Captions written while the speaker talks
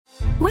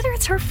Whether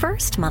it's her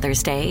first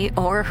Mother's Day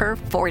or her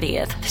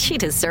 40th, she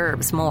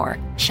deserves more.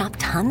 Shop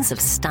tons of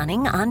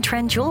stunning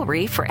on-trend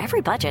jewelry for every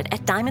budget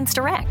at Diamonds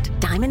Direct.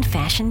 Diamond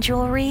fashion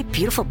jewelry,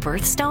 beautiful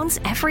birthstones,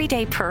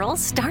 everyday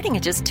pearls starting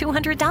at just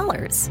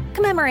 $200.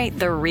 Commemorate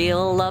the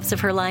real loves of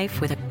her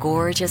life with a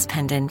gorgeous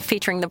pendant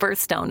featuring the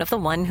birthstone of the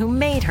one who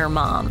made her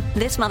mom.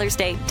 This Mother's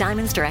Day,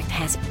 Diamonds Direct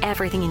has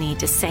everything you need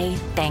to say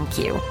thank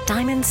you.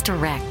 Diamonds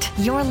Direct.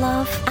 Your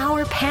love,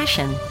 our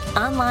passion.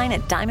 Online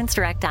at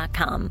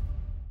diamondsdirect.com.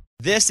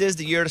 This is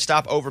the year to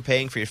stop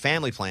overpaying for your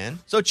family plan.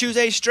 So choose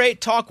a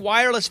Straight Talk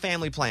Wireless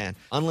family plan.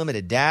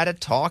 Unlimited data,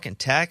 talk, and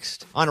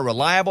text on a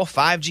reliable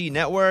 5G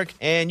network.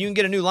 And you can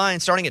get a new line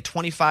starting at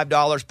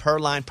 $25 per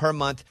line per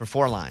month for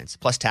 4 lines,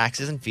 plus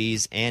taxes and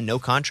fees and no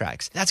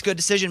contracts. That's good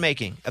decision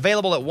making.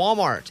 Available at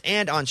Walmart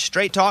and on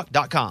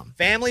straighttalk.com.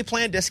 Family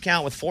plan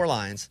discount with 4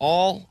 lines,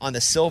 all on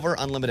the Silver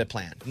Unlimited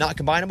plan. Not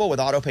combinable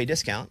with auto pay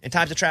discount. In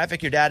times of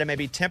traffic, your data may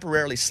be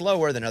temporarily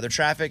slower than other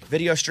traffic.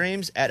 Video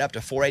streams at up to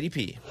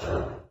 480p.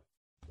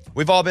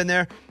 We've all been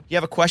there. You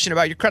have a question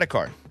about your credit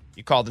card.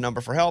 You call the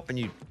number for help and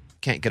you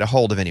can't get a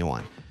hold of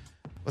anyone.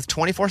 With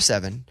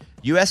 24/7,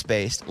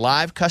 U.S.-based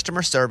live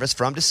customer service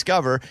from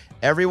Discover,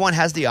 everyone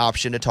has the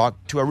option to talk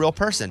to a real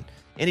person.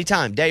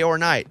 Anytime, day or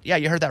night. Yeah,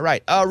 you heard that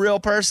right. A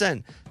real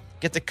person.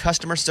 Get the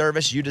customer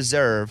service you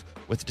deserve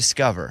with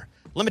Discover.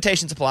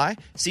 Limitations apply.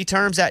 See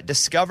terms at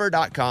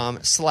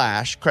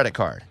discover.com/credit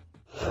card.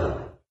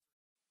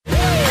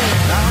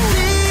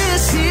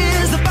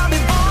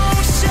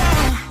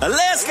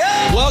 Let's go!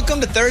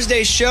 Welcome to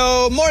Thursday's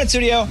show. Morning,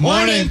 studio.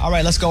 Morning. All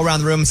right, let's go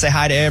around the room and say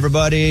hi to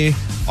everybody.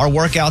 Our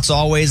workouts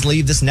always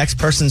leave this next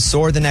person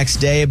sore the next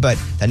day, but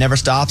that never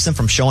stops them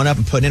from showing up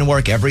and putting in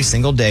work every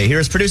single day.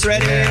 Here's producer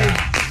Eddie.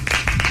 Yeah.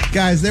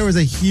 Guys, there was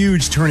a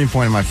huge turning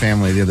point in my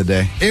family the other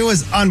day. It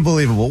was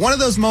unbelievable. One of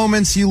those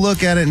moments you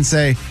look at it and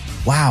say,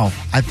 wow,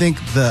 I think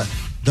the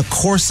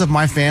course of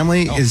my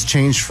family is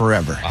changed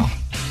forever. Wow.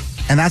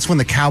 And that's when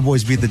the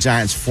Cowboys beat the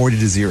Giants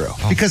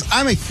 40-0. Because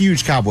I'm a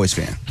huge Cowboys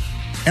fan.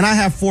 And I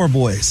have 4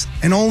 boys.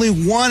 And only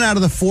 1 out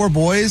of the 4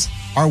 boys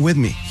are with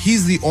me.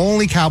 He's the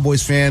only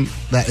Cowboys fan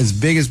that is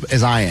big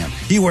as I am.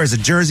 He wears a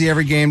jersey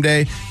every game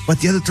day. But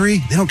the other 3,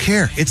 they don't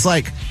care. It's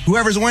like,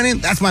 whoever's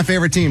winning, that's my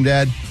favorite team,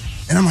 Dad.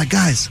 And I'm like,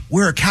 guys,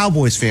 we're a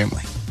Cowboys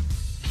family.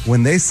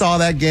 When they saw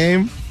that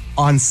game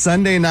on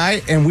Sunday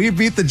night and we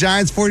beat the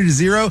Giants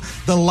 40-0,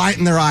 the light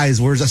in their eyes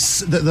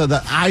was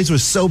the eyes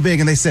was so big.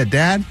 And they said,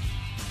 Dad,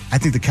 I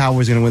think the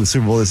Cowboys are going to win the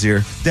Super Bowl this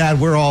year. Dad,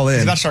 we're all in.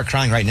 He's about to start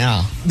crying right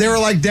now. They were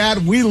like,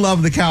 Dad, we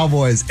love the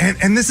Cowboys.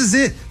 And this is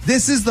it.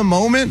 This is the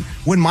moment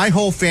when my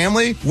whole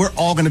family, we're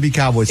all going to be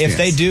Cowboys fans. If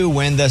they do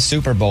win the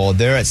Super Bowl,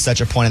 they're at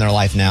such a point in their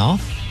life now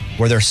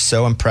where they're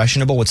so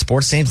impressionable with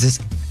sports teams.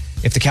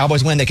 If the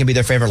Cowboys win, they can be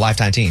their favorite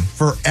lifetime team.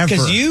 Forever.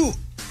 Because you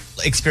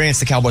experienced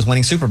the Cowboys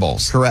winning Super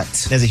Bowls.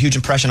 Correct. It has a huge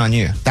impression on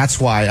you.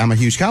 That's why I'm a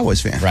huge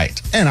Cowboys fan. Right.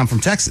 And I'm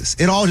from Texas.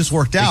 It all just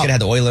worked out. You could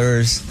have had the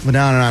Oilers. But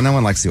no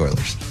one likes the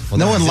Oilers. Well,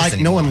 no one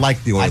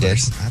liked the Oilers. I did.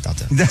 I thought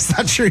that. That's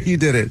not true. You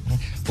did it.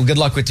 Well, good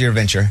luck with your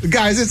venture.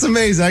 Guys, it's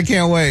amazing. I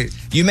can't wait.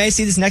 You may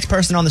see this next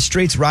person on the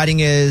streets riding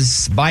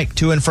his bike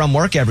to and from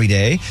work every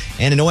day,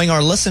 and annoying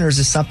our listeners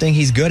is something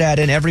he's good at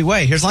in every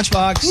way. Here's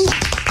Lunchbox.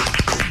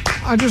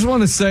 I just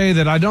want to say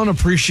that I don't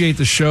appreciate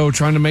the show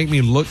trying to make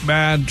me look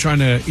bad, trying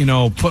to,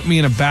 put me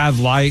in a bad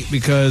light,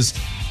 because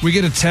we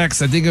get a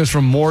text, I think it was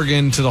from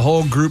Morgan, to the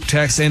whole group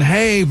text saying,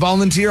 hey,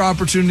 volunteer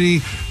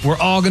opportunity. We're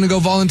all going to go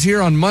volunteer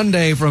on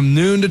Monday from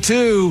noon to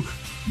 2.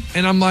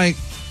 And I'm like,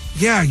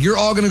 yeah, you're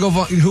all going to go.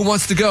 Who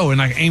wants to go? And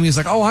like Amy's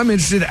like, oh, I'm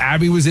interested.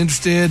 Abby was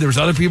interested. There was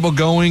other people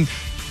going.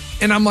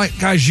 And I'm like,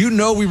 guys,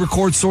 we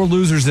record Sore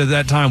Losers at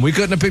that time. We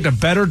couldn't have picked a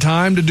better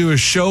time to do a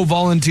show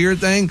volunteer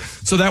thing,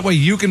 so that way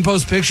you can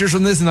post pictures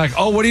from this and like,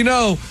 oh, what do you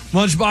know?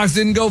 Lunchbox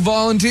didn't go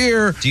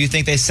volunteer. Do you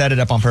think they set it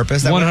up on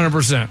purpose?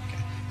 100%.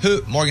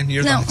 Who? Morgan,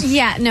 your thoughts?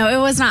 No, it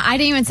was not. I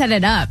didn't even set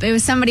it up. It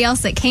was somebody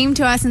else that came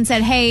to us and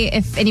said, hey,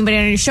 if anybody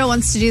on your show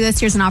wants to do this,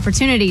 here's an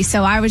opportunity.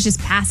 So I was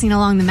just passing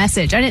along the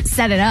message. I didn't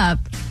set it up.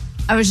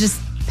 I was just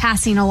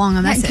passing along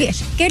a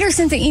message. Gator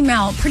sent the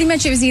email. Pretty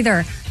much it was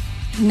either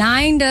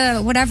 9 to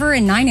whatever,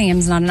 and 9 a.m.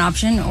 is not an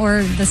option,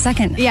 or the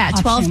second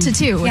option. 12 to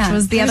 2, which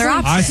was the other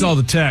option. I saw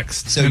the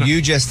text. So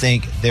you just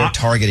think they're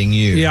targeting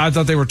you? Yeah, I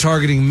thought they were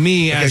targeting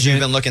me. Because you've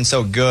been looking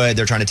so good,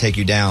 they're trying to take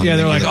you down. Yeah,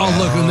 they're like, oh,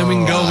 look, and then we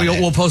can go,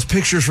 we'll post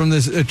pictures from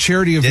this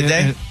charity event. Did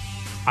they? And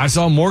I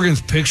saw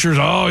Morgan's pictures.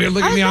 Oh,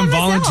 look at me, I'm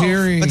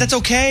volunteering. But that's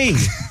okay.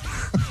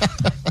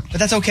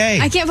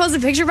 I can't post a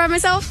picture by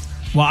myself?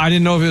 Well, I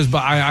didn't know if it was,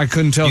 but I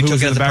couldn't tell who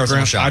was in the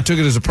background. I took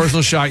it as a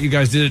personal shot. You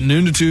guys did it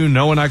noon to 2,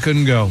 knowing I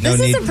couldn't go.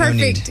 This is a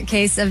perfect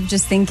case of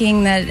just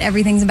thinking that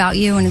everything's about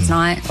you and it's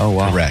not. Oh,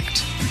 wow.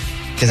 Correct.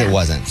 Because it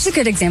wasn't. It's a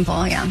good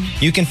example, yeah.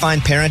 You can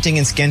find parenting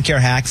and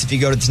skincare hacks if you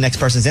go to this next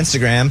person's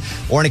Instagram,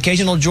 or an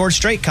occasional George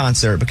Strait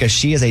concert, because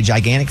she is a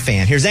gigantic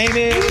fan. Here's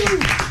Amy.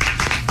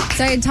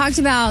 So I had talked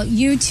about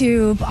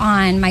YouTube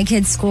on my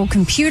kids' school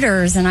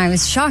computers, and I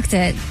was shocked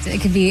that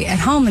it could be at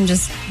home and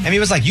just. I mean, it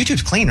was like,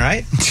 YouTube's clean,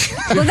 right?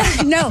 Well,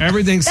 no.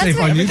 Everything's That's safe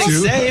what- on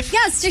Everything's YouTube. safe.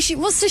 Yeah,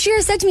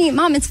 Stashira said to me,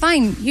 Mom, it's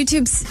fine.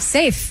 YouTube's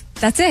safe.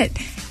 That's it.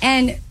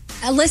 And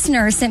a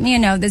listener sent me a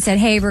note that said,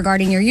 hey,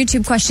 regarding your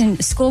YouTube question,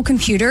 school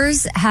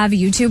computers have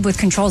YouTube with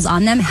controls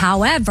on them.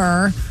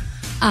 However,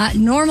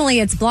 normally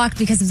it's blocked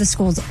because of the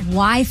school's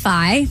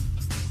Wi-Fi.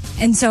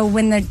 And so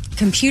when the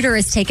computer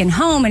is taken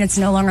home and it's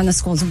no longer on the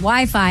school's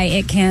Wi-Fi,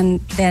 it can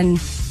then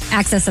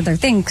access other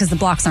things because the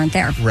blocks aren't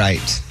there. Right.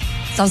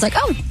 So I was like,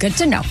 oh, good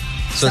to know.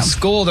 So at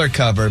school, they're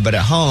covered, but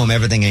at home,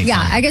 everything ain't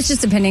Yeah, fine. I guess just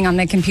depending on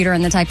the computer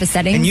and the type of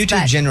settings. And YouTube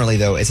but- generally,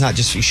 though, it's not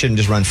just, you shouldn't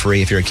just run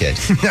free if you're a kid.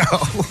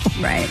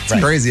 Right. It's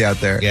crazy out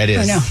there. Yeah, it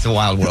is. I know. It's a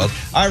wild world.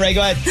 All right, Ray,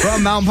 go ahead.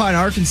 From Mountain Pine,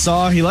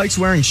 Arkansas, he likes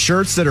wearing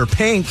shirts that are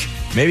pink.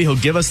 Maybe he'll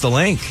give us the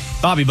link.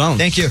 Bobby Bones.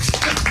 Thank you.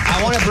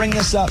 I want to bring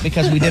this up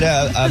because we did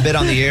a bit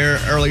on the air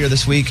earlier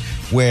this week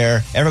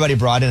where everybody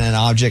brought in an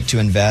object to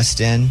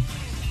invest in.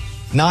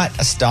 Not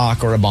a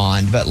stock or a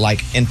bond, but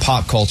like in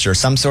pop culture,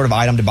 some sort of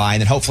item to buy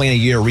and then hopefully in a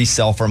year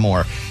resell for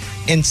more.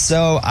 And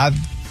so I've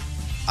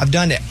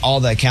done all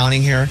the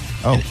accounting here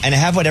and I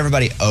have what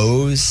everybody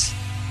owes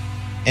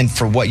and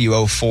for what you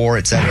owe for,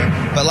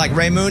 etc. But like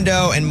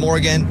Raymundo and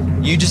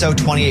Morgan, you just owe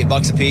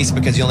 $28 a piece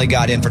because you only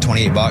got in for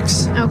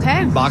 $28.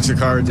 Okay. Boxer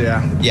cards,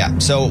 yeah. Yeah,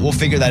 so we'll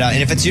figure that out.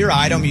 And if it's your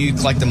item, you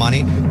collect the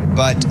money.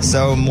 But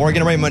so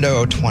Morgan and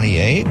Raymundo owe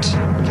 28.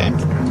 Okay.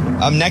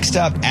 Next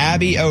up,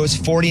 Abby owes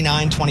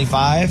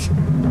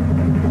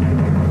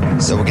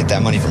 $49.25. So we'll get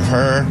that money from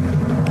her.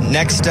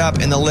 Next up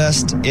in the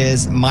list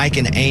is Mike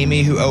and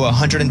Amy, who owe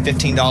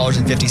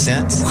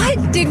 $115.50.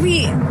 What did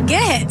we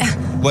get?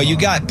 Well, you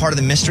got part of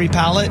the mystery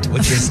palette,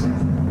 which is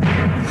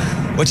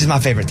my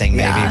favorite thing.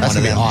 Maybe Yeah. That's one of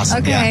gonna be them.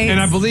 awesome. Okay. And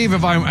I believe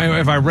if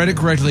I read it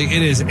correctly,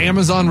 it is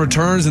Amazon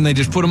returns and they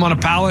just put them on a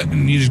pallet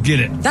and you just get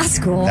it. That's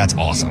cool. That's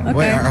awesome. Okay.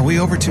 Wait, are we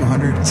over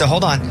 200? So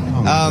hold on.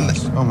 Oh my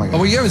gosh. Oh my Oh, gosh.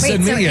 well, you haven't Wait,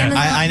 said so me yet.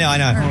 Amazon- I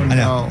know.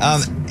 no.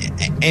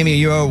 Amy,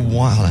 you owe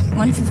one. Hold on.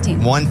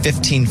 115.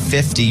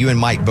 $115.50. You and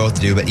Mike both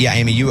do, but yeah,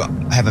 Amy, you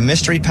have a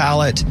mystery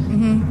palette,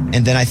 and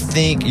then I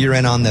think you're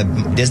in on the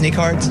Disney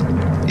cards.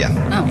 Yeah.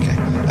 Oh. Okay.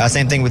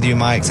 Same thing with you,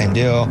 Mike. Same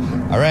deal.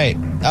 All right.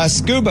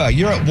 Scuba,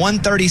 you're at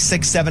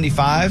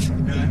 $136.75.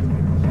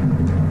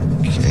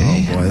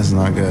 Okay. Boy, this is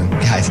not good.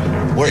 Guys,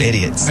 we're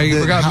idiots. Hey, you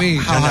forgot me.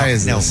 How high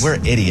is No, this? we're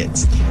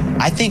idiots.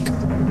 I think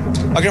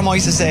my grandma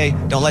used to say,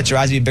 "Don't let your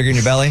eyes be bigger than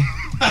your belly."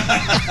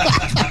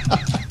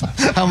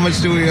 How much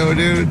do we owe,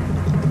 dude?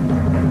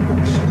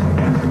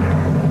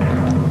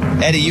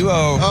 Eddie, you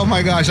owe. Oh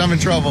my gosh, I'm in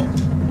trouble.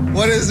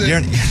 What is it? You're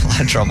in a lot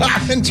of trouble.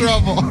 I'm in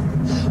trouble.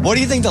 What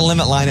do you think the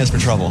limit line is for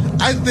trouble?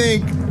 I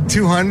think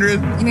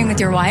 200. You mean with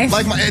your wife?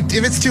 Like,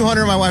 if it's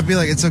 200, my wife would be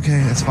like, it's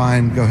okay, it's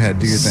fine. Go ahead,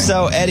 do your thing.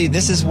 So, Eddie,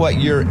 this is what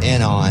you're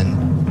in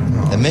on.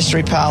 The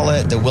mystery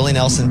palette, the Willie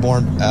Nelson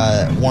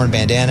worn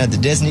bandana, the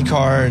Disney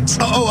cards,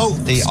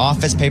 the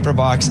Office paper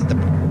box,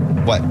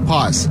 what?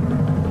 Pause.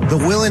 The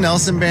Willie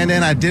Nelson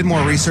bandana, I did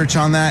more research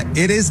on that.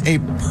 It is a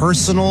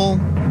personal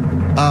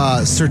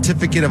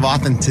certificate of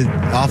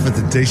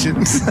authentication.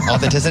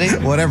 Authenticity?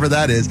 Whatever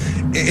that is.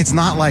 It's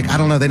not like, I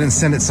don't know, they didn't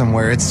send it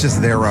somewhere. It's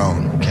just their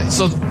own. Okay.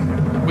 So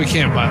we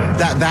can't buy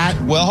that.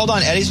 That Well, hold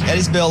on.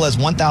 Eddie's bill is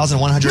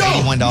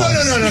 $1,181. No,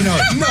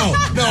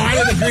 I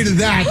didn't agree to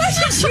that.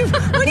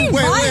 What are you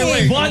Wait.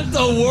 buying? What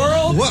the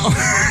world? Well,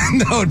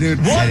 no, dude.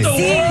 Eddie.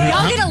 See,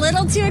 y'all get a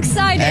little too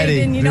excited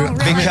Eddie, and you don't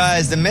realize.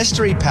 because the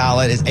mystery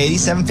palette is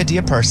 $87.50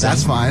 a person.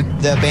 That's fine.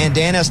 The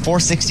bandana is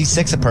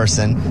 $466 a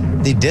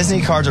person. The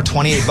Disney cards are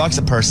 $28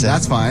 a person.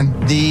 That's fine.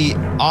 The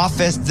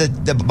Office, the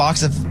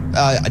box of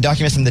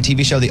documents from the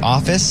TV show The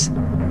Office,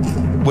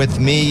 with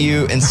me,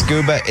 you, and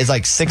Scuba is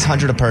like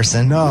 $600 a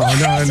person. No.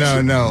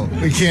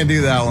 We can't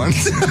do that one.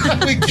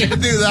 We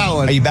can't do that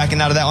one. Are you backing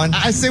out of that one?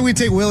 I say we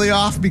take Willie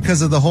off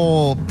because of the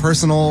whole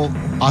personal.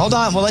 Hold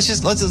on. Well, let's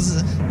just. But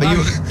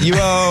you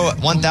owe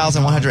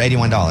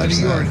 $1,181.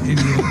 You are an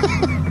idiot.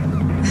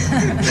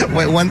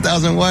 Wait,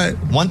 1,000 what?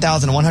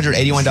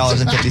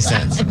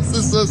 $1,181.50. This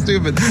is so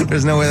stupid.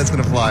 There's no way that's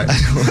gonna fly.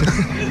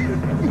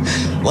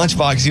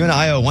 Lunchbox, you and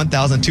I owe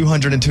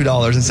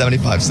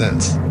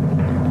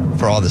 $1,202.75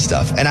 for all this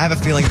stuff. And I have a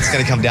feeling it's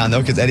going to come down,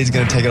 though, because Eddie's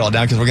going to take it all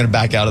down because we're going to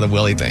back out of the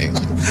Willie thing.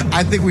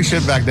 I think we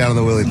should back down on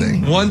the Willie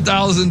thing.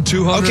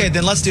 1,200. Okay,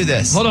 then let's do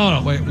this. Hold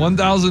on. Wait.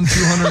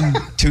 1,200.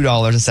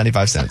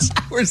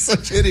 $2.75. We're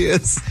such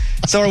idiots.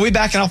 So are we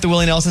backing off the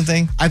Willie Nelson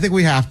thing? I think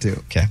we have to.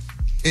 Okay.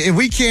 If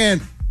we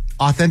can't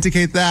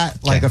authenticate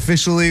that, like Okay.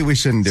 officially, we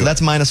shouldn't do So it.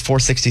 that's minus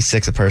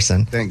 $466 a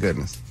person. Thank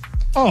goodness.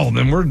 Oh,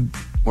 then we're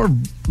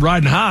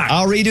riding high.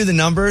 I'll redo the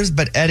numbers,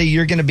 but Eddie,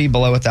 you're going to be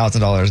below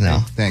 $1,000 now.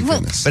 Thank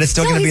goodness. But it's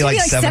still going to be like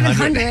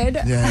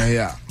 700.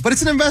 Yeah. But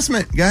it's an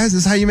investment, guys.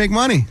 This is how you make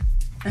money.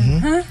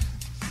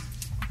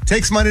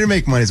 Takes money to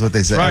make money is what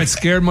they say. Right.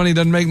 Scared money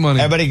doesn't make money.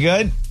 Everybody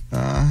good?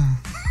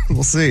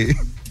 We'll see.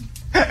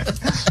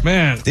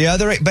 Man.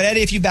 But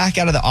Eddie, if you back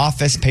out of the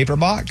Office paper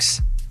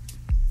box,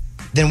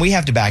 then we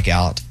have to back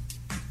out.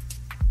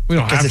 We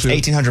don't have Because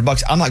it's to.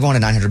 $1,800. I'm not going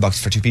to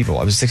 $900 for 2 people.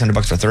 It was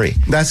 $600 for 3.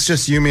 That's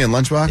just you, me, and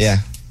Lunchbox? Yeah.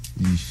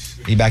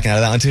 You backing out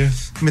of that one too?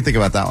 Let me think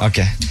about that one.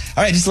 Okay.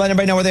 All right, just let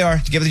everybody know where they are.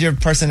 Give it to your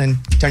person and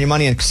turn your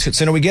money in.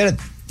 Sooner we get it,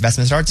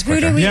 investment starts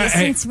quicker. Who do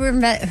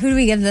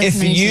we give this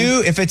money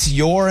to? If it's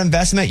your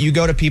investment, you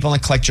go to people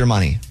and collect your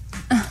money.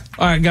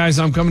 All right, guys,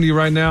 I'm coming to you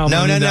right now.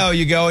 No.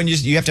 You go and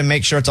you have to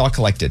make sure it's all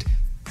collected.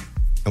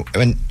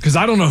 Because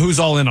I don't know who's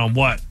all in on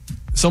what.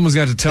 Someone's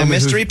got to tell the me.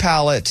 The mystery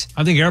palette.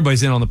 I think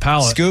everybody's in on the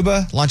palette.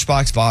 Scuba,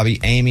 Lunchbox, Bobby,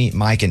 Amy,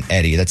 Mike, and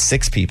Eddie. That's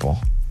 6 people.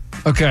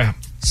 Okay.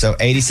 So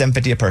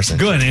 $87.50 a person.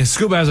 Good. And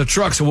Scuba has a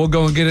truck, so we'll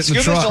go and get it in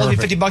the truck. Scuba's only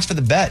 $50 for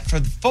the bet for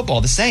the football,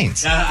 the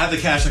Saints. Yeah, I have the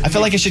cash. I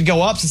feel like it should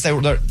go up since they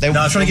were. No, I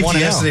was trying to get to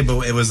yesterday,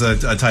 but it was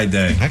a tight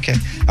day. Okay.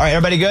 All right,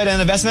 everybody good on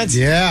investments?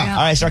 Yeah.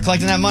 All right, start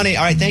collecting that money.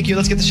 All right, thank you.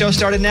 Let's get the show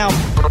started now.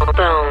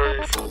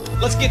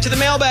 Let's get to the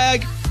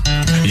mailbag.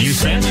 You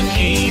send an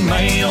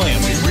email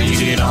and we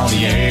read it on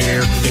the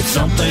air. It's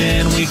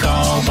something we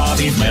call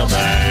Bobby's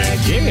mailbag.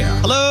 Yeah.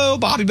 Hello,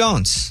 Bobby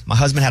Bones. My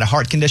husband had a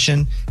heart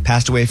condition,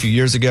 passed away a few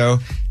years ago.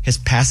 His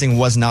passing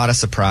was not a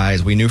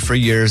surprise. We knew for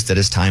years that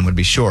his time would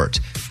be short.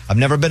 I've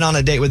never been on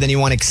a date with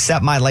anyone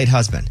except my late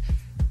husband.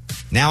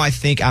 Now I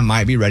think I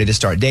might be ready to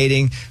start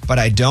dating, but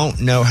I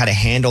don't know how to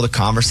handle the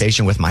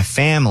conversation with my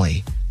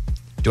family.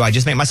 Do I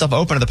just make myself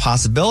open to the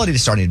possibility to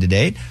starting to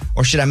date,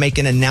 or should I make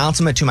an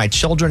announcement to my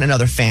children and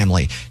other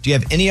family? Do you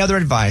have any other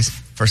advice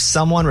for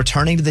someone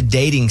returning to the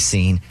dating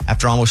scene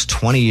after almost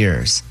 20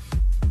 years?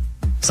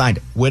 Signed,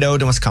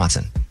 widowed in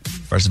Wisconsin.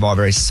 First of all,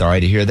 very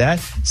sorry to hear that.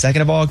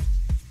 Second of all,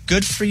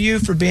 good for you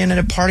for being in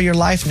a part of your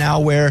life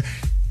now where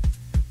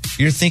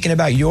you're thinking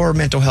about your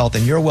mental health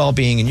and your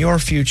well-being and your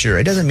future.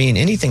 It doesn't mean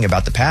anything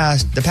about the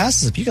past. The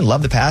past is, you can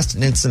love the past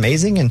and it's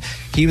amazing, and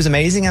he was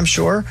amazing, I'm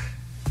sure.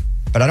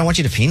 But I don't want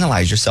you to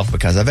penalize yourself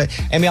because of it.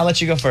 Amy, I'll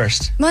let you go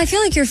first. Well, I feel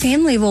like your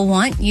family will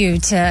want you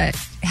to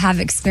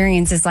have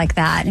experiences like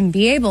that and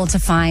be able to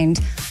find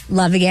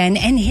love again.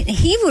 And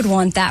he would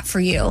want that for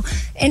you.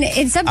 And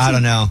it's up to I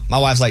don't know. My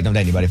wife's like, don't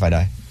date anybody if I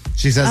die.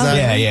 She says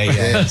that?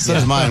 Yeah. So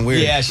does mine.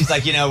 Weird. Yeah, she's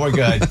like, we're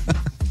good.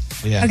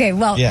 Yeah. Okay,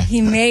 well, Yeah. he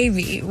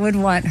maybe would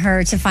want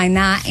her to find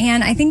that.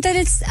 And I think that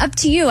it's up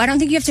to you. I don't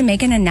think you have to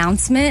make an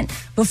announcement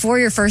before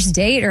your first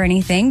date or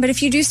anything. But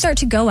if you do start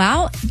to go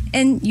out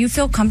and you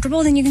feel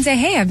comfortable, then you can say,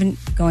 hey, I've been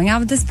going out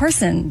with this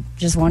person.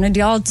 Just wanted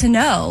y'all to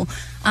know.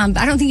 But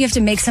I don't think you have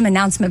to make some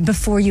announcement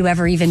before you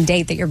ever even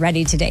date that you're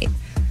ready to date.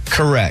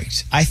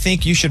 Correct. I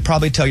think you should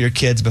probably tell your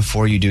kids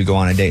before you do go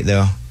on a date,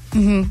 though.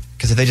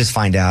 Because if they just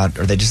find out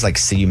or they just like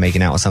see you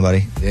making out with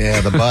somebody.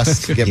 Yeah, the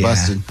bust. Get Yeah.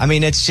 busted. I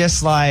mean, it's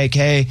just like,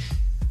 hey,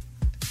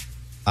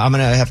 I'm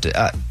gonna have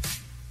to.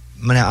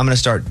 I'm gonna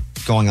start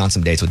going on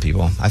some dates with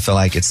people. I feel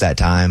like it's that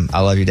time.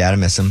 I love your dad. I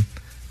miss him,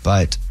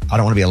 but I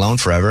don't want to be alone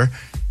forever,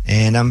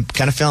 and I'm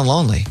kind of feeling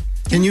lonely.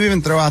 Can you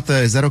even throw out the,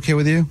 is that okay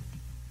with you?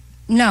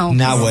 No.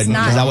 No, I it's wouldn't,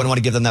 not. because I wouldn't want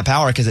to give them that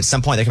power. Because at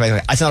some point they can be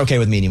like, it's not okay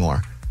with me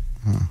anymore.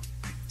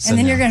 So And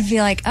then no. you're going to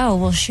be like, oh,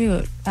 well,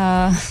 shoot.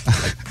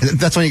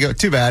 That's when you go,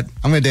 too bad.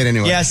 I'm going to date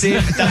anyway. Yeah, see,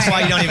 that's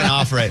why you don't even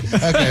offer it.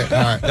 Okay,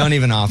 all right. Don't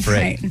even offer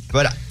Right. it.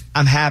 But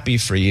I'm happy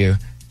for you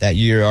that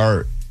you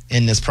are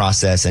in this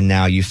process and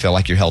now you feel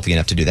like you're healthy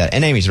enough to do that.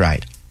 And Amy's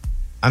right.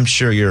 I'm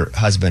sure your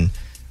husband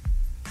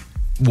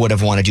would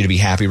have wanted you to be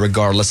happy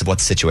regardless of what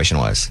the situation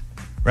was.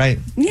 Right?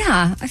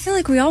 Yeah, I feel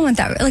like we all want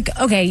that. Like,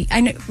 okay,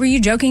 were you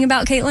joking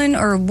about Caitlin,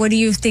 or what do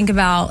you think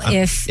about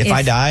if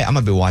I die, I'm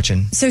going to be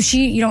watching. So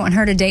you don't want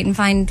her to date and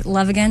find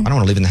love again? I don't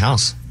want to live in the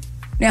house.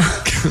 No.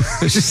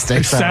 Just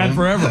stay Sad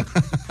forever.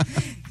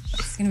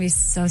 It's going to be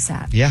so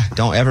sad. Yeah,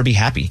 don't ever be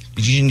happy.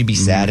 You need to be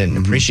sad and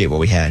appreciate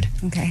what we had.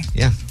 Okay.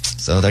 Yeah.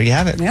 So there you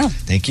have it. Yeah.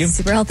 Thank you.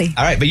 Super healthy.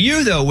 All right, but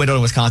you, though, widow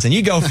in Wisconsin,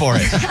 you go for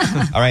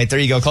it. All right, there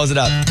you go. Close it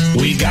up.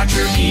 We got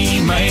your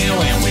email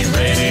and we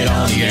read it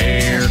on the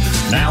air.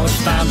 Now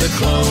it's time to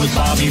close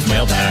Bobby's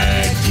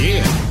mailbag.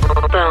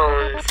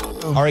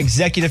 Yeah. Our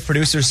executive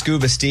producer,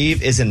 Scuba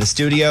Steve, is in the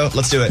studio.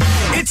 Let's do it.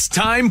 It's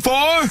time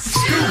for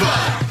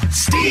Scuba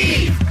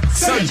Steve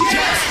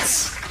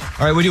Suggests.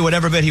 All right, we do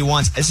whatever bit he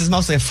wants. This is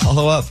mostly a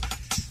follow-up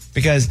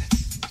because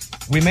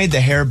we made the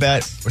hair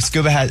bet where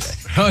Scuba has...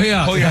 Oh,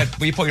 yeah. Pull your head.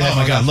 Will you pull your head?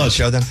 my God, look.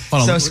 Show them.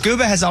 Hold on. So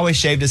Scuba has always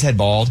shaved his head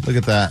bald. Look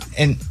at that.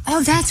 And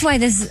Oh, that's why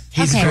this.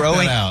 he's okay.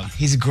 growing. out.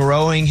 He's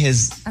growing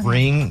his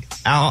ring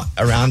out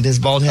around his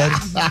bald head.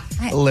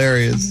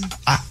 Hilarious.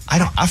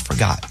 I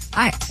forgot.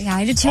 I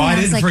did too. Oh, and I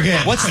was didn't like,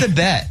 forget. What's the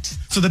bet?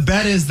 So the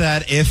bet is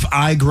that if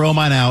I grow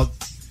mine out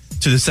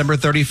to December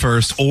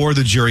 31st, or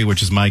the jury,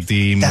 which is Mike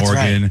D, That's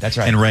Morgan, right. That's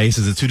right. and Ray,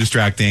 says it's too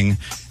distracting,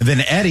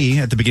 then Eddie,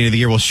 at the beginning of the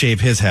year, will shave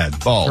his head.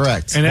 Bald.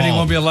 Correct. And Eddie Bald.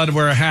 won't be allowed to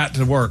wear a hat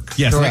to work.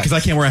 Yes, Correct. because I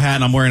can't wear a hat,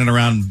 and I'm wearing it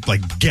around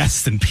like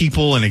guests and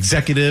people and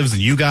executives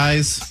and you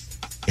guys.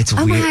 It's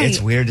Oh, weird. my.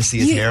 It's weird to see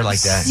his You- hair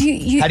like that.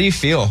 you- How do you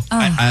feel?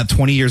 I'm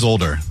 20 years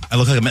older. I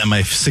look like I'm in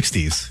my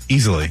 60s,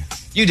 easily.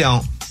 You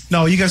don't.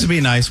 No, you guys are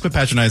being nice. Quit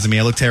patronizing me.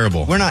 I look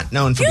terrible. We're not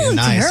known for You being look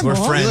nice. We're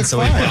terrible. You friends, look so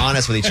we're fine.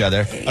 honest with each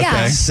other.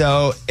 Yeah.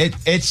 So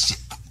it's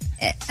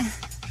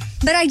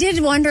But I did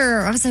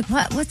wonder. I was like,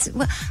 what? What?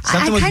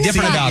 Something was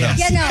different about him.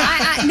 Yeah,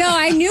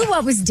 I knew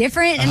what was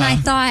different, and I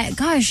thought,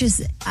 gosh,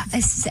 is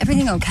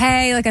everything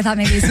okay? Like I thought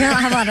maybe he's gonna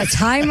have a lot of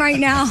time right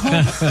now,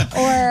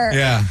 or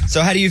yeah.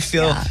 So how do you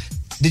feel? Yeah.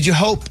 Did you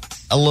hope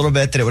a little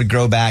bit that it would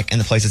grow back in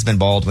the place that's been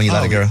bald when you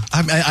let it grow?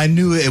 I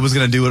knew it was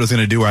going to do what it was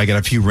going to do, where I get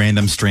a few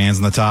random strands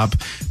on the top.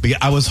 But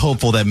I was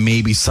hopeful that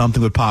maybe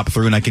something would pop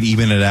through and I could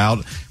even it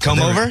out. Comb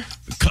over?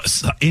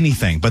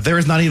 Anything. But there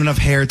is not even enough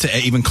hair to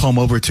even comb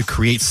over to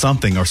create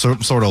something or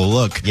sort of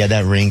look. Yeah,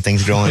 that ring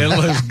thing's growing. It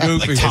looks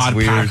goofy. Like Todd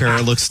Packer.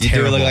 It looks terrible.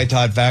 You do look like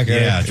Todd Packer.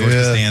 Yeah, George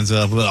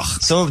Costanza. Ugh.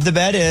 So the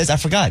bet is, I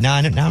forgot. Now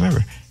I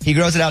remember. He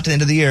grows it out to the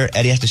end of the year.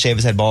 Eddie has to shave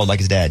his head bald like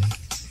his dad.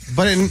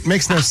 But it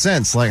makes no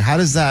sense. Like, how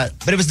does that...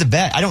 But it was the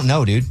bet. I don't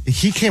know, dude.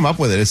 He came up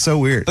with it. It's so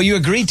weird. But you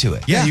agreed to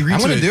it. Yeah, you agreed I'm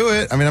to going to do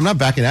it. I mean, I'm not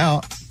backing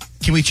out.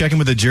 Can we check in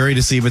with the jury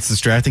to see if it's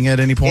distracting at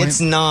any point? It's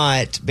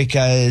not,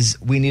 because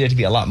we need it to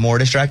be a lot more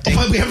distracting.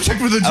 Oh, we haven't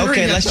checked with the jury.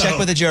 Okay, yet, let's check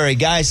with the jury.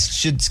 Guys,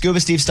 should Scuba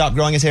Steve stop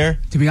growing his hair?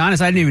 To be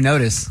honest, I didn't even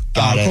notice.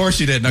 Of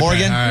course you didn't. Okay,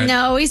 Morgan? all right.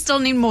 No, we still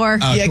need more.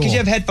 Yeah, because you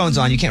have headphones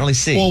on. You can't really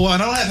see. Well, when I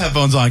don't have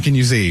headphones on, can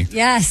you see?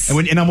 yes.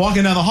 And I'm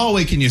walking down the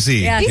hallway, can you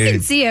see? Yeah. You Dude,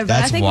 can see it, but I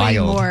that's think we need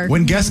wild. more.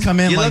 When guests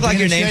come in, you look like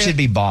your name Shay- should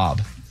be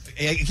Bob.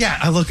 Yeah,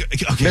 I look...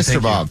 Okay, Mr.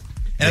 Bob.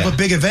 And I have a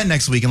big event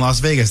next week in Las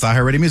Vegas, the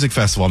iHeartRadio Music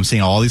Festival. I'm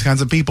seeing all these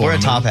kinds of people. Or a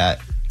top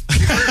hat.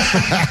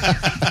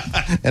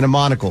 And a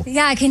monocle.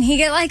 Yeah, can he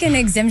get like an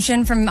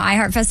exemption from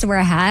iHeartFest to wear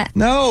a hat?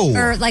 No.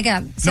 Or like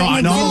a... No,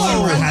 I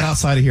wear a hat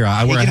outside of here.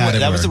 I wear a hat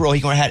That was the everywhere. rule.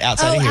 He can wear a hat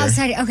outside of here.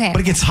 outside. Okay.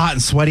 But it gets hot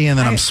and sweaty, and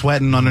then I'm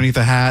sweating underneath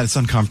the hat. It's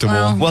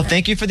uncomfortable. Well,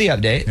 thank you for the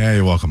update. Yeah,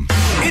 you're welcome.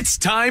 It's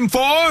time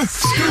for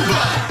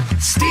Scuba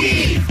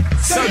Steve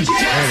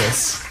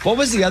Suggests. What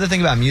was the other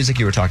thing about music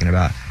you were talking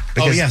about?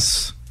 Because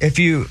yes. if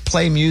you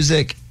play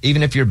music,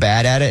 even if you're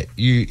bad at it,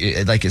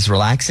 it's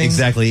relaxing.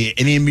 Exactly.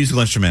 Any musical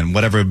instrument,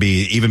 whatever it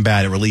be, even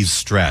bad, it relieves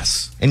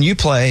stress. And you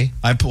play.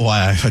 I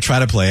try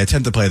to play. I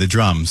attempt to play the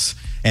drums,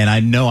 and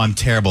I know I'm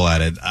terrible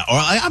at it. Or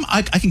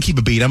I can keep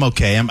a beat. I'm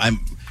okay.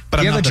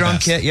 But You I'm have not a drum the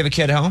best. kit? You have a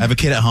kid at home? I have a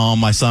kid at home.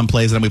 My son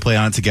plays it, and we play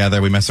on it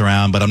together. We mess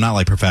around, but I'm not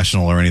like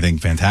professional or anything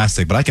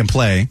fantastic. But I can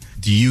play.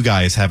 Do you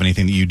guys have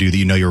anything that you do that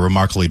you know you're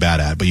remarkably bad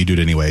at, but you do it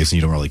anyways, and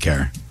you don't really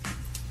care?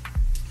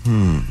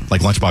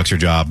 Like Lunchbox, your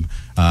job.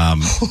 Got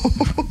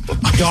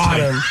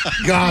him.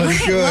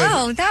 Good.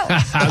 Whoa, that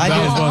was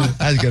funny.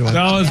 That was a good one.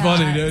 That was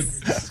funny, dude.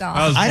 Stop.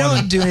 That was I funny.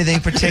 don't do anything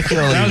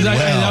particularly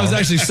That was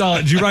actually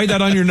solid. Did you write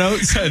that on your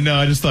notes? No,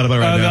 I just thought about it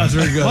right now. That's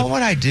very good. What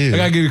would I do? I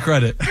gotta give you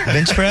credit.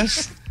 Bench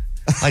press?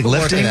 Like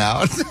lifting? Working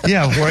out.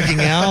 Yeah, working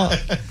out.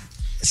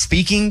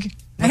 Speaking?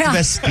 Not the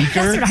best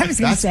speaker. That's what I was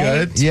going to That's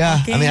say. good. Yeah,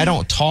 I mean, I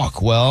don't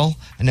talk well.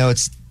 I know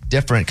it's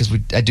different because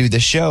I do the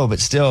show, but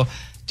still,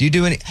 do you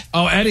do any?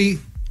 Oh, Eddie,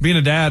 being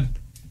a dad.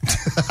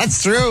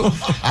 That's true.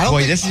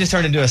 Boy, this has just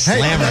turned into a Hey,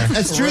 slammer.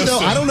 that's true, though.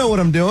 I don't know what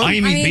I'm doing. I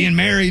mean, being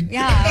married.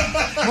 Yeah.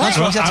 That's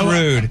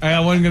rude. I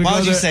wasn't gonna Why go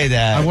would you there. say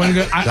that? I wasn't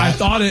gonna, I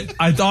thought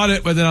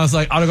it, but then I was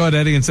like, I'll go to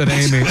Eddie instead of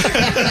Amy.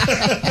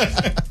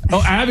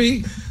 Oh,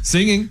 Abby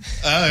singing.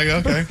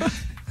 Okay.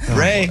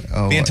 Ray,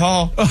 being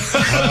tall.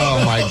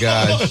 Oh, my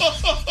gosh.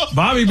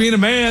 Bobby being a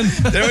man.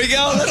 There we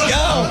go. Let's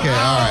go. Okay,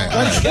 all right.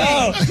 Let's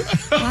go.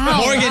 Wow,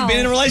 Morgan wow. being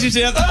in a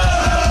relationship. Now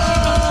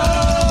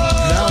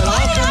it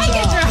all comes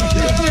out.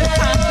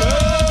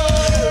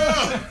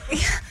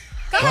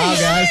 Wow,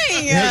 guys.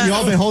 Hey, you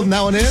all been holding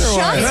that one in, or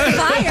what? Shots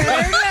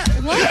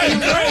fired. What in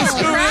the Great, world? Scooby,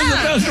 the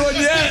Crap. best one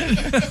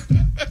yet.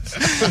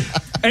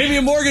 Amy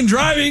and Morgan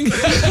driving.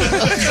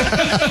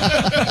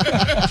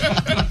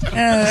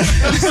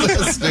 So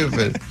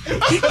stupid.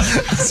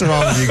 What's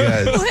wrong with you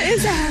guys? What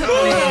is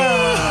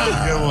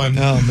happening? Good one.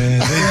 Oh,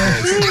 man.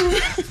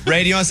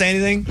 Ray, do you want to say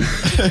anything?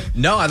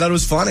 No, I thought it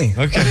was funny.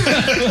 Okay.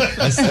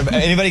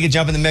 Anybody could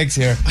jump in the mix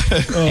here.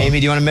 Amy,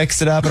 do you want to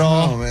mix it up at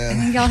all? Oh,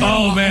 man.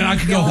 Oh, man, I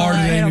could go harder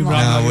than Amy. but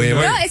I'm not No, gonna do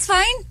it. No, it's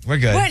fine. We're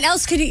good. What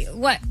else could he?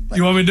 What?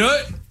 You want me to do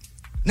it?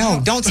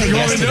 No, don't say You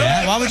yes want me to to do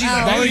that. it? Why would you?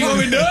 Oh, Why would you want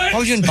me to do it? Why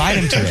would you invite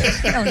him to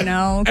it? Oh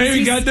no. 'Cause Amy,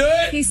 he's- gotta do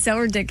it? He's so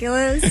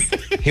ridiculous.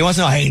 He wants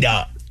to know. Hey,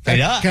 up.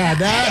 Hey, up. God,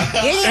 that.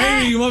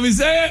 Amy, you want me to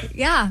say it?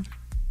 Yeah.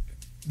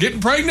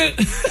 Getting pregnant?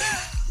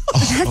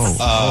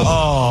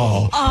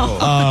 Oh,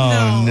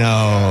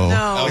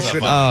 no. We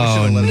should've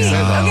Oh, let him say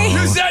that. Okay.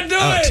 You said do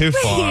Oh, it. too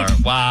far.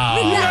 Wow.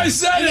 You guys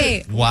said Okay.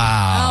 it.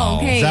 Wow. Oh,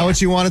 okay. Is that what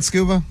you wanted,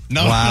 Scuba?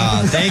 No.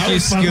 Wow. Thank you,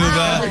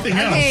 Scuba.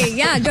 Okay.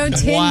 Yeah. Go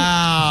 10,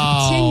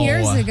 Wow. 10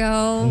 years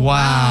ago.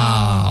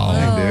 Wow.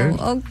 Dang, dude.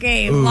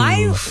 Okay.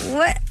 Why?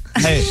 What?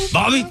 Hey,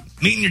 Bobby,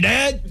 meeting your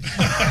dad?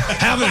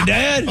 Having a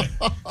dad?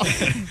 Oh,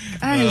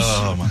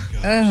 my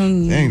God.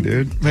 Dang,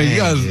 dude.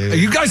 Man,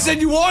 you guys said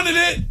you wanted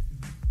it.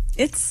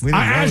 It's. I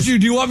asked you,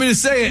 do you want me to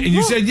say it? And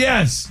you said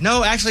yes.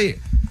 No, actually,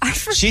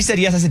 she said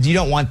yes. I said, you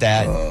don't want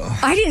that.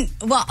 I didn't.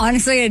 Well,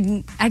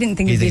 honestly, I didn't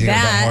think You it'd be think it was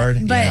that that.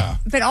 hard? But Yeah.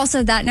 but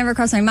also that never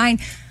crossed my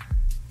mind.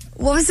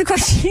 What was the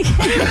question again?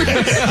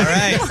 All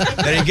right.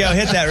 There you go.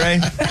 Hit that, Ray.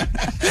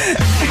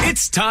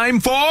 It's time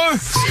for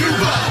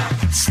Scuba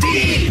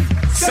Steve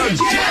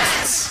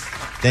Suggests.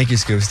 Thank you,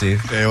 Scoop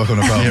Steve. Hey, welcome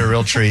to Phone. You're a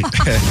real treat.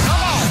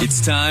 It's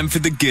time for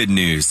the good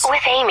news.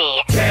 With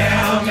Amy.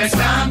 Tell me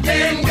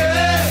something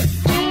good.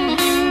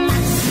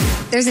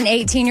 There's an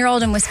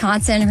 18-year-old in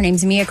Wisconsin. Her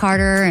name's Mia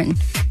Carter, and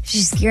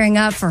she's gearing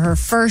up for her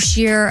first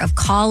year of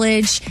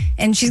college.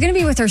 And she's going to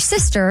be with her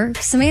sister,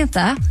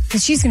 Samantha,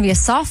 because she's going to be a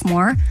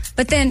sophomore.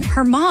 But then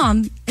her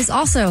mom is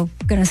also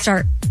going to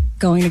start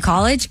going to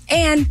college,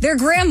 and their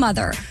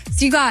grandmother.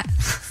 So you got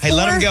Hey,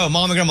 let them go,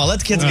 Mom and Grandma. Let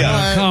the kids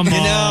go. Come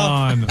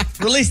on.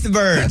 Release the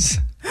birds.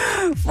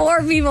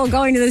 4 people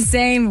going to the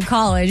same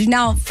college.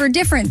 Now, for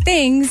different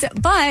things,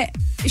 but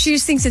she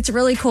just thinks it's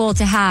really cool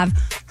to have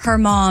her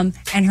mom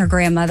and her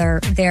grandmother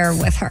there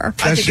with her.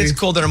 I think it's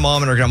cool that her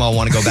mom and her grandma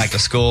want to go back to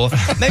school.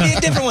 Maybe a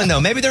different one, though.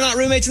 Maybe they're not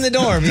roommates in the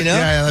dorm, you know?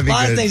 Yeah, that'd be a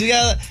lot good. of things.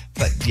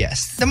 But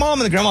yes, the mom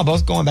and the grandma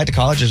both going back to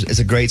college is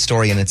a great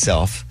story in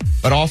itself.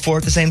 But all 4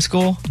 at the same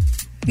school?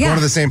 Yeah. Going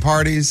to the same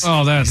parties.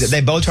 Oh, that's... They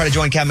both try to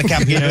join Kappa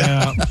Kappa.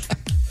 Yeah.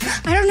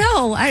 I don't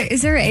know.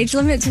 Is there an age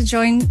limit to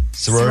join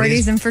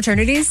sororities and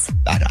fraternities?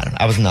 I don't know.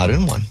 I was not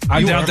in one. I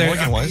You doubt were. they...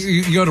 Morgan was.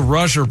 You go to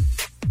Rush or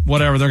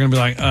whatever, they're going to be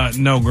like,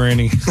 no,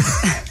 Granny.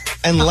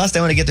 Unless they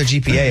want to get their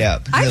GPA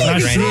up. I They're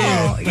think like, so.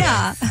 "Granny."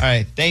 Yeah. All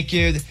right. Thank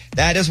you.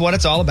 That is what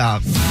it's all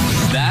about.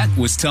 That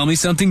was Tell Me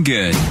Something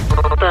Good.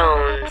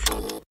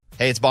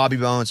 Hey, it's Bobby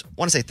Bones.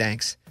 Want to say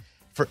thanks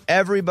for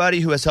everybody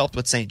who has helped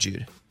with St.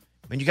 Jude.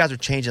 I mean, you guys are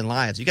changing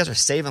lives. You guys are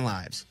saving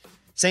lives.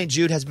 St.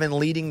 Jude has been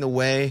leading the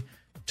way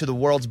to the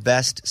world's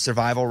best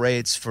survival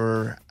rates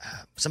for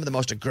some of the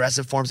most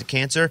aggressive forms of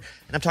cancer.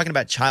 And I'm talking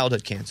about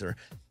childhood cancer.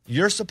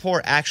 Your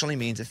support actually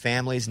means that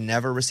families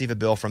never receive a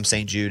bill from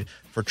St. Jude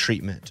for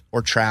treatment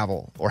or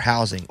travel or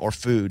housing or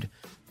food.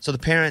 So the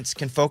parents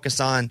can focus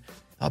on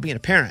being a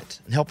parent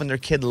and helping their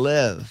kid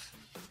live.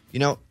 You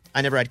know,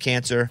 I never had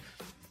cancer,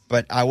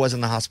 but I was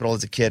in the hospital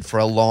as a kid for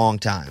a long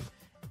time.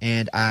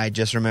 And I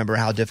just remember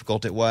how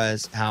difficult it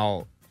was,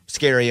 how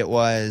scary it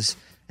was.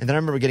 And then I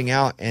remember getting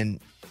out and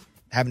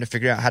having to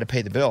figure out how to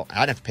pay the bill.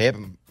 I didn't have to pay it.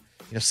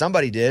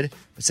 Somebody did,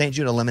 but St.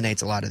 Jude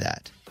eliminates a lot of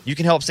that. You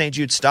can help St.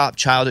 Jude stop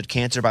childhood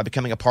cancer by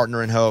becoming a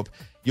partner in hope.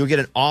 You'll get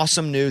an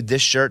awesome new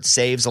This Shirt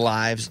Saves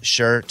Lives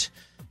shirt.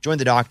 Join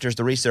the doctors,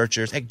 the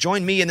researchers. Hey,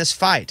 join me in this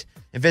fight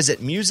and visit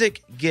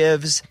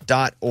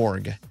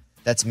musicgives.org.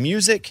 That's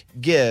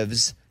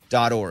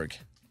musicgives.org.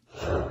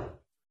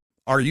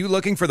 Are you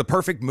looking for the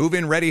perfect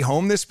move-in ready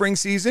home this spring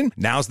season?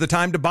 Now's the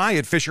time to buy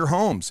at Fisher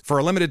Homes. For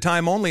a limited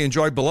time only,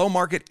 enjoy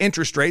below-market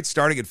interest rates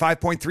starting at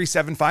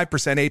 5.375%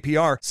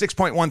 APR,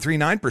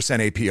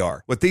 6.139%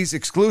 APR. With these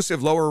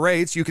exclusive lower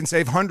rates, you can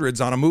save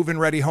hundreds on a move-in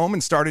ready home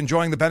and start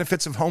enjoying the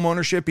benefits of home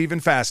ownership even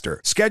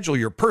faster. Schedule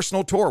your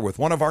personal tour with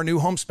one of our new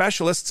home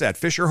specialists at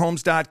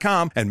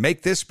FisherHomes.com and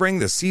make this spring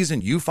the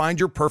season you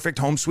find your perfect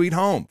home sweet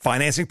home.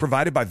 Financing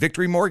provided by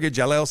Victory Mortgage,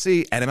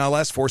 LLC,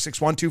 NMLS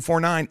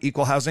 461249,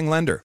 Equal Housing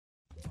Lender.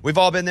 We've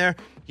all been there.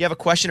 You have a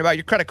question about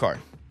your credit card.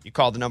 You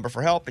call the number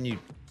for help and you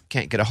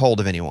can't get a hold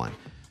of anyone.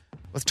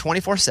 With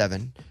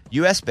 24/7,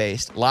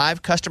 U.S.-based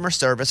live customer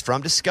service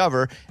from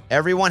Discover,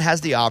 everyone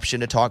has the option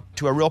to talk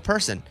to a real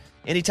person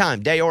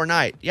anytime, day or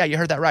night. Yeah, you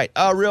heard that right.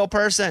 A real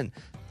person.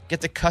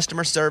 Get the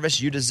customer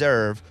service you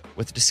deserve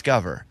with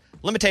Discover.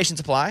 Limitations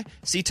apply.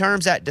 See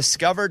terms at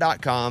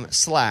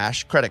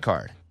discover.com/credit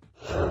card.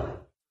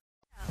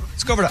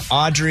 Let's go over to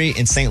Audrey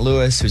in St.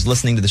 Louis, who's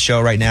listening to the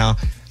show right now.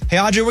 Hey,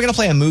 Audrey, we're going to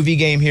play a movie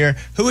game here.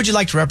 Who would you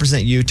like to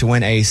represent you to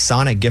win a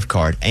Sonic gift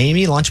card?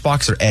 Amy,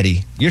 Lunchbox, or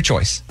Eddie? Your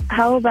choice.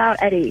 How about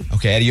Eddie?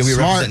 Okay, Eddie, you'll be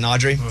representing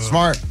Audrey.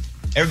 Smart.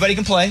 Everybody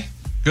can play.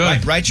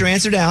 Good. Write your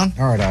answer down.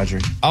 All right,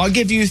 Audrey. I'll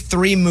give you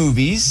 3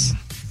 movies.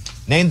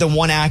 Name the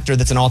one actor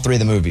that's in all 3 of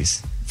the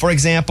movies. For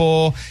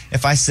example,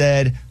 if I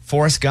said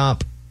Forrest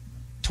Gump,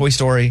 Toy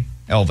Story,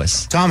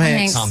 Elvis. Tom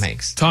Hanks. Tom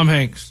Hanks. Tom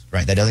Hanks.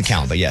 Right, that doesn't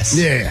count, but yes.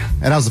 Yeah,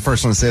 and I was the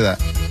first one to say that.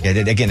 Yeah,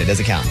 again, it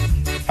doesn't count.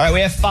 All right,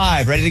 we have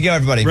 5. Ready to go,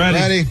 everybody?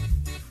 Ready.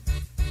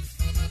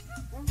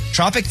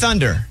 Tropic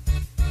Thunder,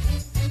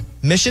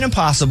 Mission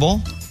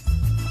Impossible,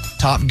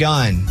 Top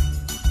Gun.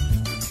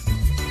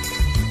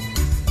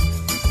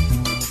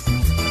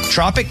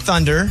 Tropic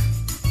Thunder,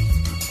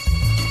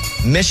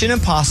 Mission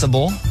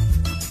Impossible,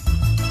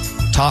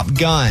 Top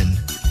Gun.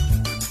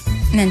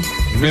 I'm in.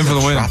 In for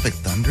the win. Tropic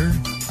Thunder?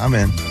 I'm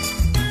in.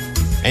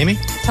 Amy?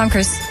 Tom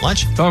Cruise.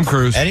 Lunch? Tom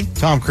Cruise. Eddie?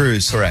 Tom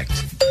Cruise. Correct.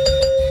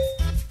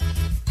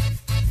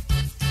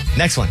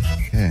 Next one.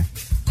 Okay.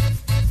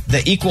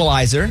 The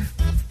Equalizer,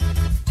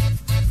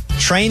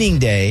 Training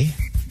Day,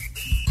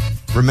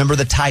 Remember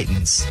the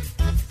Titans.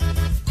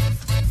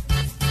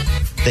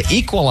 The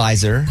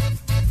Equalizer,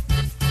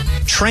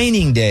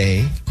 Training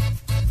Day,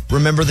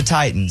 Remember the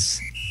Titans.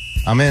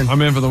 I'm in.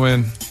 I'm in for the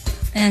win.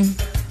 And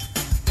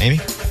Amy?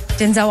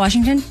 Denzel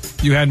Washington.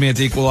 You had me at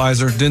the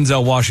Equalizer.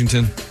 Denzel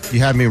Washington. You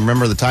had me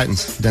remember the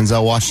Titans.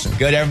 Denzel Washington.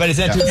 Good, everybody's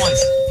at 2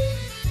 points.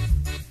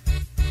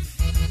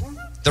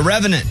 The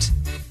Revenant,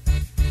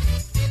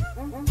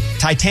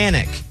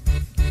 Titanic,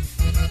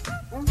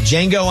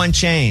 Django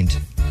Unchained.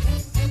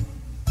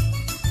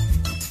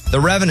 The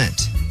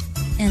Revenant,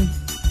 And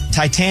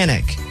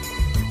Titanic,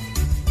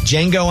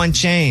 Django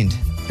Unchained.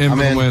 In I'm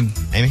for the in. win.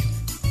 Amy?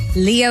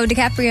 Leo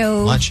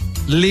DiCaprio. Lunch.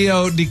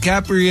 Leo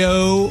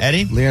DiCaprio.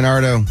 Eddie?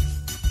 Leonardo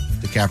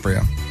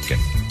DiCaprio. Okay.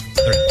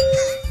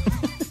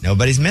 3.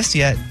 Nobody's missed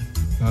yet.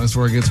 That's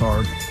where it gets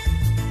hard.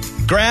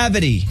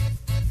 Gravity.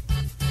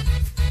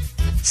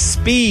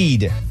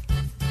 Speed.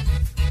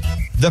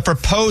 The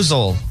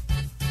Proposal.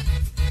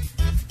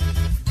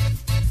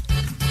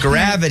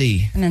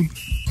 Gravity. I'm in.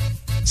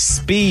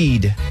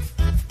 Speed.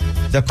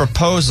 The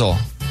Proposal.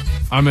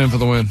 I'm in for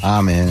the win.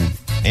 I'm in.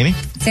 Amy?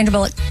 Sandra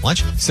Bullock.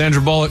 Lunch?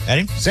 Sandra Bullock.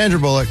 Eddie? Sandra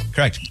Bullock.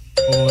 Correct.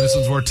 Oh, this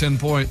one's worth 10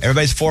 points.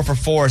 Everybody's 4 for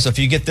 4, so if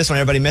you get this one,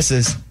 everybody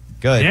misses.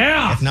 Good.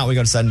 Yeah. If not, we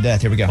go to sudden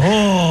death. Here we go.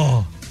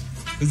 Oh,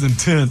 it's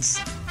intense.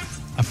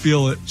 I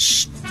feel it.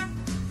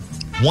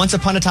 Once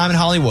Upon a Time in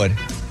Hollywood.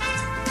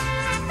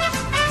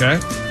 Okay.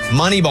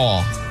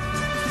 Moneyball.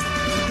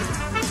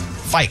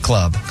 Fight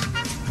Club.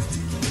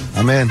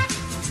 I'm in.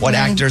 What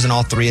actors in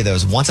all 3 of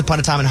those? Once Upon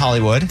a Time in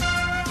Hollywood,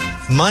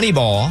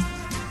 Moneyball,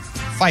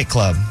 Fight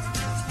Club.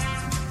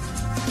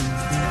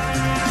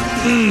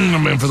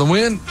 I'm in for the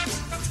win.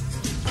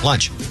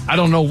 Lunch. I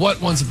don't know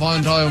what Once Upon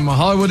a Time in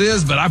Hollywood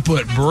is, but I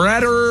put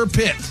Brad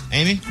Pitt.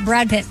 Amy?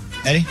 Brad Pitt.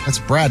 Eddie? That's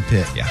Brad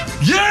Pitt. Yeah.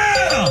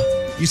 Yeah!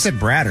 You said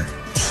Bradder.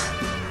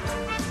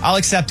 I'll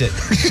accept it.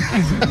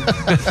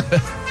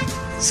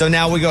 So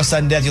now we go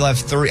sudden death. You'll have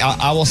 3.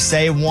 I will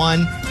say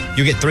one.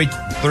 You get three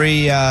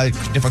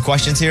different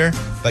questions here,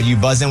 but you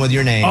buzz in with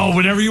your name. Oh,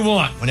 whenever you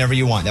want. Whenever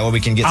you want. That way we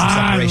can get some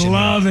I separation.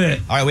 love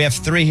it. All right, we have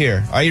 3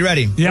 here. Are you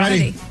ready? Yeah.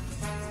 Ready.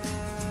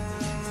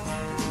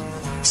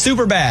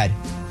 Super Bad.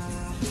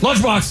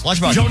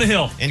 Lunchbox. Jonah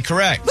Hill.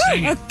 Incorrect.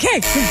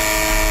 Okay.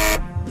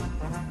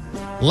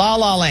 La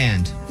La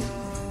Land.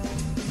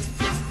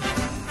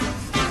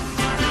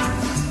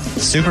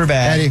 Super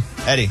Bad.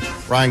 Eddie.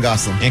 Ryan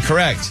Gosling.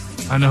 Incorrect.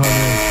 I know who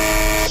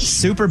it is.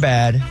 Super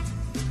Bad.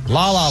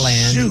 La La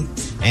Land.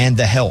 And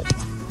The Help.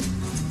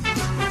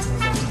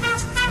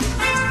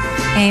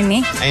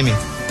 Amy.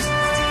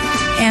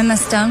 Emma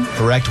Stone.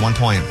 Correct. 1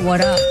 point.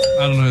 What up?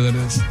 I don't know who that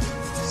is.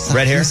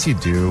 Red hair? Yes, you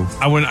do.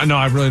 No,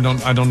 I really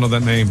don't. I don't know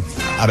that name.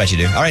 I bet you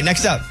do. All right,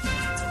 next up.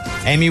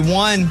 Amy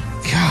won.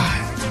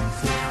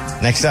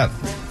 God. Next up.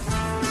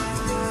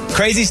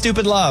 Crazy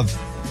Stupid Love.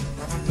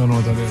 Don't know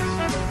what that is.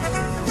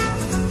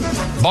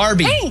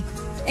 Barbie. Hey.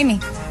 Amy.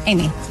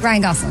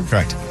 Ryan Gosling.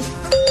 Correct.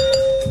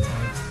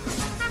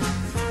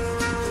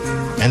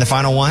 And the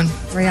final one.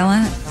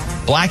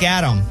 Rihanna. Black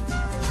Adam.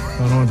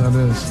 Don't know what that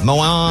is.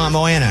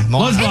 Moana.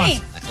 Lunchbox.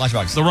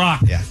 Lunchbox. The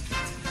Rock. Yeah.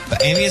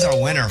 But Amy is our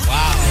winner.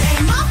 Wow.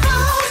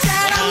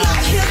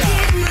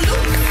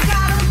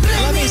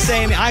 Let me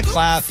say, Amy, I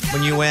clap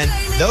when you win.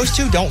 Those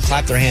 2 don't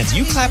clap their hands.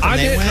 You clap when I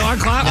they did. win. No, I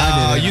clapped.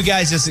 No, you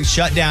guys just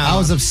shut down. I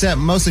was upset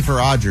mostly for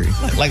Audrey.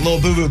 like little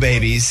boo-boo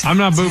babies. I'm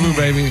not boo-boo,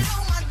 baby.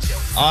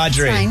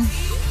 Audrey. Fine.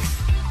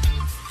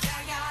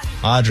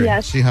 Audrey.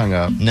 Yes. She hung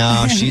up.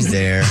 No, she's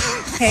there.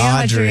 Hey,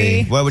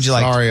 Audrey. What would you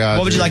like? Sorry,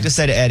 What would you Audrey. like to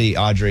say to Eddie,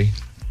 Audrey?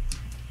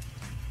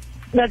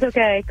 That's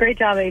okay. Great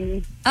job,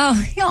 Amy.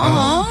 Oh,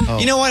 aw.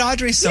 You know what?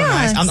 Audrey's so Yeah,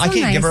 nice. I so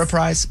can't give her a nice.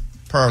 prize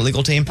per our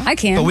legal team. I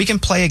can. But we can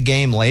play a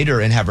game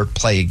later and have her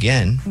play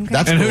again.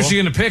 That's And cool. who's she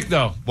going to pick,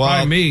 though? Well,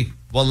 Probably me.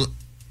 Well,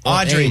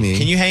 Audrey, Amy.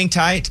 can you hang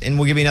tight and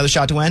we'll give you another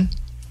shot to win?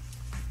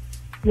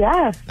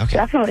 Yeah, Okay.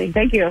 definitely.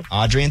 Thank you.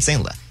 Audrey and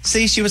St.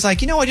 See, she was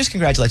like, you know what? Just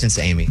congratulations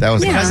to Amy. That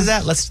was because Yeah.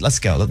 of that. Let's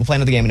go. We'll play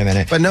another game in a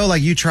minute. But no,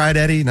 like you tried,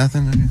 Eddie.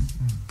 Nothing.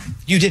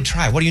 You did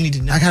try. What do you need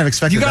to know? I kind of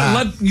expected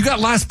that. You got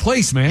last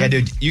place, man. Yeah,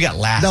 dude, you got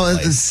last. No,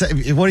 place.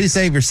 what do you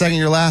say? If you're second,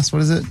 you're last.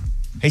 What is it?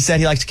 He said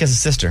he likes to kiss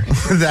his sister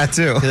because That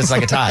too. it's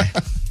like a tie.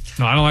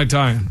 No, I don't like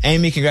tying.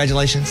 Amy,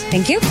 congratulations.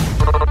 Thank you.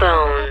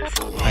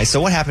 All right,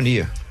 so what happened to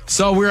you?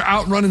 So we were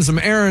out running some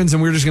errands,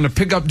 and we were just going to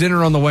pick up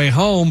dinner on the way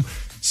home.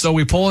 So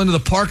we pull into the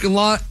parking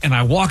lot, and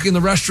I walk in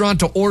the restaurant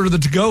to order the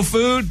to-go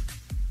food,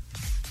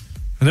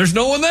 and there's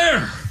no one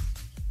there.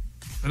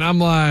 And I'm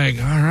like,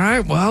 all right,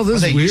 well, this Are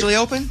is they weird. usually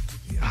open?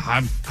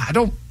 I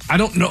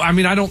don't know. I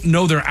mean, I don't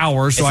know their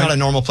hours. So It's not a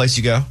normal place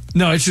you go.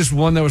 No, it's just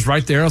one that was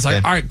right there. I was like,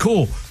 Okay. all right,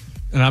 cool.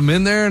 And I'm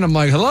in there and I'm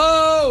like,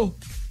 hello?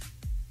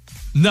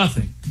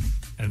 Nothing.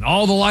 And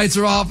all the lights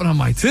are off and I'm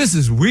like, this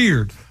is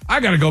weird. I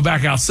got to go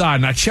back outside.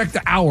 And I check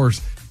the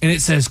hours and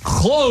it says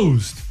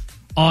closed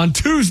on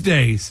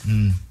Tuesdays.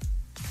 And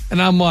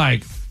I'm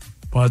like,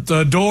 but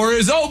the door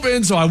is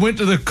open. So I went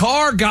to the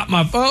car, got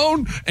my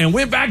phone, and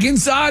went back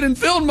inside and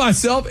filmed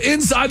myself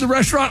inside the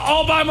restaurant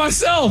all by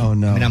myself. Oh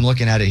no. I mean, I'm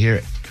looking at it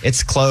here.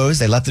 It's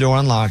closed. They left the door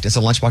unlocked. And so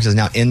Lunchbox is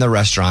now in the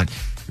restaurant.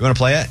 You want to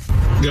play it?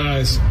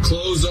 Guys,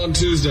 closed on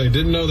Tuesday.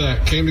 Didn't know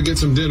that. Came to get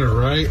some dinner,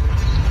 right?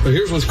 But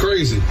here's what's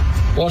crazy.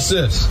 Watch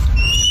this.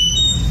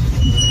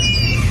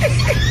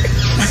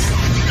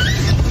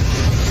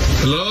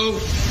 Hello?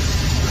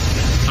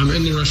 I'm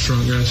in the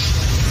restaurant, guys.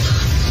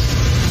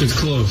 It's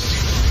closed.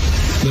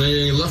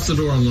 They left the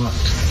door unlocked.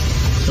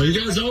 Are you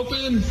guys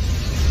open?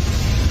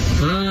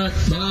 All right,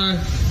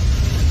 bye.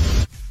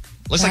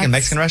 Looks like a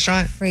Mexican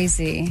restaurant.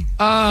 Crazy.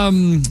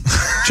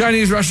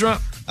 Chinese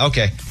restaurant.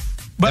 Okay.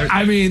 But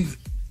I mean,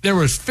 There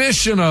was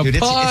fish in a Dude,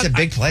 pot. it's a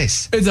big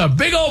place. It's a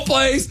big old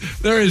place.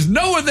 There is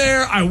no one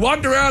there. I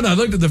walked around. I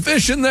looked at the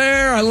fish in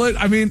there.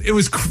 It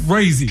was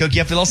crazy. Cook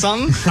you up a little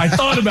something? I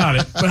thought about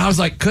it, but I was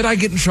like, could I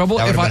get in trouble?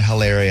 That would have been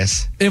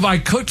hilarious. If I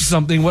cooked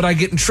something, would I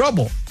get in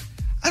trouble?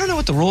 I don't know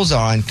what the rules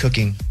are on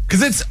cooking.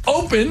 Because it's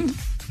open.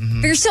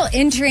 But you're still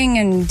entering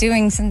and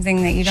doing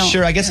something that you don't.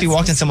 Sure, I guess if you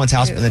walked in someone's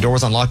house and the door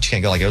was unlocked, you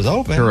can't go like it was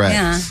open. Correct.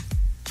 Yeah.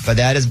 But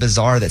that is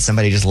bizarre that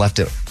somebody just left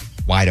it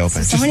wide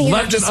open. Someone either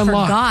left it just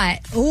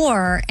unlocked. forgot,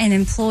 or an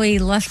employee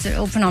left it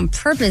open on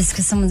purpose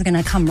because someone's going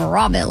to come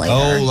rob it later.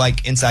 Oh,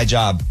 like inside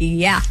job.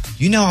 Yeah.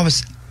 You know, I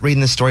was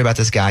reading this story about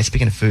this guy,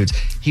 speaking of foods.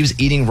 He was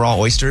eating raw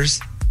oysters,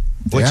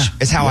 which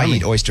is how I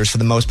eat oysters for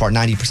the most part,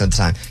 90% of the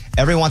time.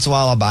 Every once in a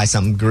while, I'll buy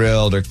something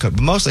grilled or cooked,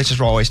 but mostly it's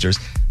just raw oysters.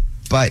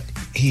 But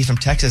he's from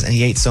Texas, and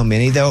he ate so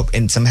many, though,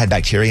 and some had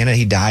bacteria in it.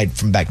 He died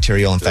from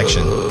bacterial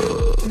infection,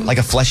 like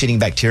a flesh-eating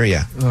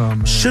bacteria. Oh,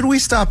 man. Should we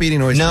stop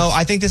eating oysters? No,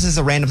 I think this is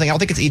a random thing. I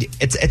don't think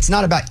it's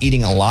not about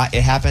eating a lot.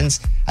 It happens.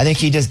 I think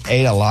he just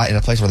ate a lot in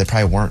a place where they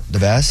probably weren't the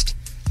best.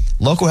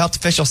 Local health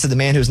officials said the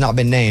man who has not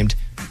been named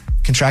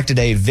contracted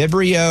a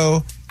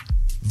Vibrio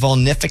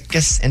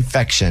vulnificus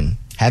infection,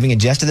 having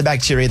ingested the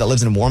bacteria that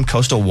lives in warm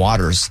coastal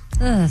waters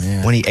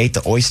when he ate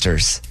the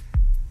oysters.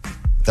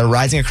 They're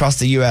rising across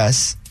the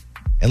U.S.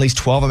 At least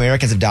 12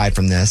 Americans have died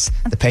from this.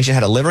 The patient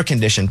had a liver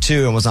condition,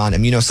 too, and was on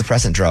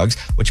immunosuppressant drugs,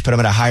 which put him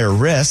at a higher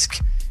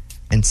risk.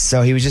 And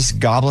so he was just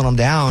gobbling them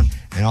down,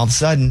 and all of a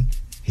sudden,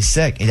 he's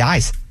sick. He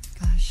dies.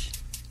 Gosh.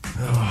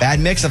 Bad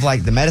mix of,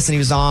 like, the medicine he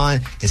was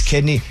on, his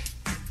kidney,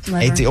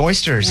 ate the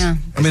oysters. Yeah.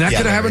 I mean, that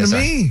could have happened to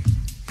me.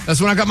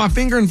 That's when I got my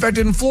finger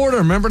infected in Florida.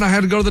 Remember, and I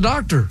had to go to the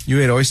doctor. You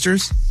ate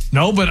oysters?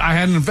 No, but I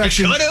had an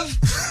infection. Could have.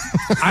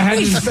 I had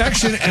an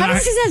infection. How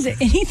does this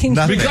have anything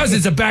to do with Because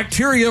it's a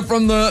bacteria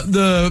from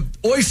the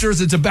oysters.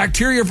 It's a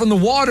bacteria from the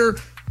water.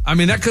 I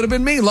mean, that could have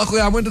been me.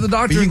 Luckily, I went to the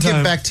doctor But you in can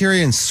time. get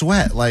bacteria and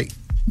sweat. Like,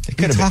 It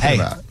could have been. Hey,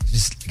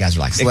 just, guys,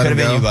 relax. It Let could have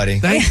him been go. you, buddy.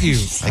 Thank you.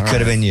 It could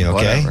have been you,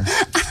 okay? Whatever.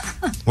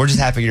 We're just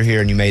happy you're here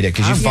and you made it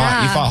because you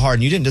Yeah. fought hard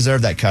and you didn't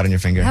deserve that cut on your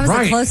finger. That was a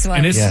Right. close one.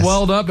 And it Yes.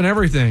 swelled up and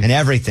everything. And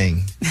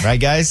everything. Right,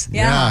 guys?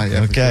 Yeah.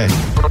 Yeah, Okay.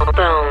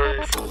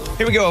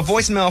 Here we go. A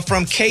voicemail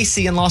from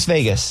Casey in Las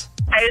Vegas.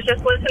 I was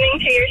just listening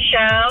to your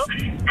show,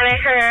 and I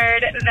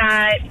heard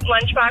that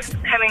Lunchbox is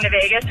coming to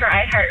Vegas for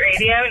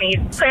iHeartRadio, and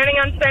he's planning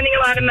on spending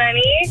a lot of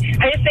money.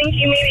 I just think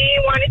you maybe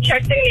want to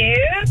check the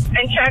news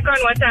and check on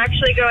what's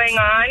actually going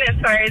on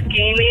as far as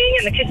gaming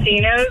and the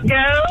casinos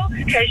go,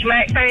 because you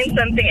might find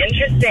something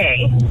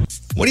interesting.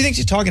 What do you think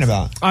she's talking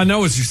about? I know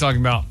what she's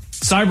talking about.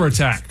 Cyber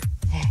attack.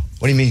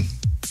 What do you mean?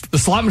 The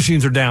slot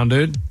machines are down,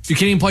 dude. You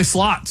can't even play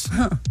slots.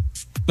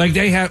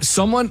 Like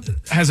someone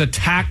has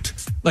attacked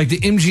like the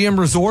MGM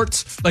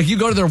resorts. Like you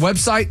go to their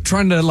website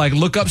trying to like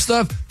look up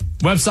stuff.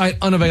 Website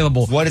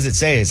unavailable. What does it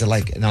say? Is it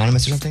like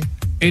anonymous or something?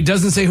 It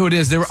doesn't say who it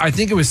is. I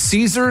think it was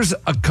Caesars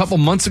a couple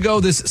months ago.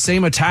 This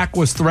same attack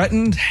was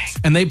threatened,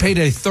 and they paid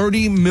a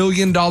 $30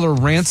 million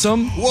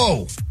ransom.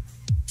 Whoa.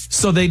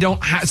 So they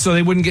so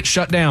they wouldn't get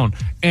shut down.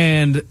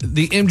 And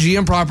the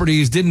MGM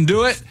properties didn't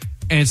do it.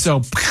 And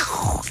so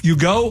you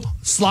go,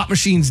 slot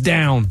machines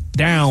down.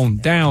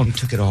 You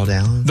took it all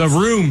down? The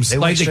rooms, They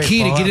like went the straight key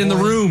to Fall get Out in the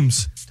Boy?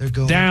 rooms. They're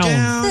going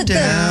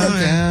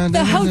down.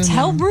 The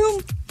hotel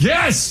room?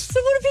 Yes. So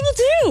what do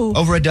people do?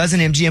 Over a dozen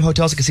MGM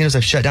hotels and casinos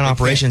have shut down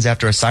operations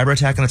after a cyber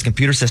attack on its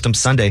computer systems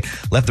Sunday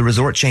left the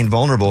resort chain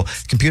vulnerable.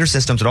 Computer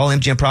systems at all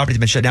MGM properties have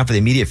been shut down for the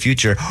immediate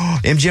future.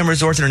 MGM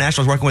Resorts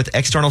International is working with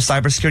external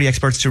cybersecurity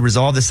experts to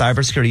resolve the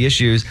cybersecurity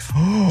issues.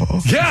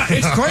 Yeah,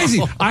 it's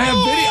crazy. I have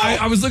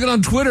video. I was looking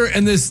on Twitter,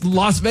 and this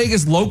Las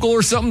Vegas local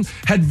or something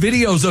had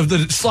videos of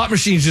the slot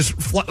machines just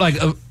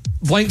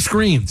blank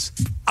screens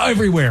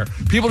everywhere.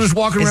 People just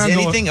walking around. Is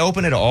anything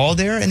open at all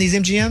there in these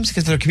MGMs?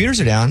 Because their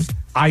computers are down.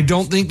 I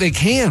don't think they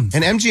can.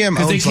 And MGM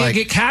because they owns, can't like-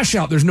 get cash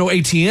out. There's no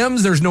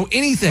ATMs. There's no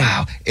anything.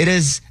 Wow. It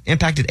has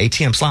impacted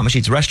ATM, slot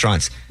machines,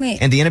 restaurants, Wait.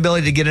 and the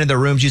inability to get into their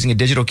rooms using a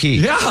digital key.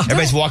 Yeah.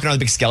 Everybody's walking around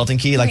with a big skeleton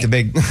key, like the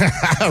big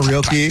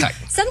real key.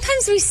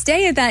 Sometimes we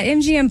stay at that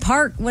MGM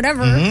park,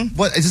 whatever.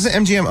 What doesn't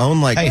MGM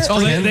own like? Hey,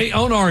 Oh, they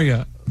own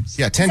Aria.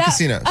 Yeah, 10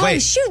 casinos. Oh,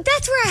 Wait. shoot.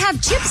 That's where I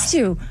have chips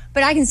to.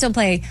 But I can still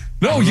play.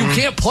 No, you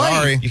can't play.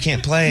 Sorry. You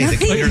can't play. The Nothing-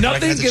 computer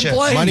nothing recognizes can chips.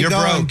 play. Money You're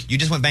gone. broke. You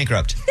just went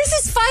bankrupt. This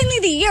is finally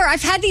the year.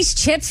 I've had these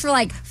chips for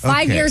like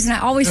 5 Okay. years, and I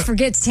always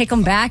forget to take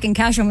them back and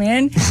cash them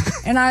in.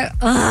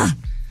 And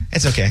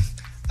It's okay.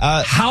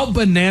 How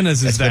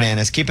bananas is It's that?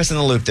 bananas. Keep us in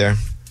the loop there.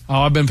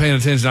 Oh, I've been paying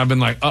attention. I've been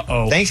like,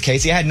 uh-oh. Thanks,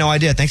 Casey. I had no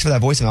idea. Thanks for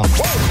that voicemail.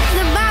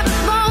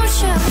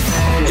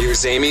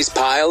 Here's Amy's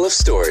pile of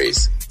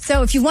stories.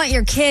 So if you want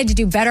your kid to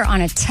do better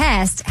on a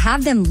test,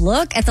 have them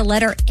look at the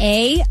letter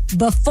A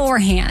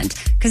beforehand.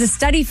 Because a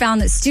study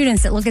found that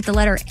students that look at the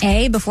letter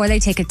A before they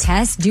take a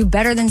test do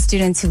better than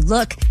students who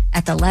look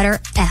at the letter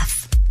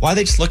F. Why are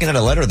they just looking at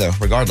a letter, though,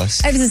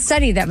 regardless? It was a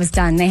study that was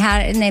done. They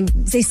had, and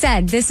they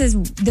said this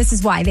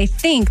is why they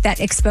think that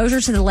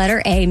exposure to the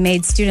letter A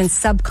made students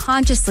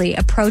subconsciously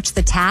approach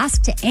the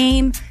task to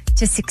aim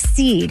to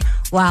succeed,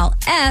 while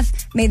F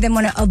made them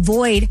want to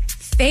avoid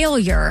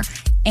failure.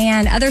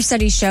 And other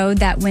studies show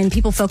that when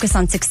people focus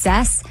on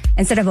success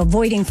instead of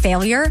avoiding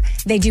failure,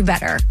 they do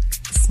better.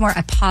 It's more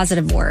a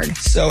positive word.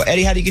 So,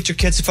 Eddie, how do you get your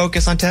kids to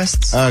focus on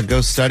tests?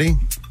 Go study.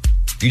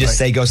 You just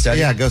say go study?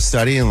 Yeah, go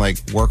study and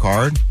work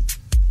hard.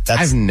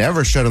 I've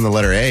never showed them the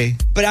letter A.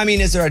 But I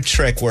mean, is there a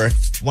trick where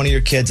if one of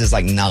your kids is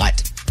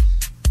not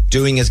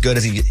doing as good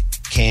as he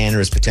can or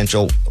his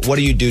potential, what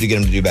do you do to get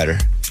him to do better?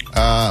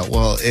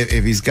 Well,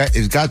 if he's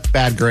got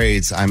bad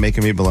grades, I make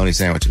him eat bologna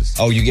sandwiches.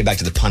 Oh, you get back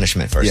to the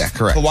punishment first. Yeah,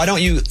 correct. But why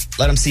don't you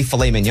let him see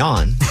filet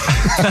mignon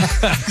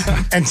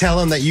and tell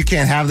him that you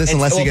can't have this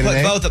unless you get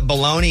an A? Put both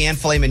bologna and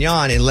filet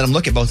mignon and let him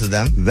look at both of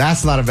them.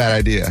 That's not a bad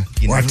idea.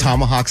 Or a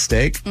tomahawk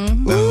steak.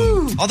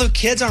 Mm-hmm. Although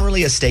kids aren't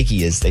really as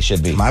steaky as they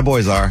should be. My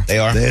boys are. They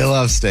are. They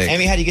love steak.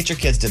 Amy, how do you get your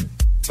kids to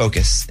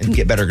focus and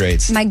get better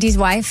grades? Mike D's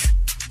wife,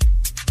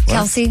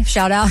 Kelsey,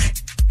 shout out.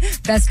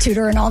 Best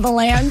tutor in all the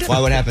land. Why?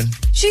 What happened?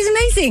 She's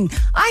amazing.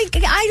 I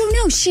don't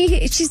know.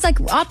 She's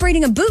like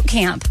operating a boot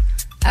camp.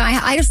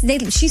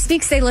 She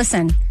speaks, they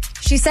listen.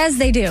 She says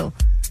they do.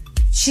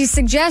 She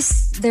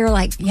suggests, they're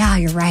like, yeah,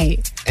 you're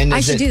right. And I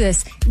should do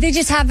this. They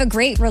just have a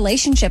great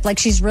relationship.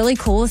 She's really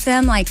cool with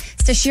them.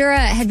 Stashira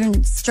had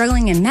been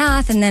struggling in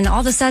math, and then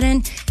all of a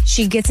sudden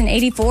she gets an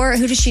 84.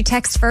 Who does she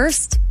text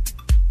first?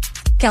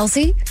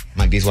 Kelsey.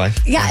 Mike D's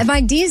wife? Yeah,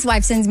 Mike D's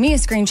wife sends me a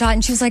screenshot,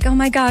 and she was like, oh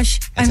my gosh.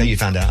 That's how you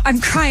found out. I'm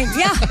crying.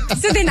 Yeah.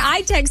 So then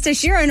I text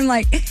Ashira, and I'm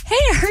like, hey,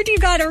 I heard you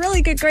got a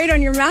really good grade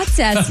on your math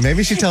test.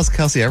 Maybe she tells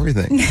Kelsey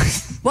everything.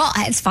 Well,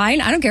 it's fine.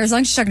 I don't care as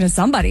long as she's talking to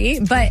somebody.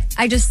 But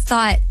I just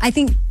thought, I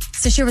think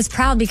Sashira was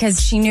proud because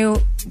she knew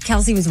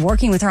Kelsey was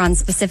working with her on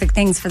specific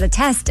things for the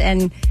test,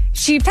 and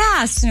she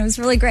passed, and it was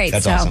really great.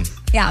 That's awesome.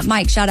 Yeah,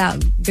 Mike, shout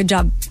out. Good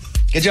job.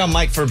 Good job,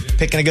 Mike, for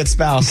picking a good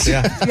spouse.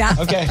 Yeah. Yeah.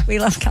 Okay. We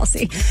love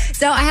Kelsey.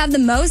 So I have the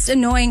most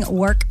annoying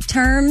work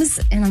terms,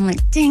 and I'm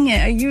like, dang it,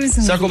 I use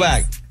them. Circle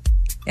back.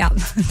 Yeah,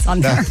 it's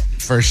on there.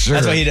 For sure.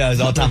 That's what he does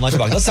all the time,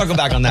 lunchbox. Let's circle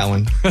back on that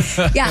one.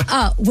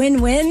 Yeah,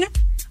 win-win.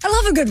 I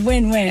love a good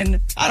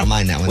win-win. I don't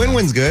mind that one.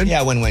 Win-win's good.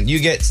 Yeah, win-win. You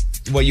get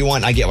what you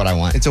want, I get what I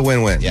want. It's a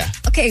win-win. Yeah.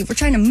 Okay, we're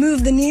trying to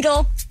move the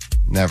needle.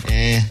 Never.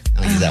 I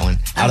don't use that one.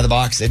 Out of the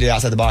box. They do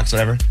outside the box,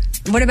 whatever.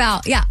 What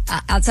about,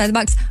 outside the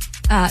box?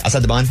 Outside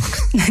the bun?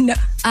 No,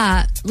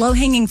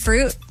 low-hanging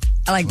fruit.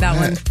 I like that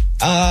one.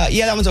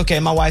 Yeah, that one's okay.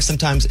 My wife,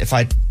 sometimes, if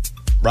I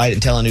write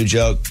and tell a new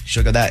joke,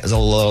 she'll go, that is a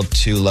little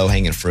too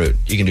low-hanging fruit.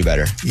 You can do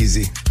better.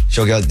 Easy.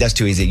 She'll go, that's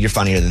too easy. You're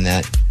funnier than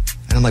that.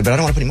 And I'm like, but I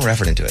don't want to put any more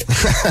effort into it.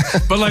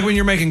 But when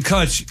you're making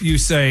cuts, you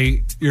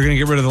say you're going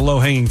to get rid of the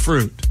low-hanging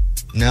fruit.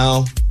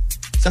 No.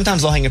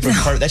 Sometimes low-hanging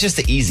fruit, that's just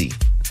the easy.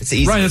 It's the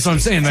easy. Right, that's what I'm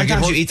saying.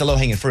 Sometimes you eat the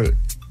low-hanging fruit.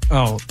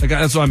 Oh,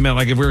 that's what I meant.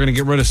 If we were going to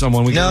get rid of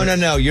someone, we No,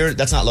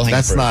 that's not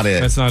low-hanging fruit. That's not it.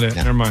 That's not it.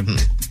 No. Never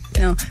mind.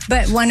 No,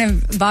 but one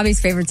of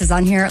Bobby's favorites is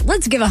on here.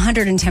 Let's give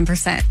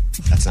 110%.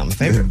 That's not my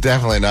favorite.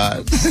 Definitely not.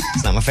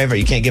 It's not my favorite.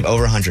 You can't give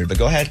over 100, but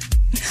go ahead.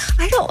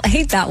 I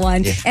hate that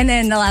one. Yeah. And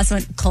then the last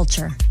one,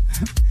 culture.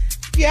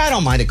 Yeah, I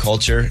don't mind a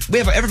culture. We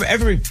have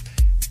every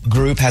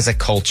group has a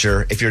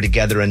culture. If you're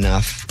together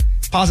enough,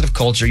 positive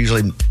culture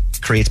usually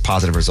creates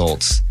positive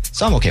results.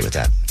 So I'm okay with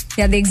that.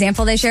 Yeah, the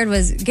example they shared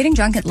was getting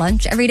drunk at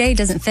lunch every day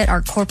doesn't fit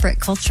our corporate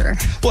culture.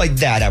 Well,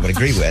 that I would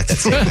agree with. That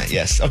statement,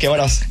 yes. Okay, what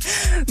else?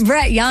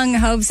 Brett Young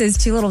hopes his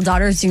two little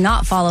daughters do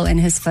not follow in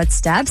his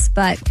footsteps,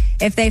 but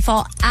if they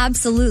fall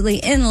absolutely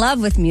in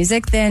love with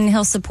music, then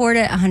he'll support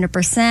it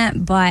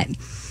 100%, but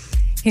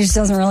he just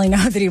doesn't really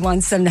know that he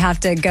wants them to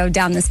have to go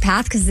down this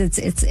path because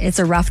it's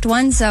a rough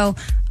one. So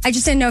I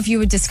just didn't know if you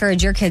would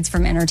discourage your kids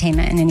from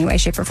entertainment in any way,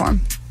 shape, or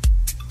form.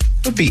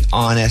 I would be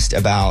honest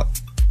about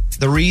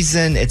the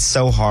reason it's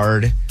so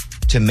hard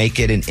to make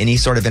it in any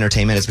sort of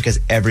entertainment is because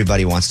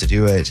everybody wants to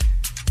do it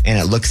and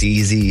it looks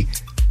easy,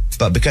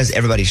 but because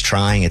everybody's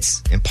trying,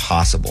 it's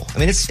impossible. I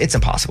mean, it's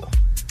impossible.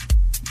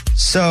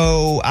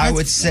 So I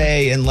would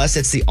say unless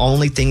it's the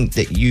only thing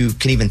that you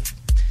can even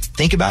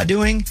think about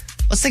doing,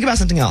 let's think about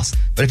something else.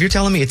 But if you're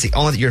telling me it's the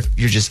only, you're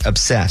just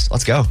obsessed,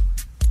 let's go.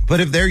 But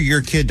if they're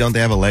your kid, don't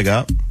they have a leg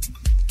up?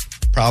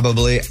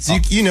 Probably. So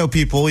you know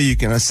people, you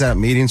can set up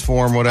meetings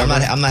for them, whatever.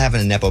 I'm not having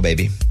a Nepo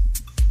baby.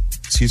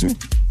 Excuse me?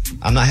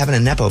 I'm not having a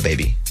Nepo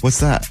baby. What's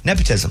that?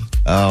 Nepotism.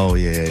 Oh,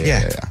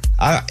 yeah.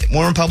 When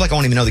we're in public, I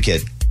won't even know the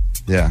kid.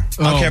 Yeah.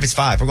 I don't care if it's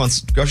 5. We're going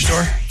to the grocery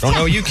store. Don't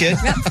know you, kid.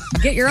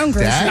 Get your own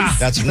groceries.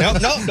 That's no,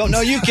 don't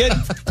know you, kid.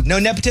 No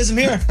nepotism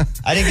here.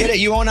 I didn't get it.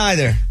 You won't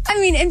either. I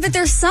mean, but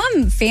there's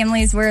some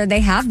families where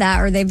they have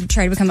that, or they've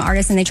tried to become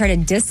artists and they try to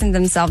distance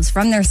themselves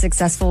from their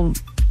successful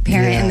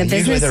parent in the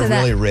business.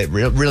 Usually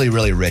they're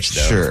really rich,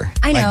 though. Sure.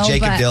 I know, like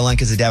Jacob Dylan,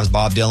 because his dad was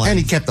Bob Dylan. And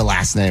he kept the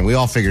last name. We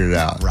all figured it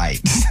out. Right.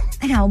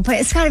 I know, but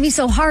it's got to be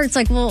so hard. It's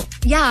like, well,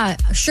 yeah,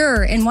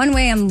 sure. In one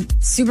way, I'm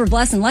super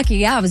blessed and lucky.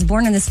 Yeah, I was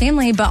born in this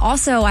family, but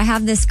also I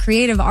have this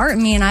creative art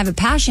in me and I have a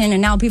passion, and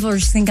now people are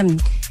just think I'm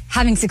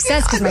having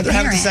success because my parent.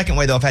 Have it the second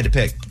way, though, if I had to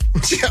pick.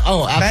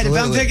 Oh, absolutely.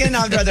 If I'm picking,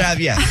 I'd rather have,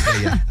 yeah.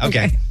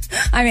 Okay.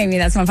 I'm Amy.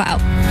 That's my pile.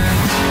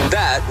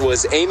 That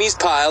was Amy's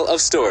pile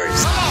of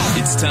stories.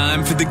 It's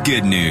time for the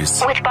good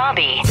news. With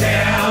Bobby.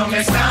 Tell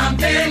me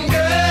something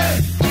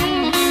good.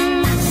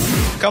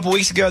 couple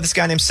weeks ago, this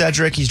guy named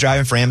Cedric, he's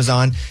driving for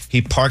Amazon.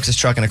 He parks his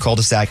truck in a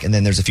cul-de-sac, and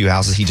then there's a few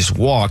houses. He just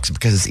walks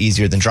because it's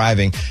easier than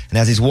driving. And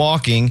as he's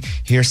walking,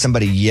 he hears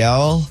somebody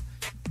yell,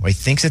 or he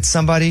thinks it's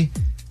somebody.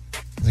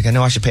 He's like, I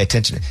know I should pay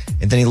attention.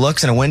 And then he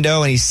looks in a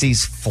window, and he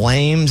sees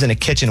flames in a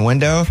kitchen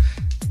window.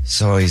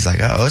 So he's like,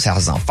 oh, this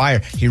house is on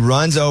fire. He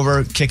runs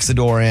over, kicks the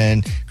door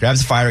in,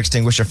 grabs a fire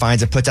extinguisher,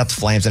 finds it, puts out the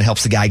flames, and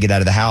helps the guy get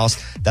out of the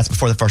house. That's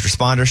before the first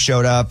responders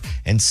showed up.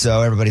 And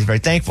so everybody's very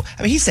thankful.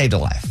 I mean, he saved a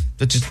life.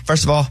 Which is,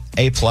 first of all,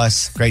 A+,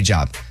 great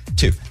job.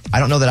 2, I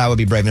don't know that I would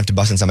be brave enough to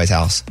bust in somebody's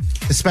house.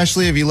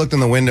 Especially if you looked in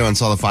the window and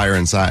saw the fire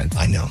inside.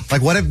 I know.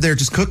 Like, what if they're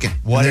just cooking?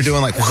 What they're if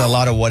doing like, there's a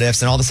lot of what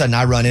ifs, and all of a sudden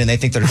I run in and they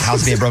think their house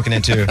is being broken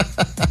into.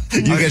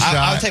 You get shot.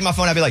 I would take my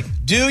phone, I'd be like,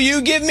 do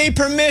you give me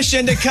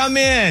permission to come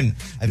in?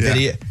 I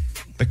video,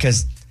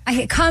 because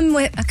I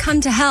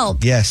come to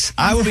help. yes,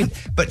 I would be,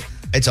 but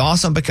it's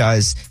awesome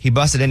because he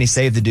busted in, he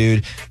saved the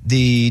dude.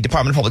 The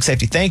Department of Public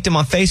Safety thanked him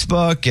on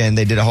Facebook, and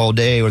they did a whole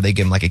day where they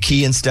give him like a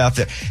key and stuff.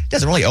 That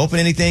doesn't really open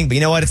anything, but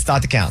you know what? It's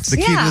thought that counts. The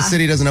key to the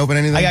city doesn't open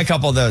anything? I got a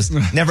couple of those.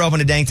 Never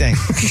opened a dang thing.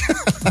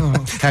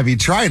 Have you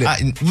tried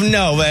it?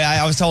 No, but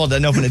I was told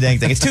to open a dang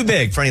thing. It's too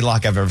big for any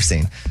lock I've ever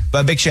seen.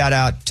 But a big shout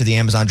out to the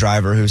Amazon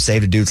driver who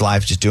saved a dude's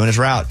life just doing his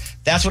route.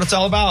 That's what it's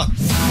all about.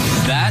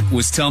 That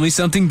was Tell Me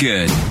Something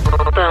Good.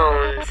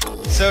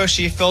 So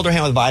she filled her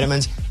hand with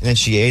vitamins, and then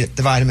she ate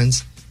the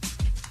vitamins.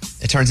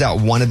 It turns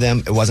out one of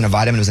them, it wasn't a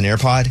vitamin, it was an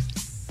AirPod.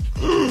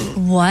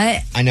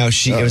 What? I know,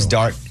 it was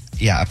dark.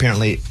 Yeah,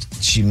 apparently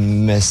she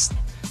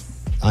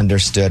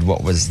misunderstood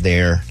what was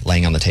there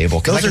laying on the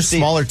table. Those are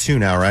smaller too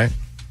now, right?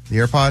 The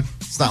AirPod?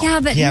 It's not.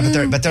 Yeah,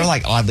 but they're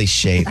like oddly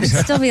shaped. I'd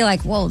still be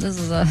like, whoa, this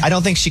is a... I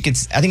don't think she could,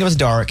 I think it was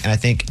dark, and I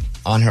think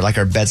on her, like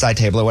her bedside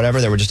table or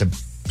whatever, there were just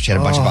she had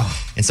a bunch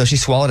of, and so she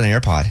swallowed an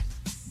AirPod,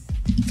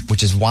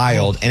 which is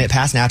wild, and it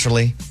passed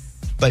naturally,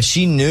 but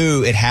she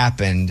knew it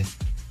happened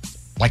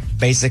like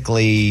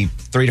basically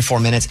 3 to 4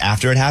 minutes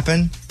after it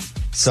happened.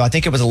 So I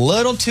think it was a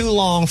little too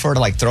long for her to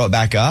like throw it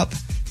back up,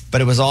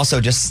 but it was also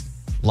just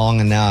long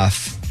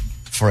enough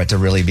for it to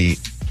really be,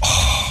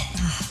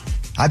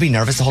 I'd be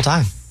nervous the whole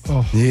time.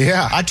 Oh.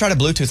 Yeah. I'd try to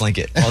Bluetooth link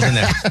it while I was in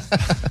there.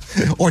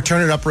 Or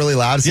turn it up really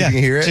loud so you can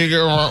hear it.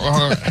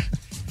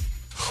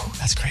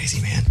 That's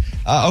crazy, man.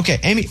 Okay,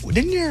 Amy,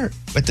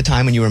 at the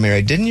time when you were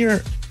married, didn't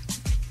your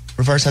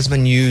reverse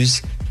husband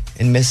use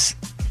and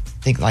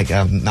think like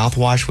a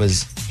mouthwash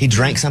was, he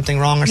drank something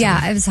wrong or something?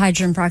 Yeah, it was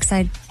hydrogen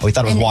peroxide. Oh, he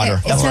thought it was water.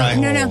 That's right.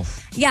 No.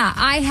 Yeah,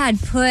 I had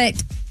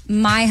put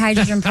my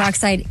hydrogen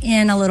peroxide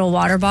in a little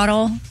water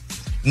bottle.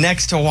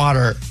 Next to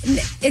water.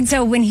 And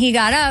so when he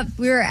got up,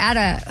 we were at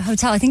a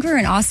hotel. I think we were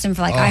in Austin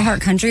for like iHeart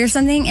Country or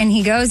something. And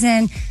he goes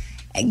in,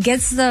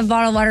 gets the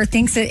bottle of water,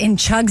 thinks it, and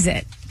chugs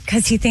it.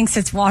 Because he thinks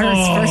it's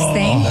water's first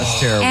thing. That's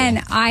terrible.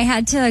 And I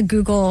had to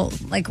Google,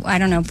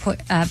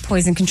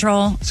 poison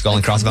control. Skull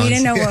and crossbones. We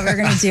didn't know what we were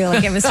going to do.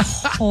 Like, it was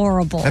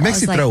horrible. That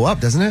makes you throw up,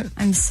 doesn't it?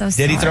 I'm so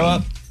sorry. Did he throw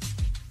up?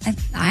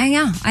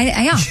 Yeah.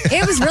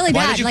 It was really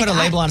bad. Why did you put a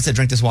label on it that said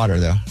drink this water,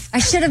 though? I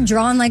should have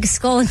drawn like a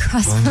skull and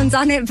crossbones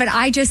on it, but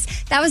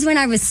that was when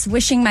I was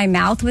swishing my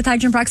mouth with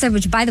hydrogen peroxide,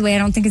 which, by the way, I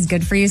don't think is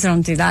good for you, so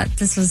don't do that.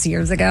 This was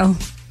years ago.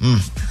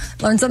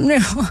 Learn something new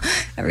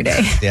every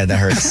day. Yeah, that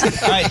hurts.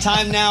 All right,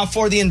 time now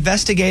for the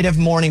investigative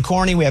morning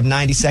corny. We have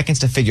 90 seconds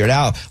to figure it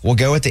out. We'll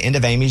go at the end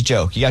of Amy's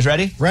joke. You guys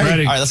ready?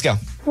 Ready. All right, let's go.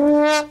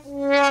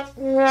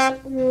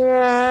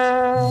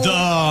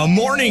 The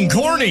morning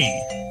corny.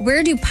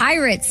 Where do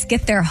pirates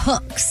get their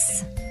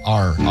hooks?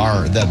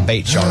 The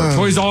bait shark.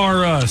 Toys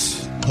R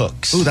Us.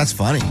 Hooks. Ooh, that's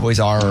funny. Toys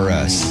R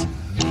Us.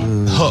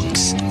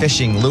 Hooks.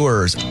 Fishing.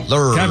 Lures.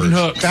 Captain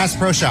Hook. Bass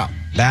Pro Shop.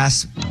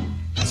 Bass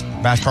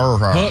Pro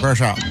Shop. Pro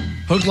Shop.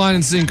 Hook, line,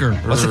 and sinker.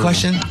 What's the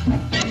question?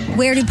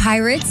 Where do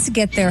pirates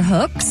get their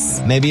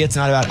hooks? Maybe it's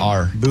not about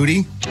R.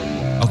 Booty.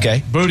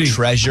 Okay. Booty.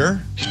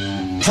 Treasure.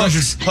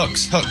 Treasures.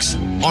 Hooks.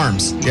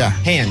 Arms. Yeah.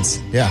 Hands.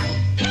 Yeah.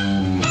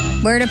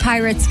 Where do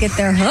pirates get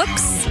their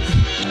hooks?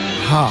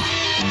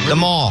 The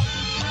mall.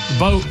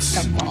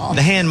 Boats.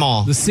 The hand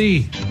mall. The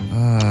sea.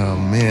 Oh,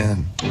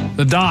 man.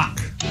 The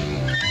dock.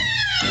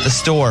 The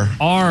store.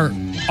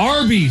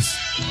 Arby's.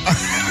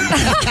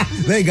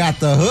 They got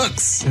the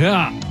hooks.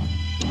 Yeah.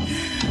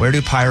 Where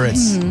do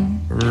pirates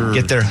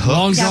get their hooks?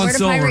 Long John where do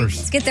pirates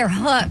Silver's. get their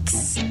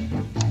hooks?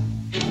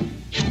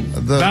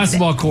 The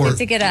Basketball court.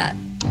 To get a...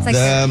 It's like,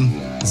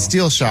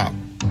 steel shop.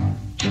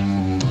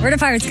 where do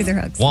pirates get their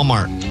hooks?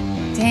 Walmart.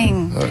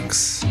 Dang.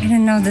 Hooks. I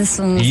didn't know this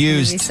one was going to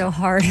Used. be so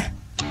hard.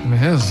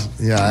 It is.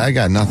 Yeah, I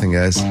got nothing,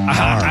 guys. Do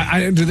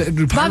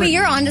pirate- Bobby,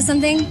 you're onto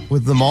something.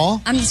 With the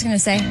mall? I'm just going to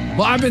say.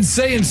 Well, I've been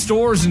saying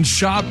stores and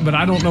shop, but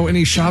I don't know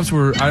any shops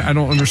where I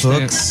don't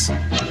understand. Hooks.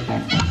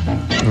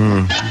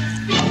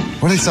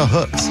 Where do they sell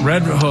hooks?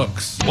 Red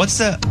hooks. What's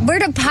the... Where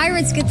do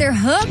pirates get their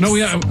hooks? No, we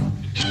got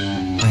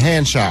The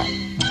hand shop.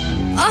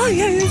 Oh,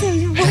 yeah.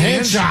 The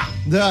hand shop.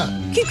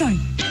 Keep going.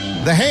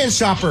 The hand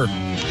shopper.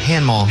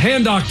 Hand mall.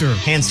 hand doctor,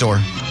 Hand store.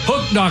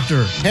 hook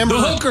doctor,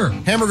 Hamburger. the hooker.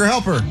 Hamburger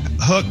helper.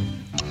 Hook.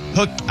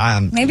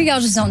 Maybe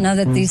y'all just don't know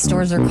that these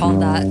stores are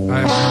called that.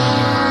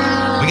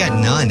 We got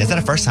none. Is that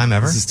a first time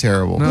ever? This is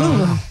terrible.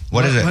 No.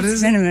 What is it?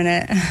 It's been a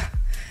minute.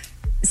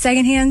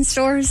 Secondhand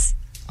stores?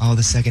 Oh,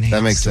 the secondhand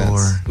That makes store.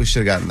 sense. We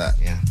should have gotten that.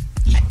 Yeah.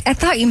 I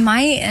thought you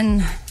might,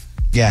 and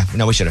Yeah.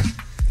 No, we should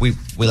have. We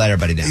let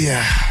everybody down.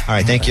 Yeah. All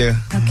right. Thank you.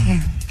 okay.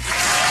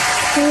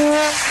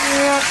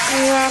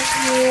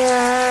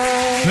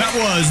 That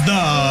was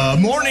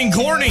the Morning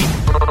Corny.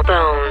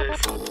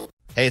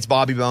 Hey, it's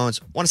Bobby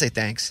Bones. Want to say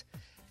thanks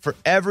for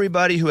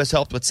everybody who has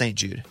helped with St.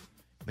 Jude.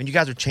 I mean, you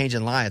guys are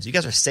changing lives. You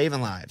guys are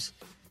saving lives.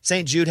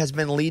 St. Jude has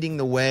been leading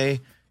the way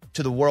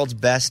to the world's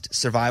best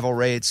survival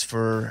rates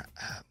for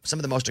some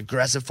of the most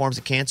aggressive forms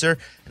of cancer.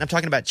 And I'm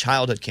talking about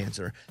childhood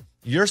cancer.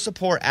 Your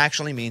support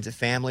actually means that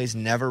families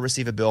never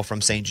receive a bill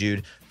from St.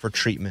 Jude for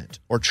treatment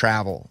or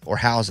travel or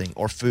housing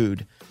or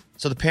food.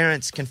 So the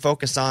parents can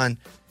focus on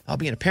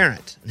being a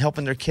parent and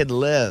helping their kid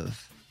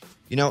live.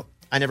 You know,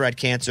 I never had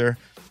cancer,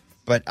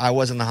 but I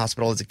was in the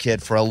hospital as a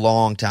kid for a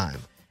long time.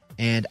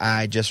 And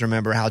I just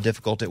remember how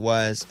difficult it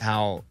was,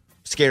 how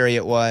scary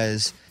it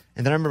was.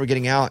 And then I remember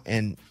getting out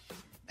and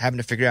having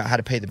to figure out how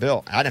to pay the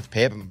bill. I didn't have to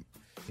pay it.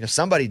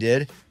 Somebody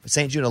did, but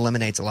St. Jude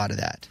eliminates a lot of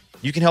that.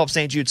 You can help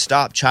St. Jude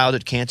stop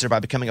childhood cancer by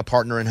becoming a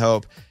partner in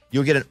hope.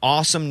 You'll get an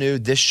awesome new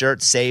This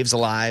Shirt Saves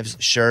Lives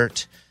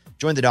shirt.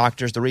 Join the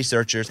doctors, the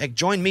researchers. Hey,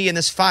 join me in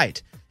this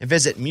fight and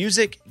visit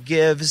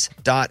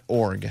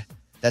musicgives.org.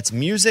 That's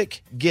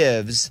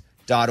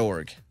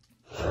musicgives.org.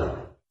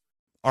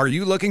 Are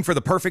you looking for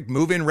the perfect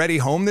move-in ready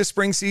home this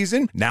spring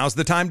season? Now's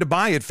the time to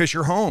buy at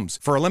Fisher Homes.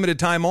 For a limited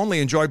time only,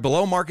 enjoy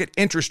below-market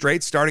interest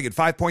rates starting at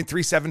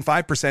 5.375%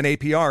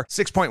 APR,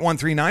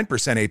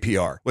 6.139%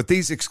 APR. With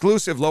these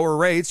exclusive lower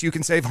rates, you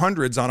can save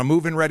hundreds on a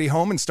move-in ready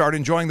home and start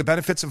enjoying the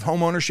benefits of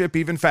home ownership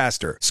even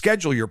faster.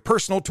 Schedule your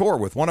personal tour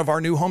with one of our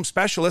new home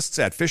specialists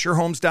at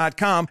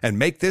FisherHomes.com and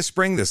make this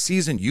spring the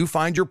season you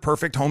find your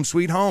perfect home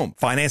sweet home.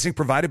 Financing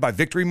provided by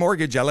Victory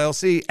Mortgage,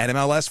 LLC,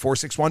 NMLS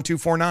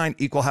 461249,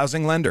 Equal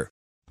Housing Lender.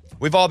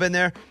 We've all been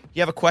there.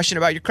 You have a question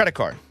about your credit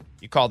card.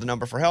 You call the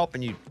number for help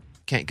and you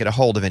can't get a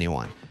hold of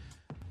anyone.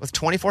 With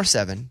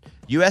 24/7,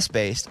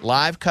 U.S.-based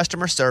live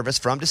customer service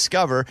from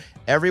Discover,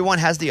 everyone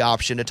has the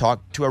option to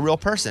talk to a real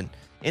person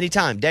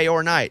anytime, day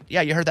or night. Yeah,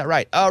 you heard that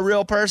right. A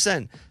real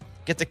person.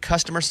 Get the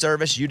customer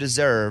service you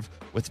deserve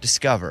with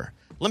Discover.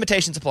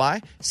 Limitations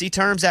apply. See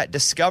terms at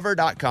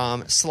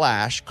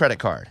discover.com/credit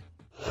card.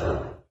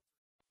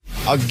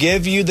 I'll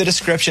give you the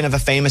description of a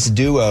famous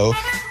duo.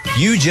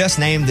 You just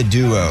named the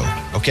duo,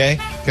 okay?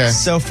 Okay.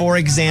 So, for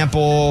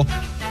example,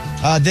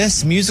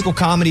 this musical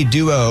comedy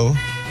duo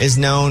is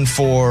known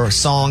for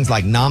songs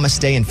like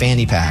Namaste and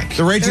Fanny Pack.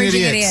 The Raging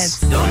Idiots.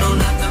 Don't know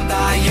nothing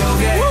about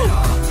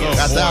yoga.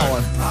 Got that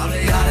one.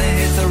 Probably gotta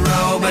hit the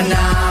road, but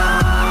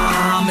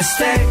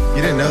namaste.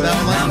 You didn't know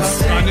that one?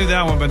 I knew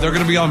that one, but they're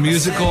going to be on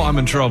musical. I'm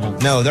in trouble.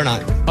 No, they're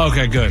not.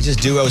 Okay, good. It's just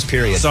duos,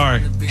 period.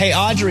 Sorry. Hey,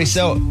 Audrey.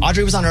 So,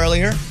 Audrey was on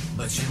earlier.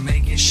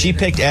 She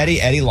picked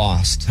Eddie. Eddie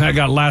lost. I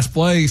got last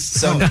place.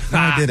 So No,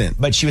 I didn't.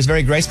 But she was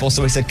very graceful,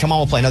 so we said, come on,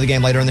 we'll play another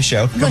game later in the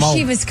show. Come Well, on.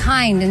 she was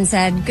kind and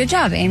said, good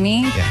job,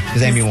 Amy. Yeah,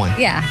 because Amy won.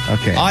 Yeah.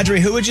 Okay.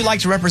 Audrey, who would you like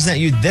to represent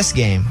you this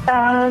game?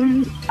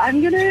 I'm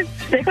going to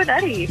stick with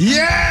Eddie.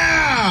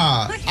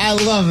 Yeah! I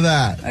love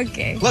that.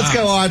 Okay. Let's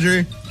go,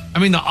 Audrey. I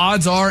mean, the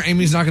odds are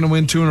Amy's not going to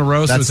win 2 in a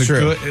row, so That's it's a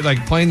true. good,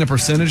 like playing the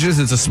percentages,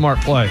 it's a smart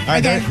play. All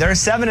right, there are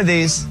 7 of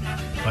these.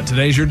 But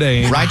today's your day.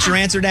 Amy. Write your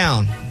answer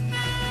down.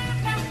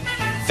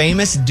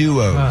 Famous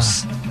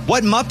duos.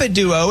 What Muppet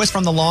duo is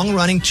from the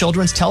long-running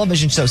children's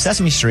television show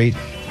Sesame Street,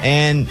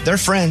 and they're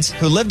friends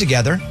who live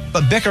together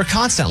but bicker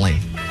constantly?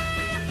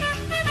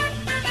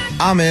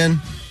 I'm in.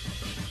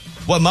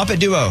 What Muppet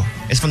duo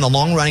is from the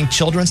long-running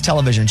children's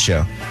television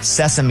show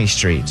Sesame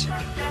Street?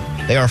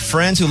 They are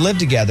friends who live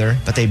together,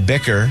 but they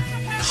bicker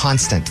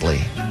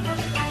constantly.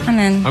 I'm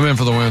in. I'm in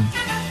for the win.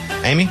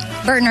 Amy?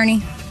 Bert and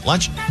Ernie.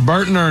 Lunch?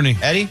 Bert and Ernie.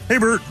 Eddie? Hey,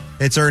 Bert.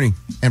 It's Ernie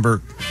and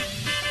Bert.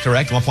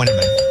 Correct. 1 point,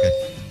 everybody. Good.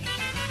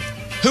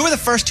 Who were the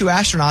first 2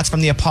 astronauts from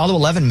the Apollo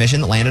 11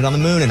 mission that landed on the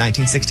moon in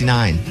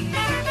 1969?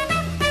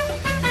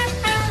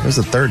 There's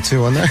a third,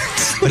 too, on there.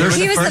 But who were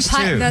He was first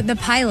two? the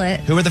pilot.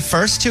 Who were the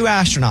first 2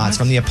 astronauts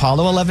from the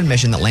Apollo 11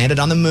 mission that landed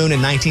on the moon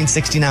in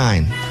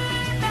 1969?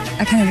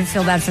 I kind of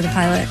feel bad for the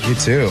pilot. You,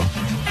 too.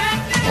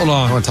 Hold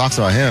on. No one talks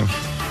about him.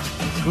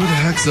 Who the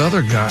heck's the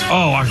other guy?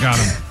 Oh, I got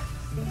him.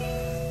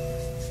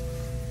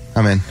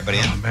 I'm in. Everybody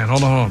in? Oh, man,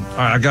 hold on. All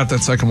right, I got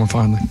that second one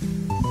finally.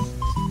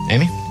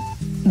 Amy?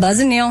 Buzz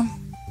and Neil.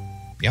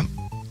 Yep.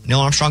 Neil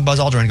Armstrong, Buzz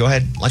Aldrin. Go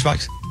ahead.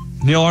 Lunchbox.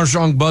 Neil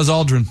Armstrong, Buzz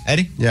Aldrin.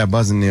 Eddie? Yeah,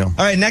 Buzz and Neil.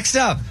 All right, next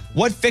up.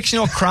 What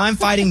fictional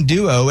crime-fighting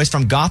duo is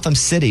from Gotham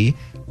City,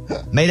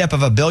 made up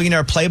of a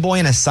billionaire playboy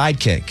and a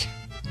sidekick?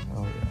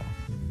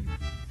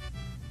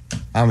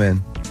 I'm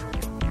in.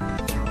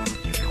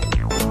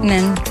 And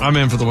then, I'm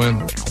in for the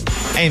win.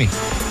 Amy?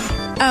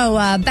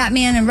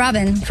 Batman and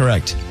Robin.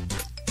 Correct.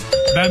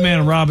 Batman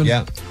and Robin.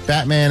 Yeah.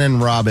 Batman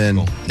and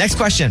Robin. Next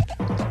question.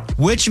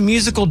 Which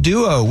musical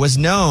duo was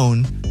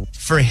known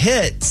for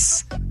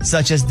hits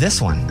such as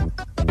this one?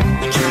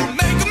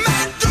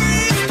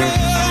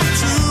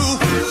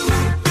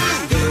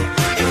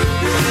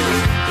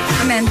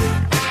 I'm in.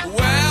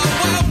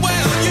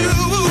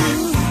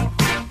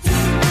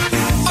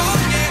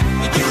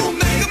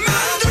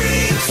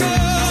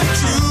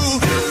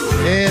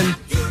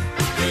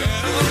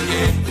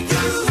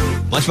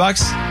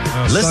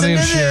 Lunchbox? Listen Sonny to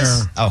and Cher.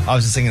 this. Oh, I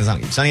was just singing the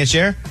song. Sonny and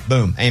Cher?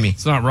 Boom. Amy.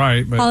 It's not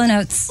right, but Hall &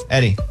 Oates.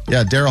 Eddie.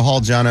 Yeah, Daryl Hall,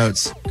 John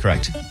Oates.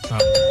 Correct.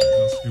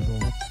 that's too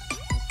bold.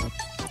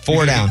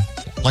 4 down.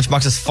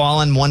 Lunchbox has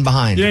fallen 1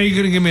 behind. Yeah, you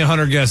could have given me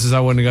 100 guesses. I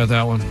wouldn't have got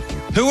that one.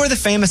 Who were the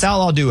famous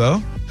outlaw duo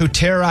who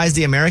terrorized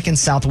the American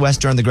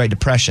Southwest during the Great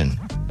Depression?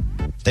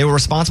 They were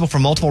responsible for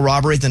multiple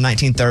robberies in the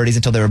 1930s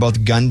until they were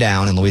both gunned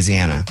down in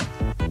Louisiana.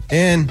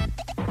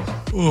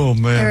 Oh,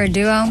 man. They're a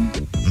duo.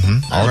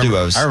 All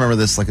duos. I remember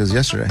this like it was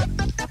yesterday.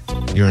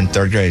 You were in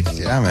 3rd grade.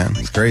 Yeah, man.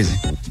 It's crazy.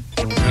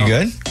 You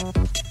good?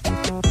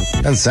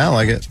 Doesn't sound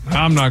like it.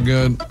 I'm not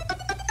good.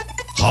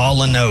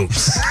 Hall &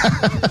 Oates.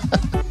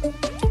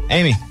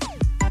 Amy.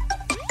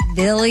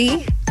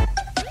 Billy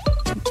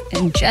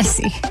and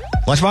Jesse.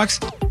 Lunchbox?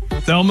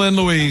 Thelma and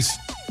Louise.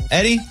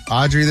 Eddie?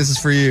 Audrey, this is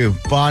for you.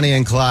 Bonnie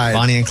and Clyde.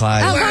 Bonnie and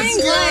Clyde. Oh, Bonnie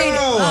and Clyde.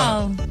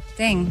 Oh,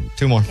 dang.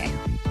 2 more. Okay.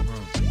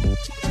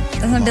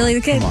 That's not Billy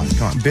the Kid.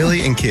 Come on.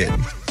 Billy and Kid.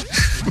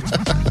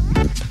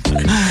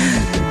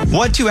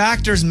 What 2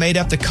 actors made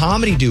up the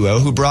comedy duo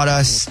who brought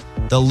us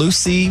the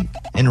Lucy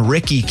and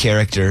Ricky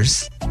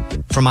characters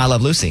from I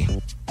Love Lucy?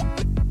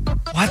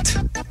 What?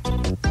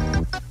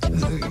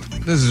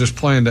 This is just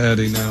playing to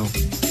Eddie now.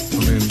 I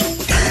mean,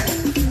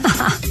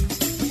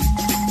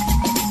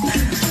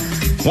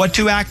 What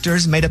 2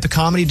 actors made up the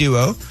comedy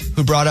duo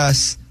who brought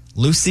us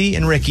Lucy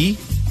and Ricky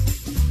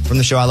from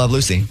the show I Love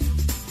Lucy?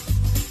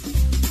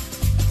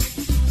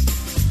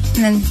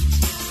 And then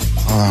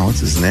Oh, what's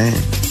his name?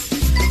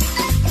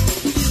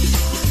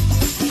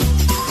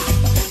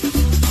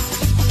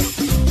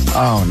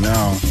 Oh,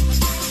 no.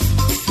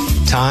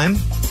 Time?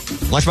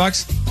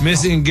 Lunchbox?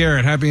 Missy and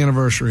Garrett, happy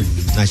anniversary.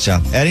 Nice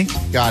job. Eddie?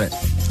 Got it.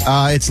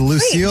 It's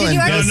Lucille Wait, did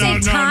you and... already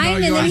say time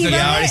and then he Yeah, I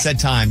wrote already it? said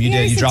time. You You did.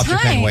 already You said dropped your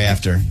pen time. way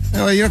after.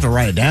 Oh, you don't have to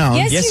write it down.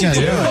 Yes, you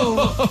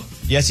do.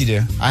 Yes, you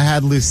do. I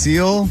had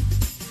Lucille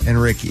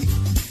and Ricky.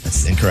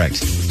 That's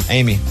incorrect.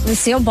 Amy?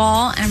 Lucille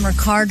Ball and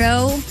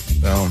Ricardo.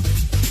 So,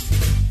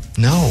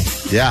 No.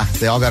 yeah,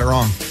 they all got it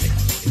wrong.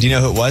 Do you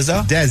know who it was,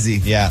 though? Desi.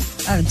 Yeah.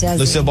 Oh, Desi.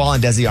 Lucille Ball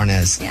and Desi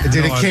Arnaz. Yeah.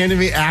 Dude, it came to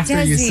me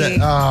after you Desi. said...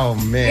 Oh,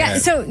 man. Yeah,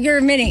 so you're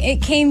admitting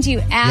it came to you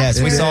after.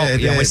 Yes, we It saw. did,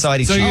 it Yeah, we did. saw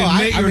Eddie So cheat. you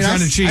admit you were trying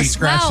to cheat. I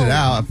scratched it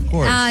out, of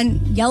course.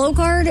 Yellow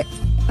card.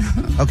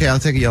 Okay, I'll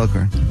take a yellow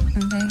card.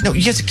 No,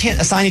 you just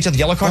can't assign each other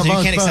yellow cards. No,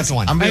 you can't both. accept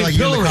one. I'm being like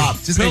you in the Pillory. cop.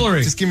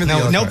 Just give me the No,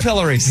 yellow no card.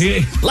 pillories.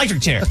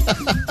 Electric chair.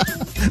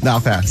 No,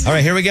 I'll pass. All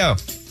right, here we go.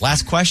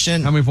 Last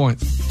question. How many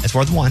points? It's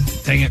worth 1.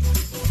 Dang it.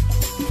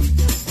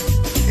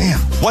 Damn.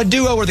 What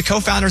duo were the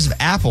co-founders of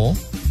Apple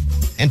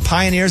and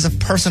pioneers of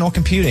personal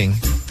computing?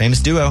 Famous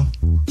duo.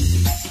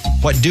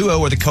 What duo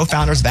were the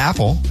co-founders of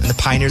Apple and the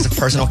pioneers of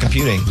personal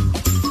computing?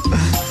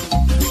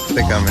 I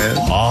think I'm in.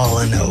 All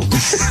in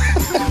Oates.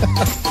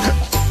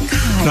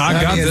 No, I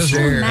got Bonnie and this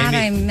Cher. one. Mad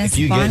I missed If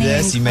you get Bonnie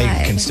this, and you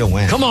Clyde. can still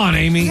win. Come on,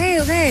 Amy.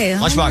 Okay.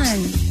 hold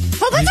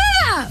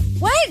Lunchbox. on.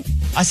 What?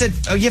 I said,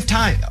 oh, you have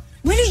time.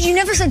 When did you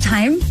never said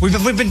time? We've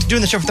been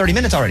doing the show for 30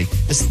 minutes already.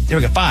 Here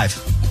we go. 5,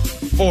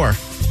 4,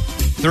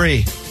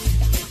 3,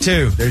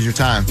 2, There's your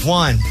time.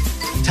 1.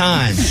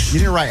 Time. You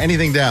didn't write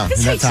anything down in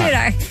that Should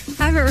time.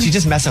 I have a She's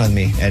just messing with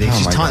me, Eddie. Oh,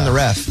 She's my taunting the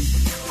gosh.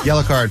 ref.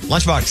 Yellow card.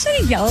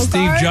 Lunchbox. yellow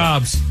Steve card?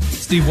 Jobs.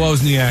 Steve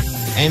Wozniak.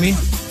 Amy.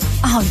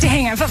 Oh,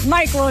 dang. I put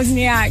Mike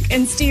Wozniak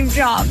and Steve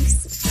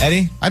Jobs.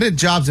 Eddie. I did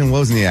Jobs in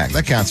Wozniak.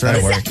 That counts, right?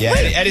 That'll work. Yeah,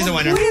 Eddie's a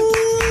winner.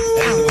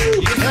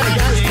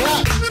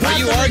 Are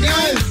you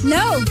arguing?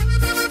 No. Is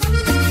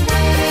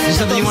there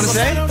something you want to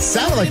say?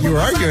 Sounded like you were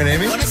arguing,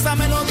 Amy. No. Just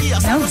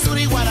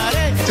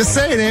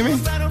say it, Amy.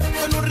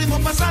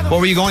 What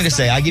were you going to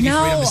say? I give you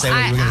freedom No, to say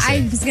what you were going to say.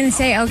 I was going to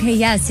say, okay,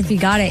 yes, if he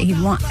got it,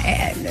 he'd want. It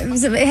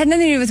had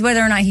nothing to do with whether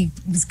or not he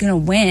was going to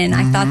win.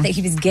 I thought that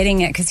he was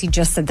getting it because he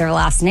just said their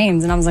last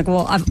names, and I was like,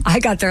 well, I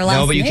got their last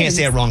names. No, but you can't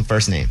say a wrong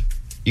first name.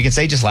 You can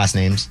say just last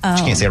names, but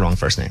you can't say a wrong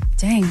first name.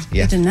 Dang,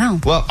 Yeah. good to know.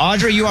 Well,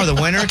 Audrey, you are the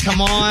winner.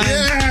 Come on.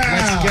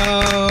 Let's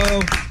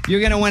go. You're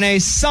going to win a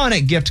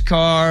Sonic gift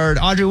card.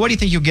 Audrey, what do you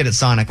think you'll get at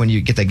Sonic when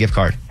you get that gift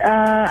card?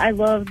 I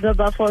love the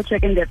buffalo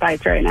chicken dip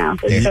bites right now.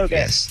 It's so good.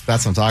 Yes.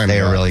 That's what I'm talking They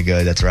about. are really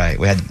good. That's right.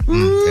 We had. They're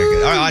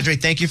good. All right, Audrey,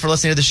 thank you for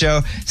listening to the show.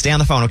 Stay on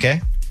the phone,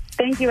 okay?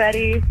 Thank you,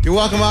 Eddie. You're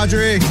welcome,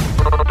 Audrey.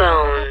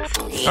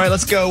 All right,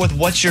 let's go with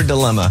what's your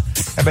dilemma?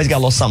 Everybody's got a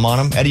little something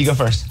on them. Eddie, you go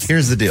first.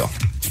 Here's the deal.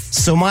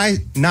 So my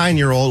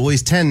 9-year-old, well,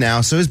 he's 10 now,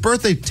 so his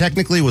birthday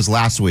technically was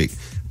last week.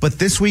 But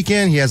this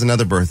weekend, he has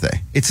another birthday.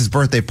 It's his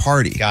birthday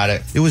party. Got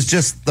it. It was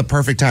just the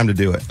perfect time to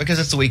do it. Because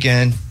it's the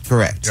weekend.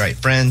 Correct. Right,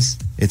 friends.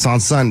 It's on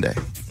Sunday.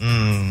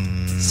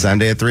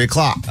 Sunday at 3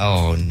 o'clock.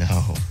 Oh,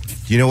 no.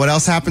 You know what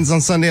else happens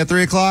on Sunday at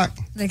 3 o'clock?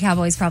 The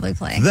Cowboys probably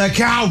play. The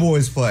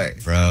Cowboys play.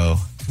 Bro.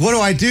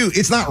 What do?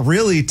 It's not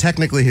really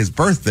technically his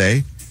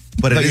birthday,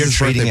 but it is you're his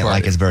treating birthday it party.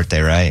 like his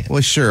birthday, right?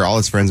 Well, sure. All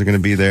his friends are going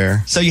to be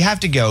there. So you have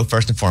to go,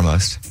 first and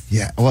foremost.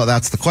 Yeah. Well,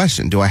 that's the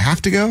question. Do I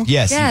have to go?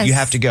 Yes, Yes. You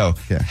have to go.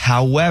 Yeah.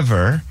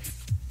 However,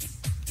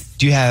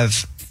 do you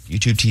have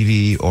YouTube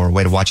TV or a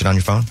way to watch it on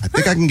your phone? I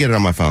think I can get it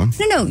on my phone.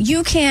 No,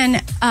 you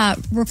can.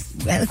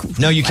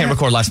 No, you can't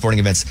record live sporting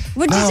events.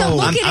 Well, just don't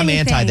look at I'm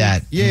anything. anti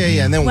that.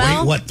 Yeah. And then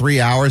wait,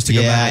 3 hours to go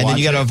back Yeah, and then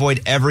you got to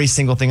avoid every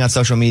single thing on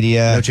social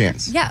media. No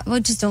chance. Yeah, well,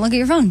 just don't look at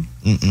your phone.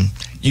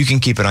 You can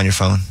keep it on your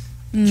phone.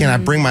 Can I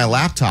bring my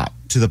laptop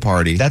to the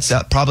party? That's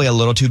probably a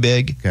little too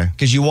big. Okay.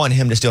 Because you want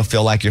him to still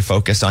feel like you're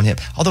focused on him.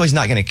 Although he's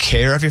not going to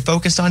care if you're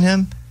focused on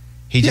him.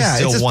 He just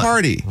still it's his wants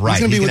party. Right. He's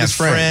going to be with gonna his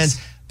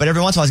friends. But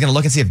every once in a while, he's going to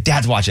look and see if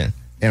Dad's watching.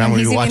 And I'm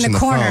going to be he's watching in the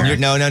corner. phone.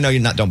 No,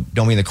 you're not. Don't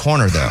be in the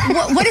corner, though.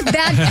 What if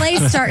bad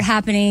plays start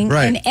happening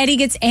Right. and Eddie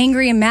gets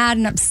angry and mad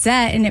and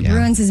upset and it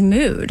ruins his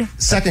mood?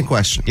 Second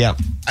question. Yeah.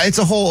 It's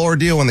a whole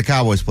ordeal when the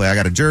Cowboys play. I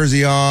got a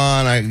jersey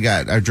on. I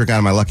drink out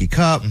of my lucky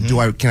cup.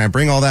 Can I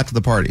bring all that to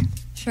the party?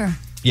 Sure.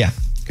 Yeah.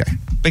 Okay.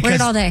 Because Wear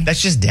it all day.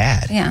 that's just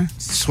Dad. Yeah.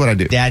 That's what I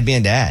do. Dad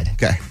being Dad.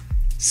 Okay.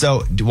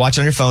 So watch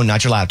it on your phone,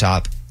 not your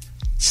laptop.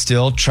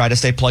 Still try to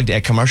stay plugged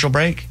at commercial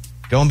break.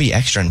 Go and be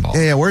extra involved.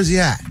 Yeah, where's he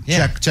at?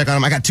 Yeah. Check on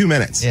him. I got 2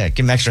 minutes. Yeah,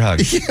 give him extra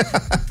hugs.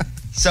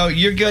 So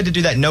you're good to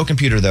do that. No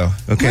computer, though.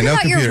 Okay, What no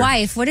about computer. your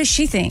wife? What does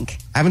she think?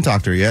 I haven't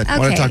talked to her yet. I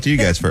want to Okay. talk to you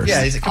guys first.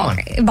 Yeah, come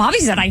on. Bobby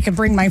said I could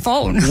bring my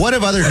phone. What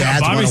if other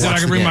dads want Bobby to said watch I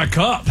could the bring game?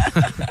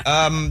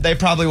 my cup. They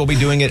probably will be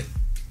doing it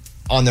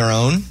on their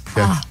own.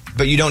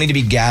 But you don't need to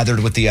be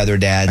gathered with the other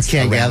dads. I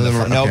can't around gather the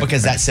them. phone. No, Okay.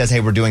 because that says, hey,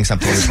 we're doing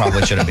something we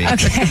probably shouldn't be.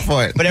 Okay.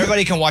 Point. But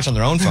everybody can watch on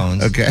their own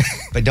phones. Okay.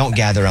 But don't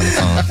gather on the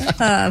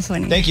phone.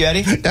 Funny. Thank you, Eddie.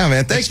 Yeah,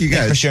 man. Thank you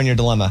Thanks for guys. sharing your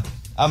dilemma.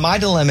 My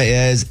dilemma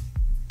is,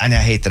 and I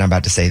hate that I'm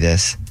about to say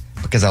this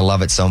because I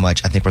love it so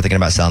much. I think we're thinking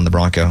about selling the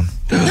Bronco.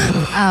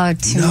 Oh,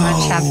 too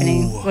much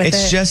happening with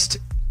It's it. just,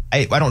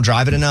 I don't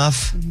drive it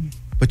enough.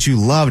 But you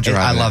love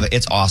driving. I love it.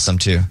 It's awesome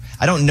too.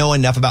 I don't know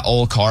enough about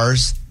old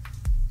cars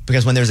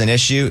because when there's an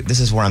issue,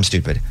 this is where I'm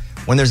stupid.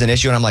 When there's an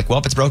issue and I'm like, well,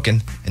 if it's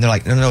broken, and they're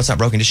like, no, it's not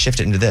broken. Just shift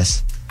it into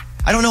this.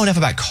 I don't know enough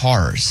about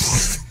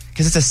cars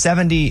because it's a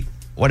 70,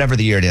 whatever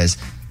the year it is.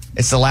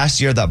 It's the last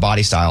year of that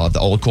body style of the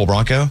old cool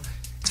Bronco.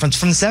 It's from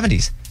the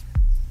 70s.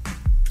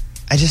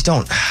 I just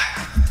don't.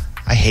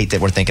 I hate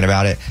that we're thinking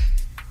about it.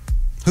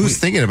 Who's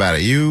thinking about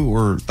it? You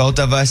or both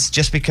of us?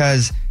 Just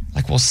because,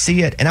 like, we'll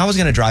see it. And I was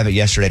going to drive it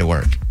yesterday to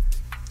work,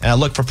 and I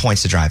looked for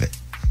points to drive it.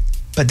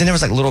 But then there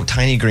was like little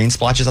tiny green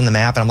splotches on the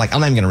map, and I'm like, I'm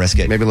not even going to risk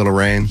it. Maybe a little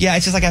rain. Yeah,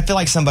 it's just like I feel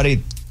like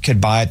somebody could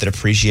buy it that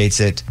appreciates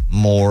it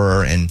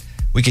more, and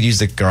we could use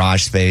the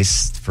garage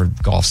space for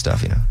golf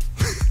stuff, you know.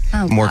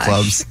 Oh, More gosh.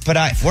 clubs. But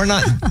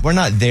we're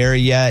not there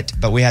yet.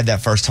 But we had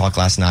that first talk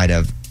last night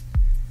of.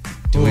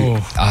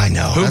 I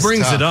know. Who That's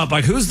brings tough. it up?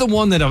 Like, who's the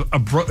one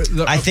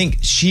that I think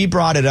she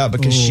brought it up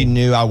because she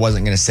knew I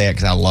wasn't going to say it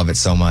because I love it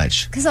so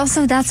much. Because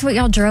also that's what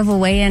y'all drove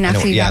away in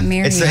after you got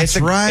married. It's That's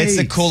right. It's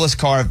the coolest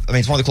car. I mean,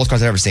 it's one of the coolest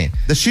cars I've ever seen.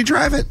 Does she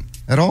drive it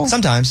at all?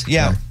 Sometimes,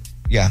 yeah.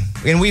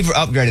 And we've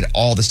upgraded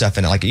all the stuff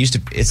in it. Like it used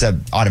to, it's a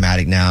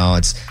automatic now.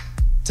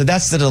 So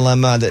that's the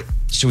dilemma. That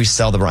should we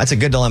sell the Bronco? It's a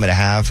good dilemma to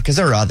have because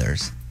there are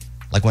others,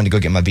 like when to go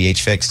get my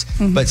BH fixed.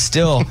 But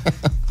still,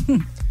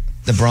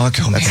 the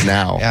Bronco. That's man.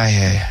 now.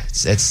 Yeah.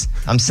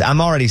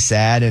 I'm already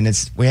sad,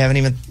 and we haven't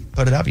even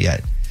put it up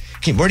yet.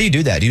 Where do you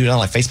do that? Do you do it on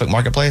like Facebook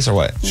Marketplace or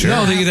what?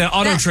 No, the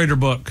Auto Trader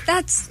book.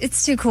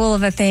 It's too cool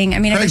of a thing. I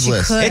mean, I guess you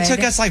Craigslist. could. It took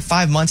us like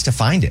 5 months to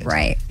find it.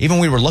 Right. Even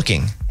when we were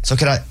looking. So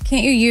could I?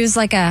 Can't you use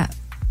like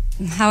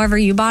however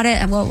you bought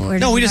it?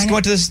 No, we just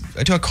went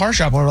to a car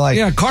shop and we're like,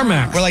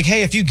 CarMax. We're like,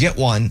 hey, if you get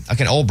one, like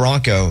an old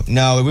Bronco.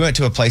 No, we went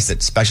to a place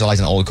that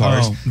specialized in old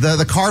cars. Oh.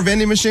 The car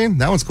vending machine?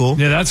 That one's cool.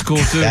 Yeah, that's cool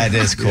too. That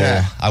is cool.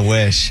 Yeah. I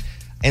wish.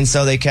 And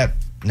so they kept.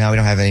 No, we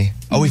don't have any.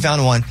 Oh, we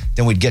found one.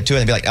 Then we'd get to it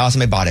and be like, oh,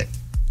 somebody bought it.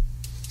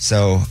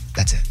 So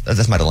that's it.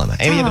 That's my dilemma.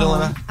 Amy, you have a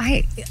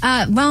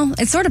dilemma? Well,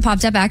 it sort of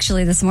popped up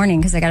actually this morning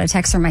because I got a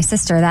text from my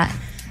sister that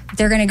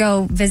they're going to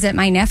go visit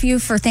my nephew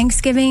for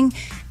Thanksgiving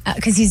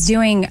because he's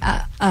doing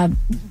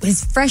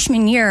his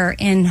freshman year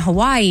in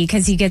Hawaii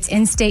because he gets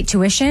in-state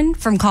tuition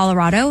from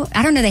Colorado.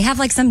 I don't know. They have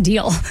like some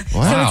deal. Wow.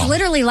 So it's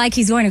literally like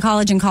he's going to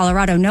college in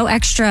Colorado. No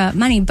extra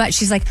money. But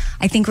she's like,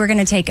 I think we're going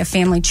to take a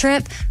family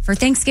trip for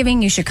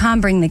Thanksgiving. You should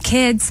come, bring the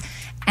kids.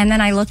 And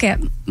then I look at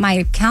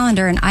my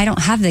calendar and I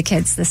don't have the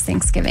kids this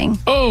Thanksgiving.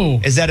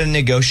 Oh. Is that a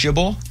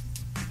negotiable?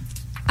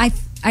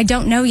 I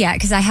don't know yet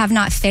because I have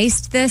not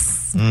faced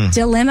this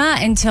dilemma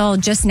until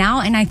just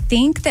now. And I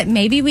think that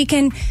maybe we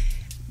can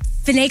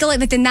finagle it,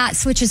 but then that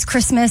switches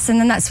Christmas and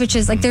then that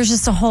switches, like there's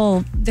just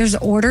there's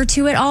order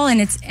to it all. And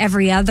it's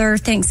every other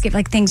Thanksgiving,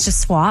 like things just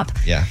swap.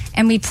 Yeah.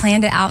 And we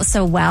planned it out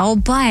so well,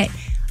 but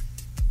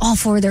all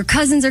four of their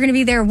cousins are going to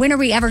be there. When are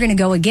we ever going to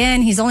go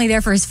again? He's only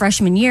there for his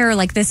freshman year.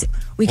 Like this,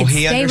 we Will can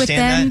he stay with them.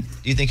 understand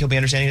that? Do you think he'll be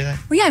understanding of that?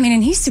 Well, yeah, I mean,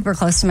 and he's super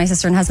close to my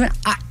sister and husband.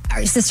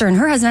 Our sister and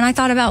her husband, I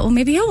thought about, well,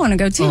 maybe he'll want to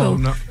go too. Oh,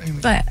 no.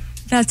 But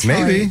that's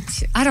Maybe.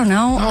 probably- I don't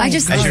know. I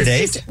just As your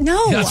it's date? no,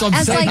 Yeah, that's what I'm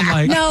as saying, like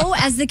like- no,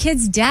 as the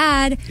kid's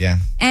dad. Yeah.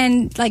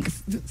 And like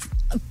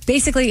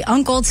basically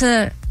uncle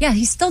to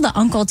he's still the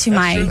uncle to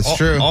my That's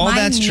true. All my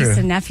that's niece true.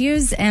 and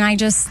nephews, and I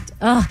just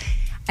don't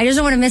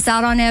want to miss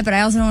out on it, but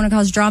I also don't want to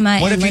cause drama.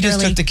 What and if you just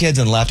literally- took the kids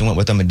and left and went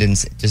with them and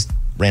just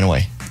ran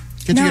away?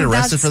 Could you get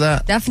arrested that's for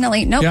that?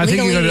 Definitely. Nope. Yeah, I think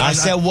you legally. gotta- I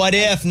said, what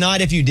if?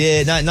 Not if you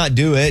did. Not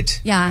do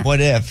it. Yeah.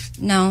 What if?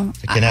 No,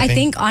 I kidnapping?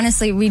 think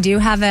honestly we do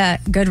have a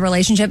good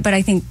relationship, but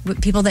I think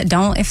with people that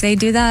don't, if they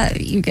do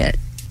that, you get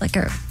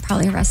are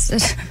probably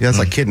arrested Yeah, it's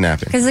like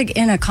kidnapping. because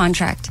in a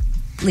contract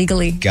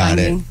legally. Got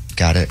binding. it.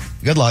 Got it.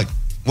 Good luck.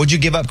 Would you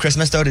give up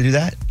Christmas, though, to do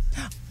that?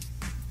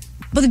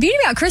 But the beauty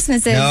about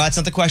Christmas is No, that's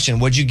not the question.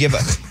 Would you give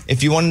up?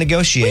 If you want to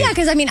negotiate. well, yeah,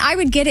 because I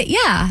would get it.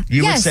 Yeah,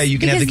 You would yes, say you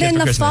can have the because kid then for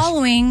the Christmas.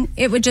 following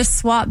it would just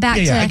swap back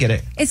Yeah, to. I get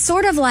it. It's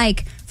sort of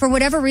like for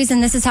whatever reason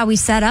this is how we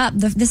set up.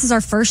 This is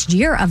our first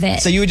year of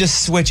it. So you would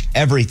just switch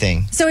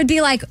everything. So it'd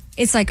be like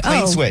it's like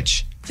Clean oh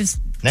switch. just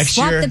Next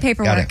swap year, the got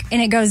paperwork it.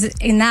 and it goes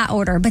in that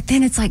order. But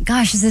then it's like,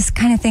 gosh, is this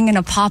kind of thing going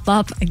to pop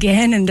up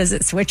again? And does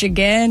it switch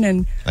again?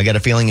 And I got a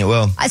feeling it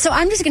will. so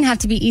I'm just going to have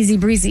to be easy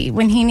breezy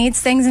when he needs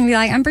things and be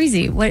like, I'm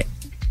breezy. What?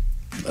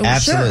 Oh,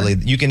 Absolutely.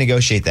 sure. You can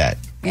negotiate that.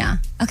 Yeah.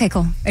 Okay,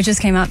 cool. It just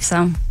came up.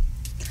 So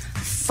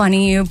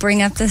funny you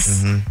bring up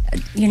this,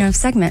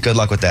 segment. Good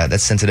luck with that.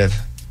 That's sensitive.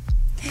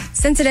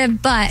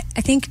 Sensitive, but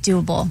I think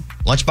doable.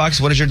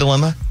 Lunchbox, what is your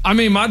dilemma? I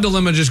mean, my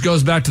dilemma just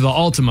goes back to the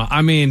Ultima.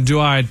 I mean, do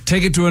I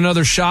take it to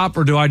another shop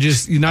or do I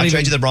just I'll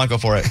trade you the Bronco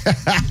for it.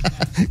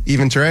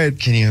 Even trade.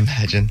 Can you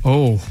imagine?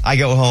 Oh. I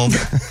go home,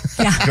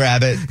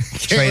 grab it,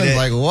 trade it.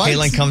 like, what?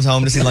 Caitlin comes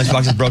home to see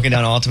Lunchbox's broken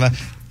down Ultima.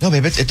 No,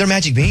 babe, if they're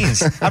magic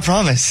beans. I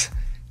promise.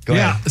 Go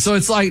ahead. So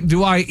it's like,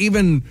 do I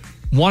even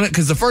want it?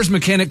 Because the first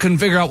mechanic couldn't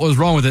figure out what was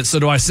wrong with it. So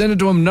do I send it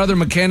to another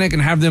mechanic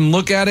and have them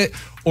look at it?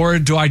 Or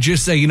do I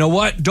just say, you know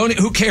what?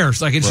 Who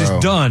cares? Like, it's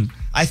just done.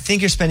 I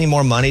think you're spending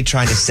more money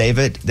trying to save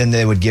it than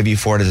they would give you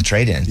for it as a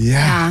trade-in.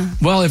 Yeah.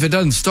 Well, if it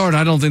doesn't start,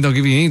 I don't think they'll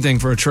give you anything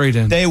for a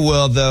trade-in. They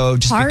will, though,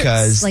 just Parts,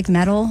 because like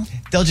metal.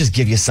 they'll just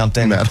give you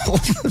something Metal,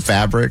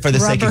 fabric. for the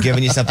sake of Rubber.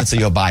 giving you something so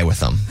you'll buy with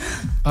them.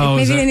 Oh,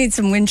 is Maybe that- they need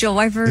some windshield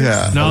wipers.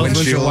 Yeah. No,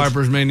 Windshield. windshield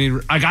wipers may need.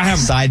 I have.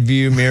 Side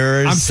view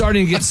mirrors. I'm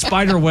starting to get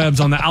spider webs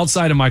on the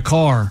outside of my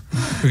car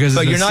because.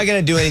 But of you're this- not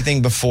going to do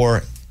anything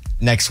before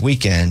next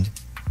weekend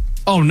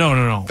Oh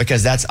no.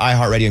 because that's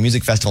iHeartRadio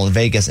Music Festival in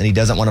Vegas, and he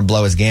doesn't want to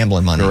blow his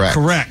gambling money.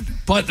 Correct.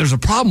 But there's a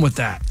problem with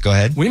that. Go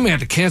ahead. We may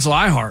have to cancel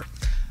iHeart.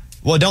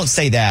 Well, don't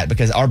say that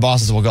because our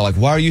bosses will go like,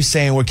 "Why are you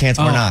saying we're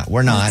canceling?" Oh. We're not.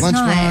 We're not. It's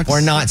not.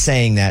 We're not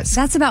saying that.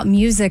 That's about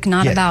music,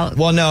 not Yeah. about.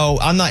 Well, no,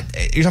 I'm not.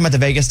 You're talking about the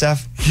Vegas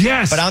stuff.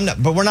 Yes. But I'm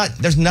not. But we're not.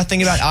 There's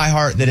nothing about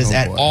iHeart that is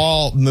at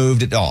all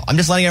moved at all. I'm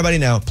just letting everybody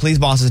know. Please,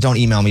 bosses, don't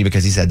email me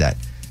because he said that.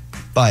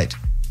 But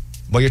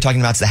what you're talking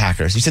about is the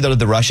hackers. You said that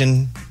the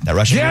Russian.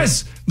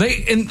 Yes.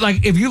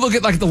 If you look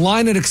at like the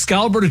line at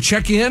Excalibur to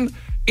check in,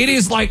 it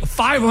is like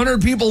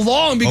 500 people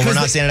long because Well,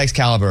 we're not staying at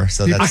Excalibur,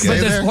 so that's but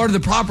good. that's part of the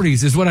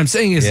properties is what I'm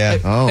saying is.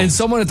 Yeah. And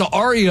someone at the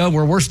Aria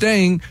where we're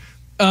staying.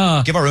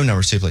 Give our room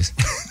numbers too, please.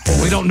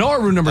 We don't know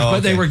our room numbers, but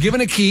they were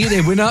given a key.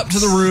 They went up to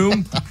the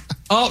room.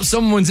 Oh,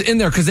 someone's in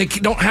there because they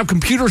don't have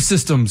computer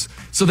systems,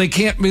 so they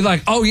can't be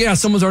like, oh yeah,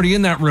 someone's already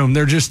in that room.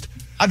 They're just.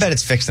 I bet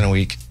it's fixed in a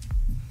week.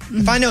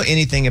 If I know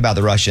anything about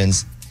the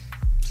Russians,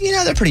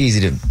 they're pretty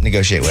easy to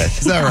negotiate with.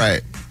 Is that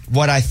right?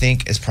 What I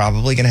think is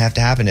probably going to have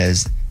to happen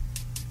is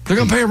they're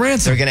going to pay a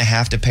ransom. They're going to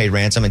have to pay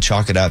ransom and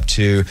chalk it up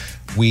to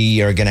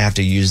we are going to have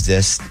to use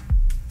this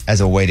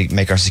as a way to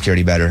make our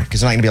security better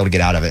because we're not going to be able to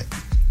get out of it.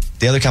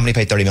 The other company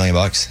paid $30 million.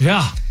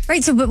 Yeah.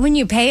 Right. So, but when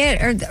you pay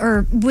it,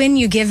 or when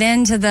you give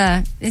in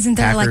to isn't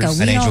there like a Hackers.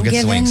 we An angel don't gets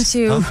give wings.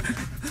 into,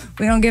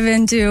 we don't give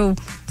into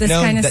this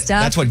kind of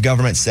stuff. That's what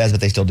government says,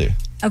 but they still do.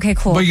 Okay,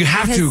 cool. But you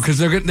have to because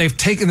they've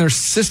taken their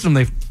system.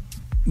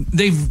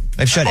 They've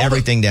shut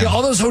everything down. Yeah,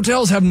 all those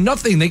hotels have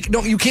nothing.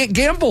 You can't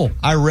gamble.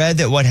 I read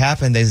that what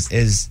happened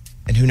is,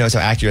 and who knows how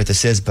accurate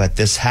this is, but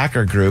this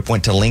hacker group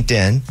went to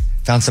LinkedIn,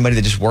 found somebody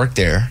that just worked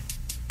there,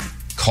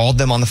 called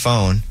them on the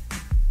phone,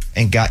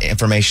 and got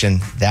information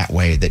that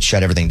way that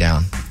shut everything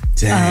down.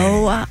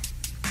 Oh.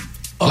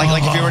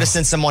 Like if you were to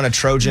send someone a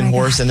Trojan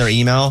horse in their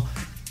email,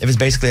 it was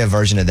basically a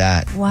version of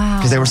that. Wow.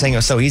 Because they were saying it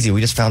was so easy.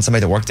 We just found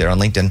somebody that worked there on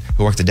LinkedIn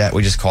who worked the debt.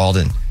 We just called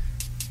and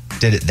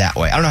did it that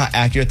way. I don't know how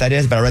accurate that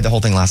is, but I read the whole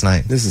thing last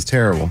night. This is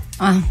terrible.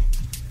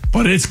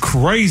 But it's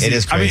crazy. It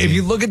is crazy. I mean, if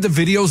you look at the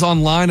videos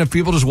online of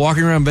people just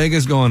walking around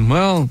Vegas going,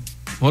 well,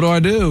 what do I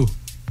do?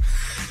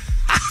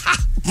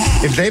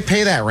 If they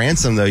pay that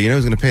ransom, though, you know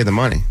who's going to pay the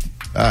money?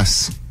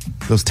 Us.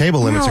 Those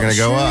table limits are going to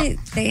go up.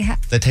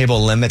 The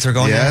table limits are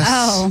going Yes. up?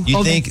 Oh.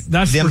 You think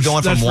that's them for-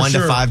 going from that's for $1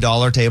 sure. to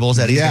 $5 tables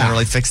that he's going to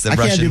really fix the I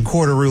Russian? can't do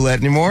quarter roulette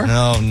anymore.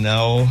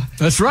 No.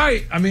 That's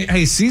right. I mean,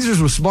 hey, Caesars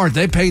was smart.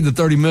 They paid the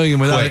 $30 million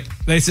without it.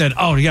 They said,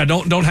 oh yeah,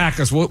 don't hack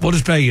us. We'll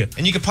just pay you.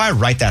 And you could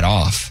probably write that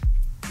off.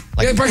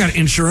 Like, they probably got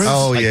insurance.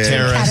 Oh, Like yeah.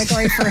 terrorists.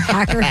 Category for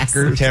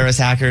hackers. Terrorist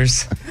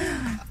hackers.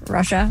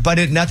 Russia.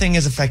 But nothing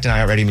is affecting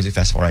iHeartRadio Music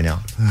Festival right now.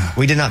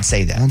 We did not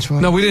say that.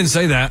 No, we didn't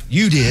say that.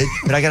 You did,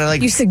 but I got to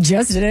You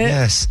suggested it.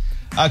 Yes.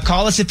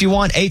 Call us if you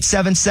want,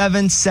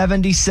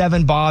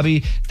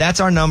 877-77-BOBBY. That's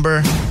our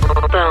number.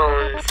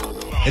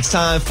 It's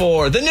time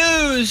for the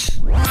news.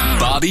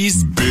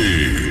 Bobby's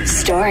Big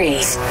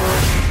Stories.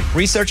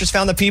 Researchers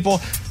found that people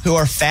who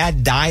are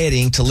fad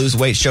dieting to lose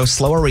weight show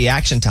slower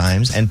reaction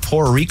times and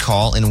poor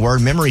recall in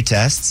word memory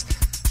tests.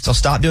 So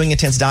stop doing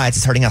intense diets.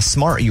 It's hurting how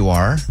smart you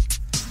are.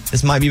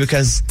 This might be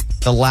because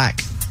the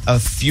lack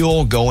of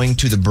fuel going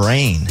to the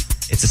brain.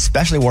 It's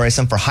especially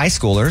worrisome for high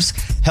schoolers.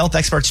 Health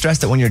experts stress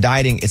that when you're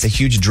dieting, it's a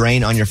huge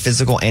drain on your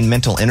physical and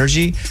mental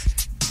energy.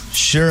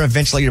 Sure,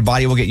 eventually your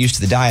body will get used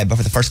to the diet, but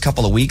for the first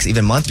couple of weeks,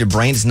 even month, your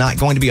brain is not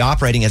going to be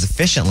operating as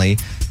efficiently.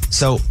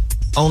 So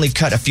only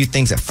cut a few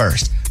things at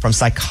first. From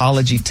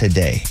Psychology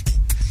Today.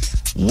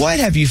 What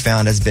have you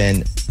found has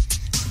been,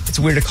 it's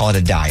weird to call it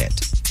a diet,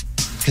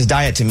 because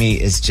diet to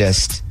me is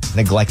just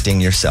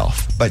neglecting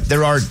yourself. But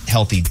there are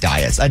healthy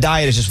diets. A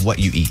diet is just what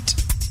you eat.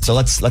 So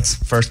let's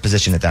first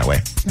position it that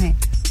way. Right.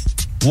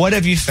 What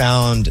have you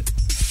found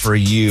for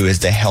you is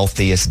the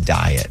healthiest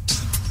diet?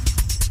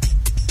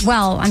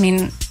 Well, I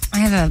mean, I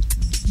have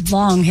a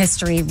long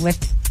history with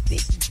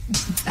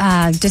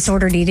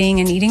disordered eating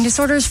and eating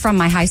disorders from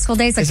my high school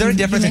days. Is there a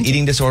difference in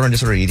eating disorder and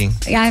disordered eating?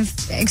 Yeah, I've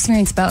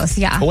experienced both,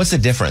 yeah. But what's the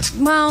difference?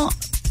 Well,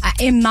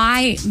 in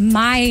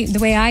the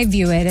way I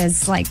view it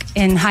is like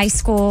in high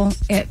school,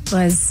 it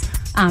was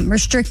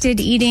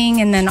restricted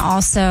eating and then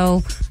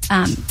also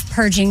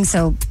purging,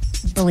 so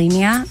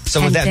bulimia.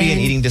 So would that be an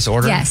eating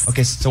disorder? Yes.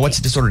 Okay, so what's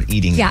disordered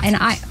eating? Yeah, and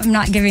I'm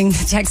not giving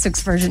the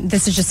textbook's version.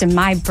 This is just in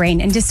my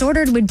brain. And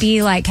disordered would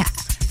be like,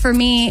 for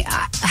me,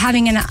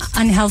 having an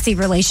unhealthy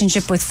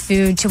relationship with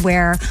food to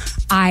where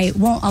I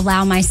won't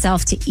allow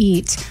myself to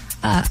eat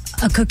a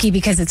cookie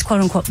because it's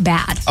quote unquote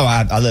bad. Oh,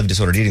 I live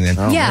disordered eating then.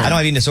 Yeah. I don't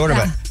have eating disorder,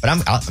 but I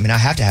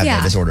have to have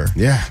that disorder.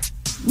 Yeah.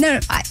 No,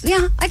 I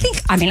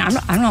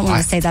don't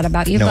want to say that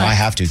about you. No, but I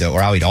have to though,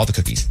 or I'll eat all the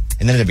cookies.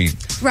 And then it'll be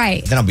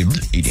right. Then I'll be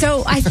eating.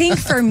 So I think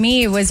for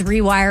me it was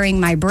rewiring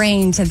my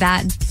brain to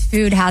that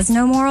food has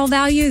no moral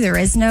value. There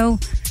is no,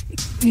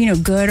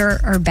 good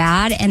or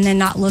bad, and then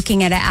not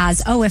looking at it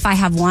as, oh, if I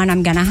have one,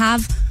 I'm gonna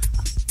have.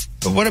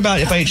 But what about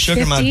if I eat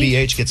sugar, 50? My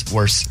BH gets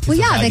worse? Well,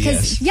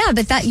 yeah,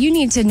 but that you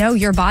need to know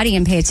your body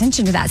and pay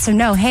attention to that. So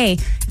no, hey,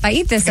 if I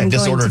eat this, I'm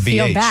going to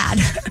feel bad.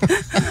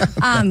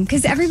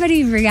 Because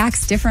everybody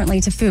reacts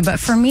differently to food. But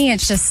for me,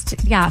 it's just,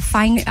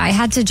 I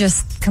had to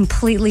just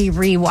completely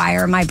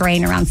rewire my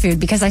brain around food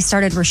because I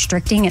started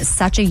restricting at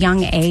such a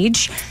young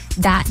age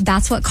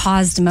that's what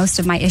caused most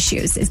of my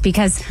issues is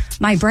because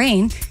my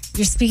brain,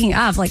 you're speaking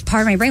of, like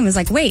part of my brain was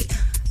like, wait,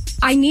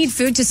 I need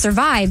food to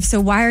survive,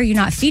 so why are you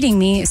not feeding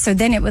me? So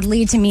then it would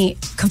lead to me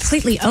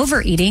completely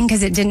overeating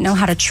because it didn't know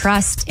how to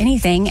trust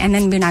anything. And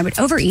then when I would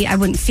overeat, I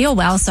wouldn't feel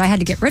well, so I had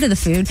to get rid of the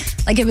food.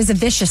 Like it was a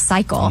vicious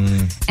cycle.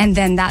 And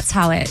then that's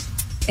how it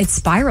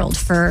spiraled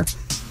for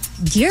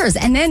years.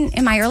 And then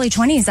in my early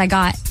 20s, I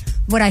got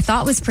what I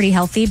thought was pretty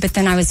healthy, but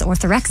then I was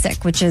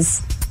orthorexic, which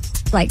is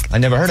like... I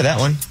never heard of that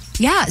one.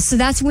 Yeah, so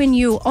that's when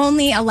you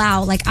only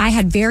allow, like I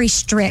had very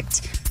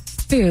strict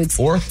foods.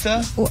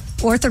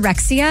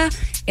 Orthorexia.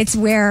 It's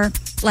where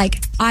like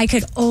I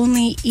could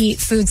only eat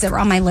foods that were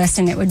on my list,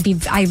 and I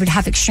would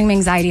have extreme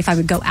anxiety if I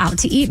would go out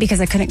to eat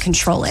because I couldn't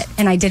control it.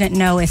 And I didn't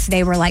know if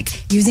they were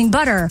like using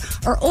butter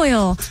or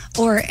oil,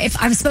 or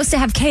if I was supposed to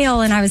have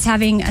kale and I was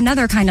having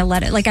another kind of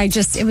lettuce. Like it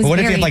was What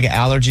if you have like an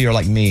allergy or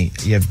like me,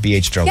 you have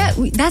BH trouble? Yeah,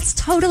 that's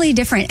totally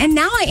different. And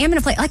now I am in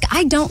a place, like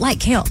I don't like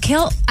kale.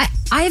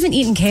 I haven't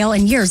eaten kale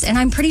in years, and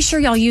I'm pretty sure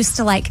y'all used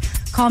to like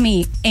call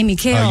me Amy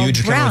Kale Oh, you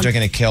Brown. were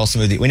drinking a kale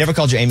smoothie. We never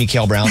called you Amy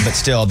Kale Brown, but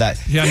still that.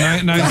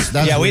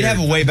 We'd have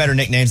way better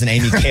nicknames than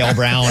Amy Kale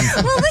Brown.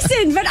 Well,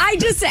 listen, but I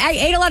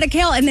ate a lot of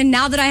kale, and then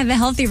now that I have a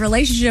healthy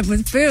relationship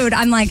with food,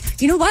 I'm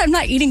like, you know what? I'm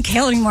not eating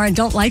kale anymore. I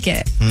don't like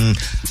it.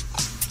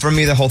 For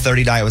me, the whole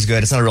 30 diet was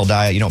good. It's not a real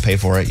diet. You don't pay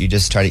for it. You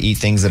just try to eat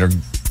things that are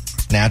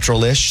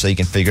natural-ish so you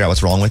can figure out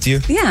what's wrong with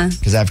you. Yeah.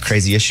 Because I have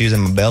crazy issues in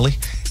my belly.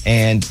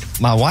 And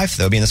my wife,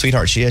 though, being the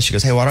sweetheart she is, she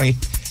goes, hey, why don't you...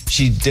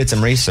 She did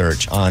some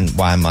research on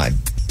why I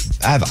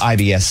have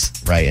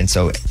IBS, right? And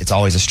so it's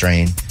always a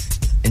strain.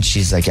 And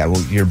she's like, yeah, well,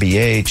 your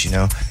BH,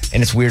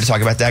 And it's weird to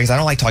talk about that because I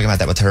don't like talking about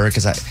that with her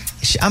because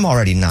I'm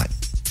already not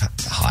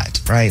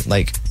hot, right?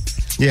 Like,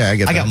 yeah, I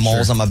get that. I got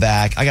moles on my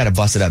back. I got a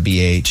busted up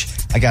BH.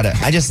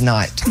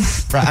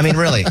 Right? I mean,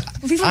 really,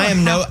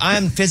 I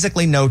am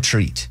physically no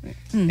treat.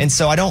 And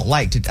so I don't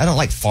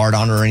like fart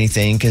on her or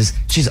anything because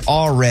she's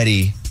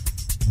already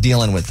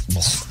dealing with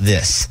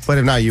this. But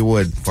if not, you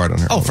would fart on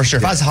her. Oh, for sure.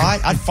 If I was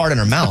hot, I'd fart in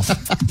her mouth.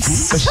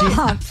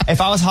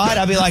 If I was hot,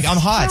 I'd be like, I'm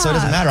hot, so it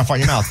doesn't matter. I'll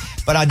fart in your mouth.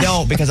 But I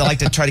don't because I like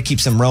to try to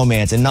keep some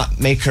romance and not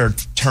make her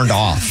turned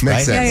off.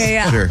 Makes right? sense.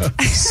 Yeah. Sure.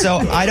 So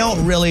I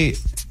don't really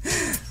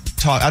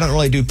talk. I don't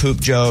really do poop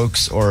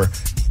jokes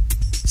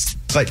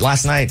But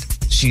last night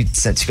she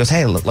goes,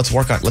 hey, let's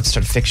try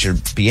to fix your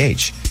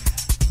BH.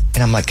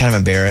 And I'm like kind of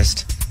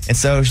embarrassed. And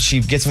so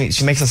she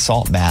makes a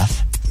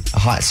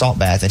hot salt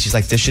bath, and she's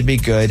like, this should be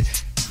good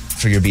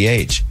for your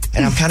BH.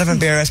 And I'm kind of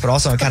embarrassed, but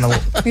also I'm kind of...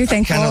 You're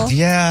thankful?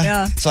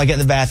 Yeah. So I get in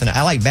the bath, and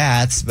I like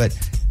baths, but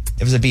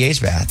it was a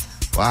BH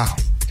bath. Wow.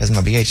 Because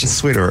my BH is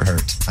sweet or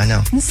hurt. I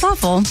know. It's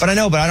awful. But I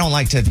don't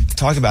like to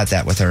talk about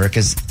that with her,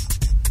 because...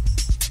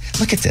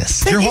 Look at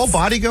this. Does your whole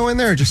body go in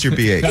there or just your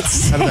BH? How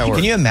does that work?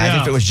 Can you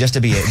imagine if it was just the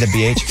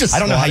BH? I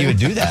don't know how you would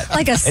do that.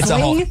 Like a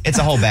sling? It's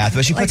a whole bath,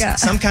 but she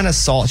puts some kind of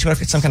salt. She put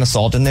some kind of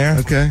salt in there.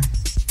 Okay.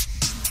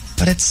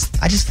 But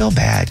I just feel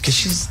bad because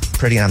she's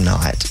pretty and I'm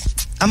not.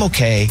 I'm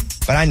okay,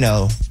 but I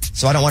know.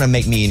 So I don't want to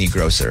make me any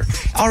grosser.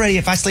 Already,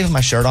 if I sleep with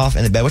my shirt off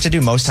in the bed, which I do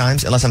most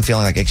times, unless I'm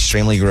feeling like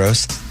extremely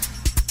gross,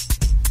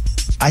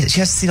 she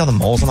has to see all the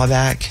moles on my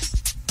back.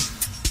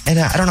 And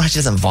I don't know how she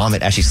doesn't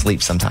vomit as she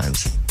sleeps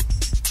sometimes.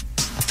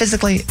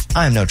 Physically,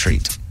 I am no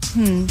treat.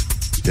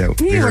 Yeah,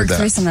 we You heard work that.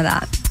 through some of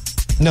that.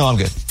 No, I'm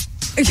good.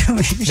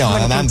 No,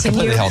 I'm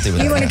completely healthy with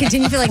that. You want to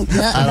continue feeling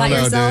about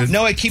yourself?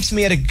 No, it keeps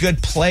me at a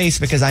good place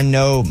because I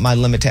know my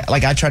limit.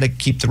 Like I try to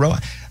keep the row.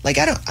 Like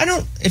I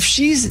don't. If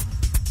she's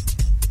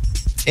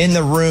in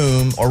the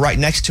room or right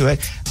next to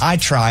it, I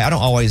try. I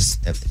don't always.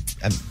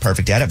 I'm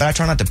perfect at it, but I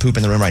try not to poop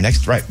in the room right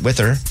with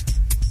her.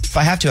 If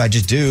I have to, I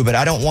just do. But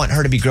I don't want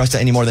her to be grossed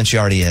out any more than she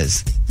already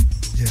is.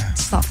 Yeah.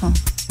 It's thoughtful.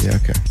 Yeah.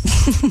 Okay.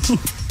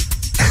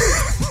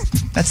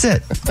 That's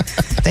it.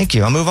 Thank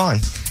you. I'll move on.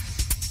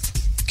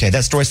 Okay,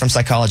 that story's from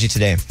Psychology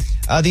Today.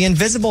 The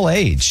invisible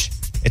age.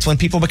 It's when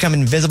people become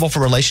invisible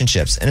for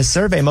relationships. In a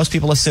survey, most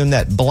people assume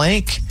that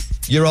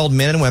blank-year-old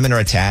men and women are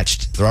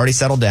attached. They're already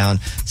settled down.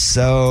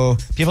 So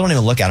people don't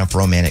even look at them for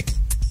romantic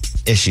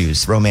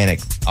issues,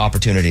 romantic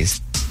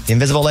opportunities. The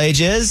invisible age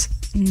is?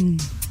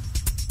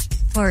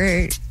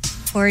 40?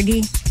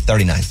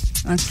 39.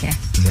 Okay.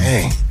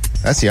 Dang,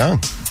 that's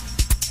young.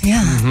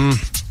 Yeah.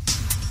 Mm-hmm.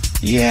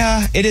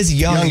 Yeah, it is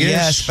young, Youngish.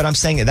 yes, but I'm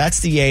saying that's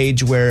the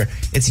age where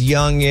it's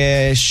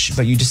youngish,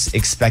 but you just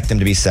expect them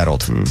to be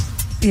settled.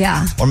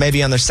 Yeah. Or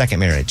maybe on their second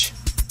marriage.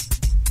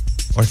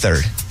 Or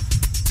third.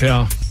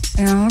 Yeah.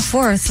 Or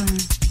fourth.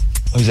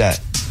 Who's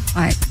that?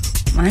 I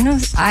know.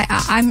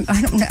 I'm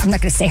not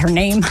going to say her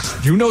name.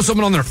 You know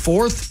someone on their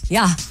fourth?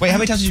 Yeah. Wait, how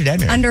many times was your dad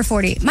married? Under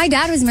 40. My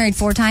dad was married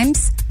 4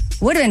 times.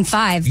 Would have been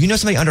 5. You know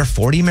somebody under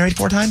 40 married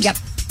 4 times? Yep.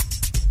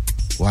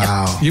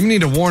 Wow. You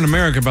need to warn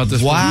America about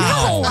this.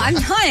 Wow. No, I'm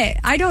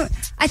not.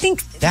 I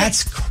think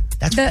that's wild.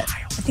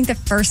 I think the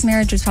first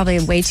marriage was probably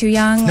way too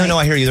young. No,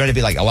 I hear you. There'd to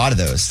be like a lot of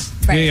those.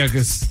 Right. Yeah,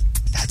 because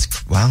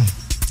wow.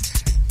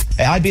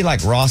 I'd be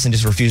like Ross and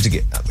just refuse to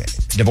get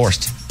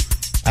divorced.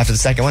 After the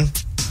second one,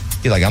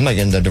 be like, I'm not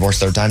getting a divorce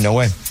third time. No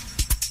way.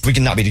 We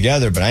can not be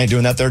together, but I ain't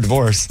doing that third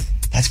divorce.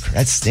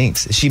 That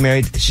stinks. Is she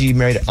married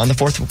on the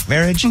 4th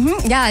marriage?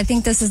 Mm-hmm. Yeah, I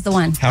think this is the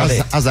one.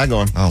 How's that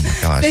going? Oh my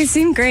gosh. They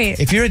seem great.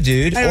 If you're a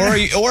dude,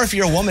 or if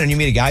you're a woman and you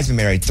meet a guy's been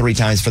married 3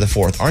 times for the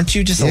 4th, aren't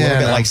you just a little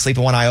bit like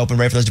sleeping one eye open,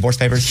 ready for those divorce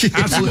papers?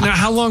 Absolutely. Now,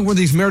 how long were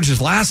these marriages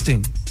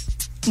lasting?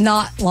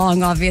 Not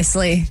long,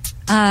 obviously.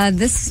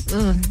 This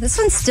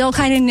one's still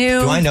kind of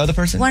new. Do I know the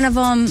person? One of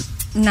them,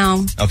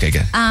 no. Okay,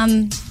 good.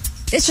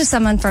 It's just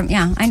someone from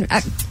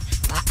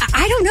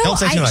I don't know. Don't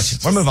say too much.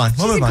 We'll move on.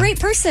 She's a great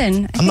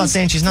person. I'm not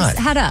saying she's not.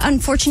 Had an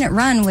unfortunate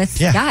run with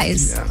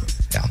guys.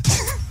 Yeah.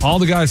 All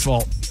the guy's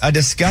fault. A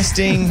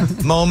disgusting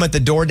moment. The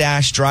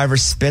DoorDash driver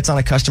spits on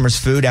a customer's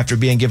food after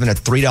being given a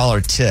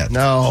 $3 tip.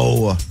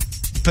 No.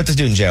 Put this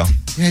dude in jail.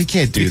 Yeah, you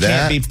can't do You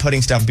that. can't be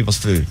putting stuff in people's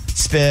food.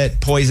 Spit,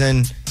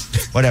 poison,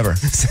 whatever.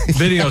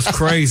 Video's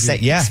crazy.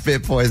 Yeah.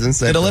 Spit, poison.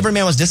 The delivery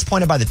man was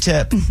disappointed by the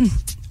tip,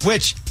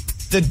 which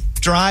the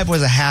drive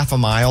was a half a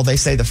mile. They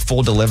say the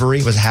full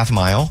delivery was a half a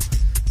mile.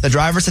 The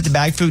driver set the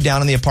bag food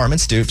down on the apartment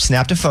stoop,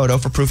 snapped a photo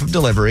for proof of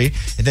delivery,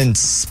 and then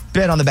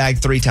spit on the bag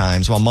 3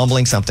 times while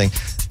mumbling something.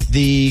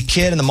 The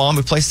kid and the mom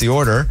who placed the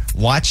order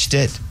watched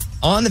it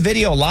on the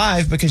video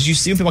live because you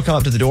see when people come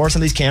up to the door,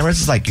 some of these cameras,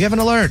 it's like, you have an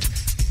alert.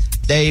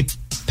 They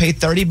paid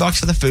 $30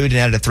 for the food and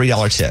added a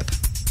 $3 tip.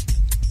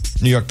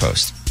 New York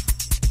Post.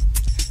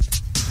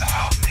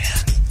 Oh,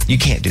 man. You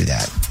can't do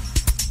that.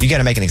 You got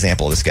to make an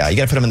example of this guy. You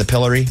got to put him in the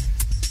pillory.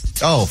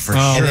 Oh, for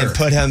sure. And then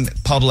put him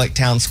public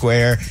town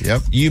square.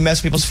 Yep. You mess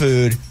with people's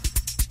food,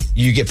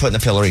 you get put in the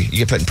pillory. You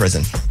get put in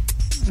prison.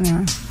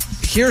 Yeah.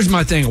 Here's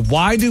my thing.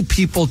 Why do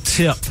people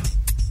tip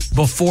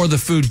before the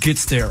food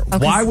gets there? Okay.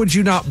 Why would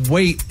you not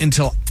wait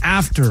until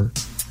after?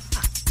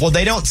 Well,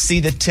 they don't see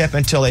the tip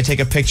until they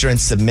take a picture and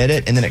submit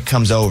it, and then it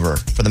comes over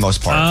for the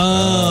most part.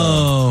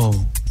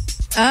 Oh.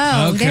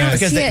 Oh, Okay. they don't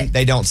Because see it.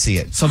 they don't see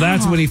it. So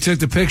that's when he took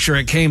the picture.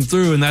 It came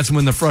through, and that's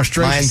when the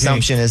frustration My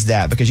assumption is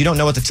that because you don't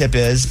know what the tip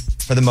is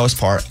for the most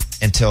part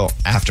until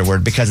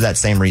afterward because of that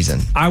same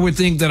reason. I would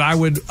think that I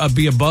would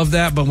be above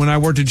that, but when I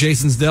worked at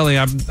Jason's Deli,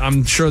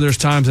 I'm sure there's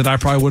times that I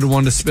probably would have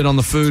wanted to spit on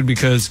the food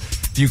because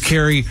you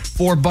carry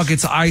 4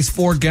 buckets of ice,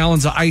 4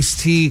 gallons of iced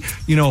tea,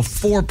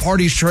 4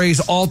 party trays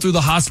all through the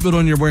hospital,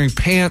 and you're wearing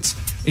pants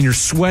and you're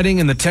sweating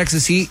in the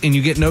Texas heat, and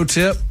you get no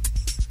tip.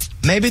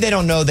 Maybe they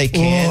don't know they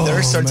can. There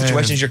are certain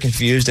situations you're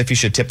confused if you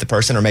should tip the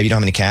person or maybe you don't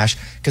have any cash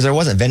because there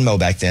wasn't Venmo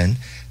back then.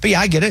 But yeah,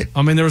 I get it.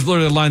 I mean, there was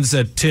literally a line that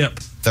said tip.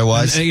 There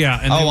was? And, yeah.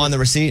 And on the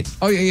receipt?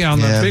 Oh, yeah, on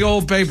the big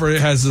old paper.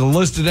 It has it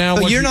listed down.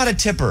 But you're not a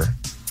tipper.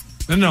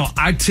 No,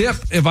 I tip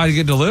if I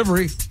get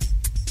delivery.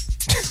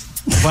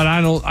 But I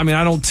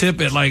don't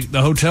tip at like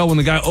the hotel when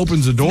the guy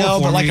opens the door for me.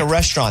 No, but like a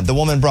restaurant. The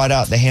woman brought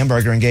out the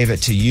hamburger and gave it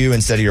to you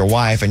instead of your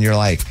wife, and you're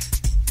like,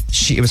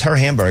 it was her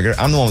hamburger.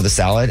 I'm the one with the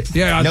salad.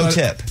 Yeah. No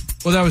tip.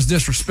 Well, that was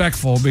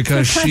disrespectful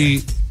because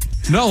she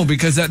No,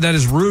 because that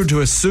is rude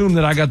to assume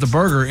that I got the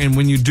burger. And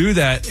when you do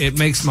that, it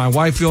makes my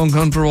wife feel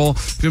uncomfortable.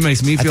 It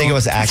makes me feel... I think it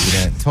was an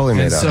accident. Totally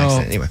made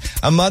up. Anyway,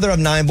 a mother of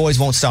 9 boys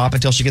won't stop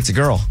until she gets a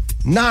girl.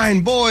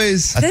 9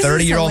 boys. A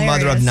 30-year-old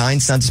mother of 9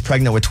 sons is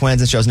pregnant with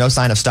twins and shows no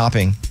sign of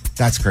stopping.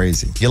 That's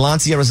crazy.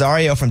 Yolancia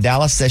Rosario from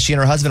Dallas says she and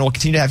her husband will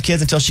continue to have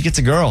kids until she gets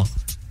a girl.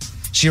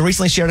 She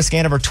recently shared a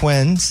scan of her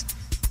twins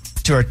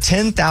to her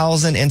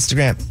 100,000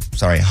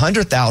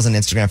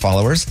 Instagram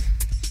followers.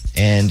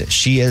 And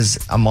she is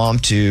a mom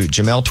to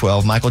Jamel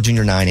 12, Michael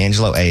Jr. 9,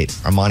 Angelo 8,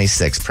 Armani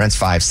 6, Prince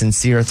 5,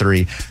 Sincere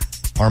 3,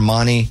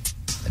 Armani,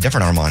 a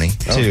different Armani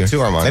 2. 2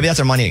 Armani. Maybe that's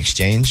Armani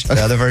Exchange, the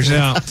other version.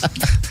 Yeah.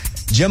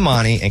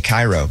 Jimani and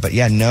Cairo. But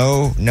yeah,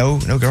 no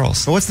girls.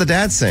 So what's the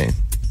dad saying?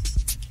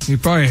 He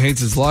probably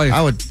hates his life.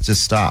 I would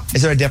just stop.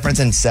 Is there a difference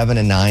in 7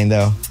 and 9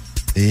 though?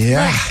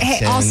 Yeah. Look,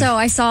 hey, also,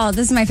 I saw,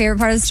 this is my favorite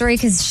part of the story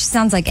because she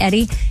sounds like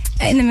Eddie.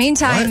 In the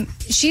meantime,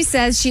 she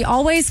says she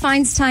always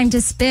finds time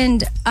to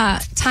spend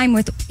time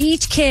with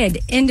each kid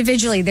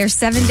individually. There's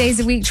 7 days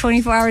a week,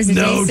 24 hours a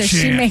day, so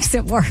she makes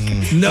it work.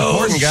 No,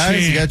 important,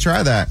 guys. You got to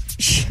try that.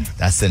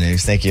 That's the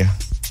news. Thank you.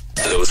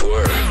 Those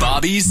were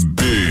Bobby's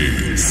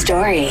Big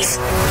Stories.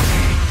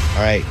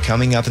 All right,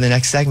 coming up in the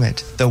next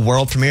segment, the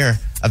world premiere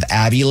of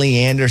Abby Lee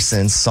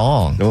Anderson's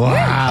song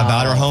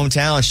about her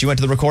hometown. She went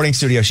to the recording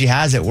studio. She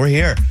has it. We're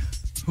here.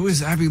 Who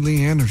is Abby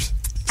Lee Anderson?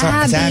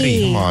 It's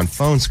Abby. Come on,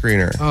 phone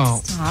screener.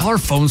 Oh, call her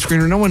phone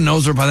screener. No one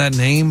knows her by that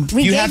name.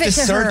 You have to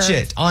search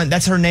it on.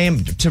 That's her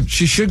name.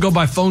 She should go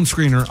by phone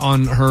screener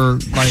on her.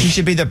 She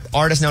should be the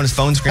artist known as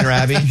phone screener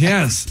Abby.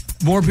 Yes,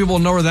 more people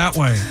know her that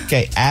way.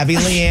 Okay, Abby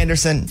Lee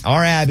Anderson,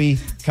 our Abby,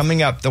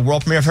 coming up. The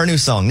world premiere of her new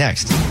song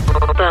next.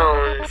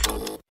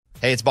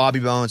 Hey, it's Bobby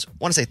Bones.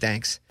 Want to say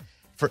thanks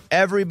for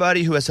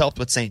everybody who has helped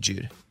with St.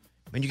 Jude.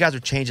 I mean, you guys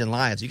are changing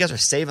lives. You guys are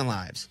saving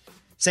lives.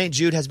 St.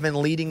 Jude has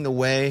been leading the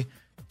way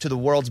to the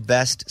world's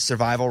best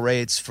survival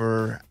rates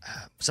for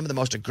some of the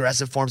most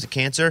aggressive forms of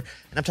cancer.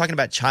 And I'm talking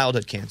about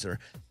childhood cancer.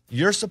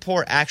 Your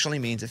support actually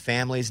means that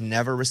families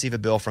never receive a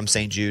bill from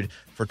St. Jude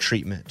for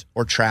treatment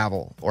or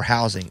travel or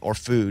housing or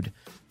food.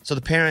 So the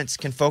parents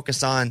can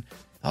focus on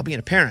being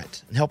a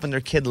parent and helping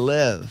their kid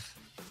live.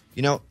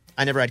 You know,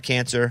 I never had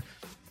cancer,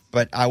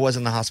 but I was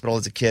in the hospital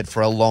as a kid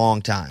for a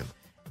long time.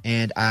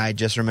 And I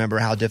just remember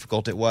how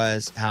difficult it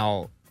was,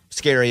 how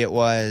scary it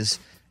was.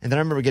 And then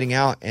I remember getting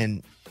out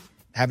and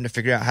having to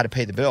figure out how to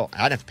pay the bill.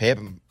 I didn't have to pay it,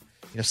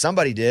 but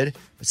somebody did.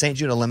 But St.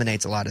 Jude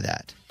eliminates a lot of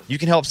that. You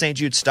can help St.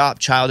 Jude stop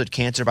childhood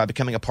cancer by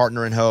becoming a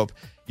partner in hope.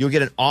 You'll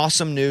get an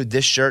awesome new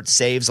This Shirt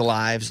Saves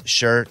Lives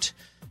shirt.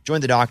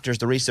 Join the doctors,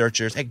 the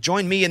researchers. Hey,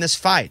 join me in this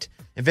fight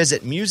and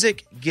visit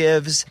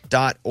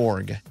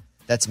musicgives.org.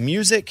 That's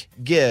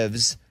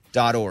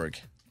musicgives.org.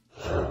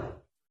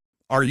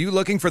 Are you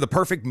looking for the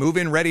perfect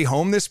move-in ready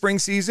home this spring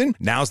season?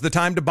 Now's the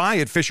time to buy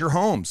at Fisher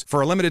Homes. For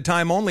a limited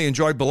time only,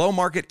 enjoy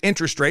below-market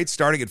interest rates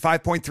starting at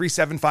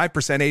 5.375%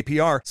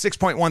 APR,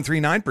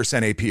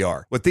 6.139%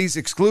 APR. With these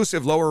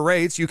exclusive lower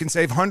rates, you can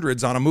save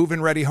hundreds on a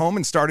move-in ready home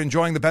and start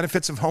enjoying the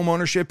benefits of home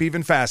ownership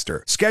even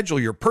faster.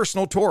 Schedule your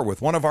personal tour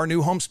with one of our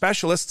new home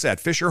specialists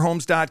at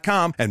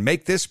FisherHomes.com and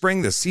make this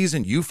spring the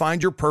season you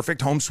find your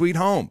perfect home sweet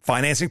home.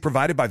 Financing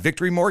provided by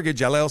Victory Mortgage,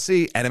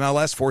 LLC,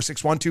 NMLS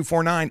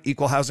 461249,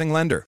 Equal Housing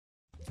Lender.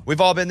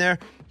 We've all been there.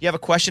 You have a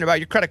question about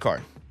your credit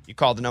card. You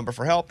call the number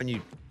for help and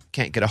you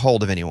can't get a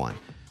hold of anyone.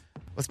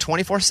 With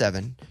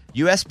 24/7,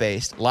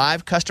 U.S.-based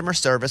live customer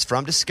service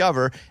from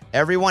Discover,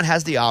 everyone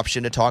has the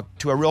option to talk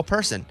to a real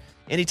person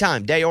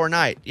anytime, day or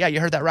night. Yeah, you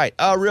heard that right.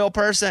 A real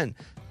person.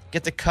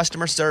 Get the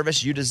customer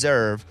service you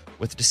deserve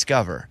with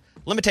Discover.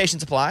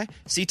 Limitations apply.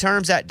 See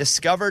terms at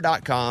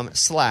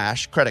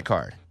discover.com/credit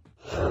card.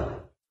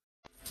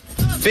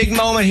 Big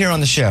moment here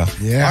on the show.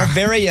 Yeah. Our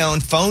very own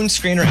phone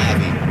screener,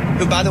 Abby.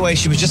 Who, by the way,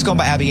 she was just going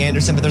by Abby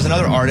Anderson, but there's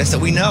another artist that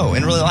we know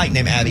and really like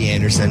named Abby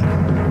Anderson.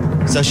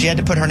 So she had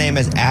to put her name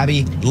as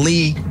Abby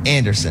Lee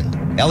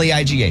Anderson.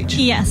 L-E-I-G-H.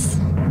 Yes.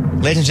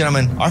 Ladies and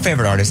gentlemen, our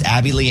favorite artist,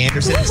 Abby Lee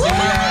Anderson.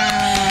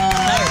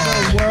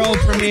 Wow. World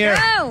premiere.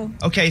 Wow.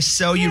 Okay,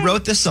 so you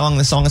wrote this song.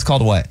 The song is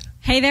called what?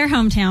 Hey There,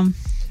 Hometown.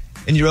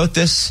 And you wrote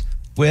this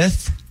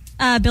with?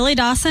 Billy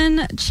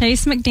Dawson,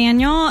 Chase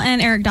McDaniel,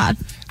 and Eric Dodd.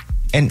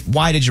 And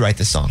why did you write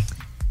this song?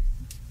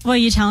 Well,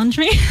 you challenged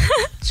me.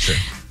 It's true.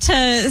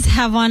 To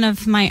have one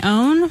of my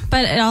own,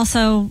 but it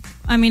also,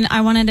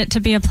 I wanted it to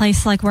be a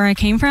place like where I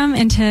came from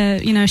and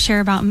to,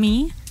 share about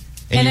me.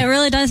 And it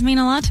really does mean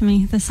a lot to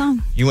me, this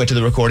song. You went to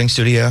the recording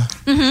studio?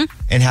 Mm-hmm.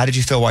 And how did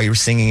you feel while you were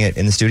singing it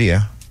in the studio?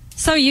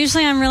 So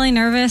usually I'm really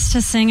nervous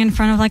to sing in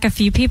front of like a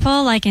few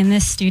people, like in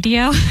this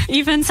studio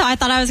even. So I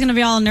thought I was going to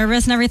be all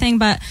nervous and everything,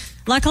 but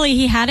luckily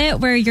he had it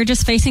where you're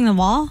just facing the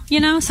wall,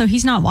 so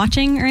he's not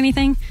watching or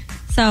anything.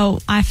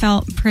 So I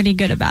felt pretty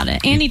good about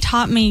it. And he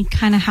taught me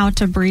kind of how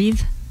to breathe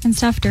and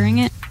stuff during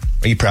it.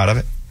 Are you proud of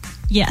it?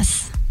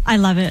 Yes, I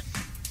love it.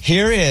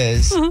 Here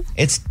is,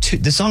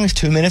 the song is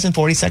 2 minutes and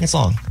 40 seconds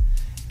long.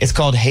 It's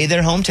called Hey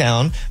There,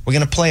 Hometown. We're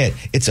going to play it.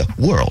 It's a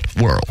world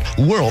premiere.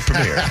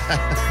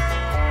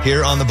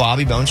 Here on the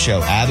Bobby Bones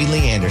Show, Abby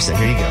Lee Anderson.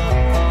 Here you go.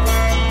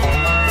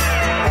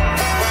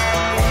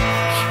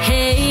 Hey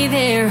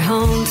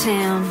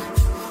town.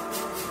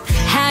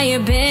 How you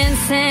been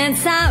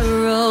since I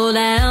rolled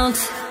out?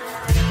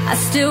 I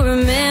still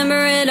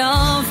remember it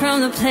all,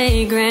 from the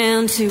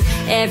playground to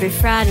every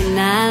Friday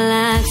night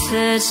light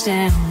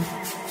touchdown.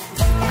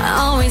 I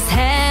always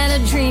had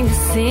a dream to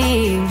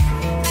sing.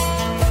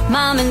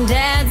 Mom and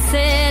Dad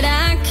said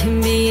I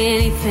can be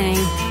anything,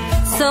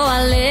 so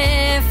I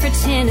left for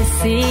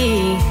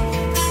Tennessee.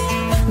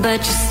 But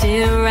you're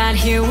still right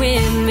here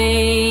with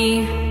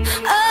me.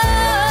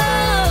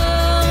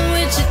 Oh,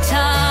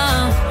 Wichita,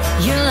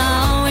 you'll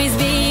always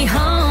be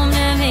home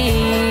to me.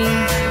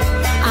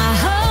 I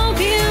hope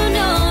you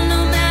know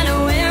no matter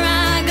where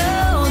I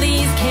go,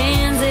 these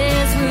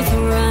Kansas roots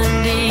will run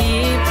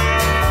deep.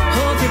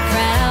 Hope you're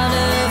proud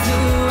of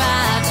who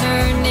I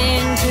turned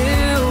into.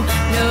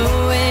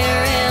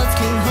 Nowhere else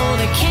can hold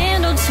a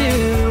candle to.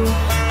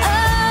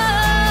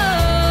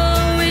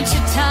 Oh,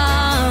 Wichita,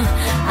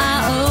 I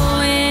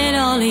owe it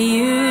all to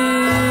you.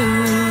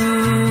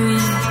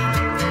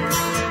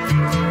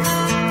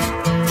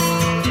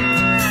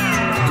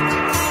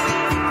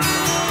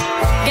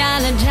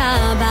 Got a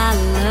job I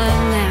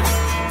love now.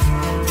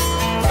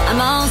 I'm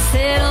all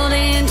settled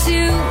into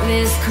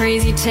this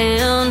crazy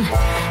town.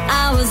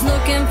 I was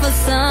looking for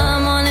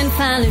someone and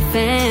finally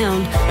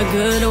found a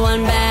good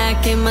one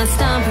back in my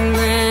stomping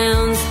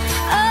grounds.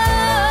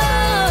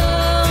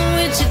 Oh,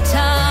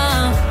 Wichita,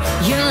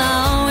 you'll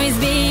always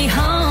be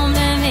home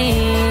to me.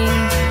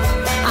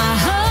 I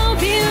hope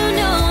you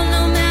know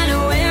no matter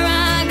where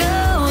I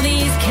go,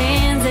 these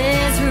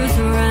Kansas roots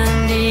run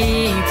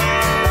deep.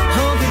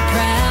 Hope you're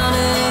proud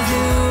of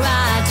who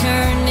I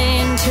turned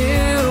into.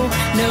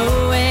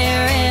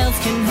 Nowhere else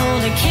can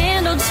hold a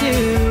candle to.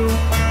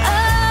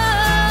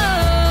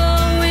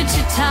 Oh,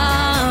 Wichita,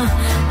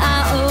 I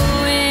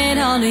owe it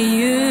all to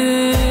you.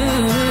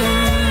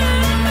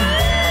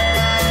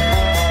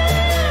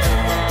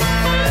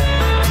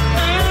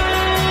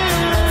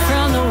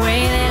 From the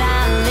way that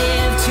I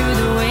live to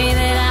the way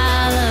that I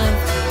love,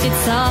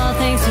 it's all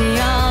thanks to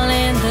y'all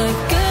and the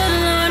good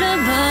Lord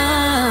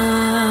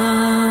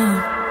above.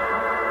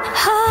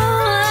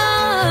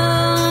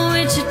 Oh,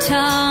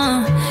 Wichita,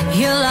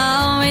 you'll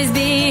always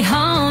be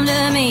home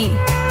to me.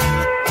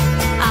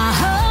 I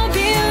hope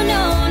you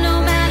know no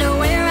matter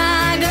where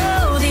I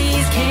go,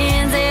 these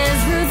Kansas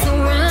roots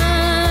will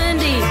run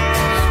deep.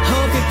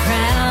 Hope you're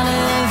proud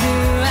of who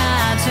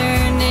I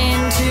turned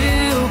into.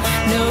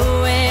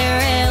 Nowhere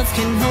else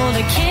can hold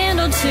a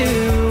candle to.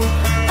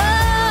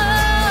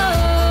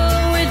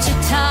 Oh,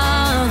 Wichita,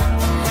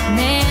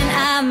 man,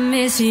 I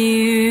miss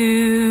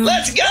you.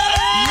 Let's go!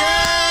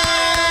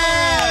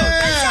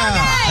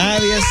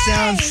 Abby, it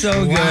sounds so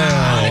good.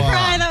 I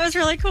cried. That was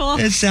really cool.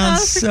 It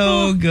sounds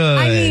so good.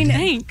 I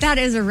mean, that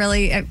is a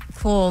really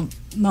cool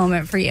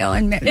moment for you,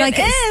 and like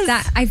is.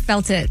 that. I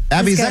felt it.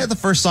 Abby, is It's that good. the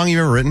first song you've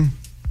ever written?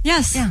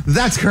 Yes. Yeah.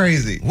 That's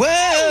crazy.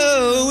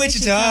 Whoa,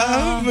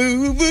 Wichita.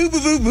 Boo, boo, boo,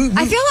 boo, boo.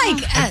 I feel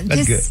like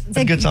That's good. That's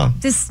a good song.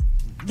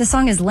 The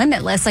song is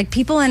limitless. Like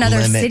people in other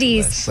Limitless.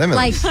 cities,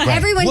 Limitless. like Right.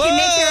 everyone can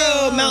make their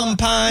Whoa, own. Mountain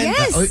Pine.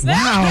 Yes. Wow,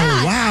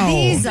 Yeah. wow.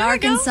 These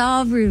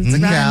Arkansas roots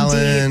run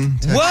Allen.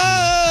 deep.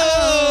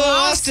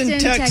 Whoa, Austin,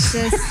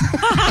 Texas.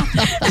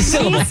 The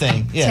syllable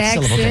thing. Yeah,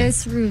 syllable thing.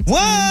 Texas roots.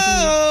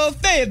 Whoa,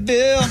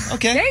 Fayetteville.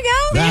 Okay. There you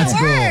go. That's it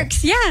cool.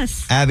 works.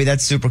 Yes. Abby,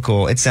 that's super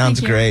cool. It sounds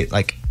Thank you. great.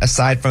 Like,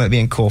 aside from it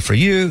being cool for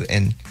you,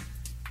 and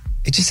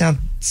it just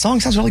song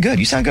sounds really good.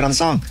 You sound good on the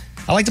song.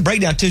 I like the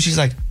breakdown too. She's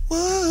like,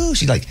 whoa.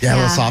 She's like, Yeah, a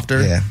little Yeah.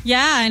 softer. yeah.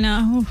 Yeah, I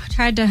know.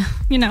 Tried to, Are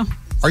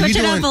switch you it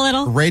doing up a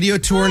little. radio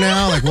tour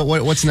now? Like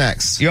what's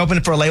next? You open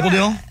it for a label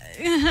deal?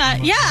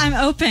 Yeah, I'm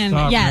open.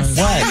 Stop, Yes.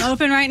 man. I'm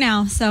open right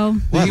now. So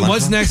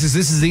What's next is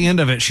this is the end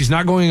of it. She's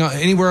not going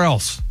anywhere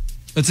else.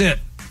 That's it.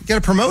 You got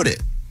to promote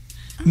it.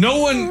 No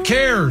one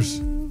cares.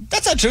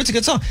 That's not true. It's a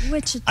good song.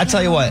 Wichita. I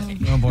tell you what.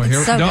 Oh boy,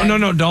 here. so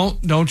good.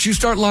 Don't you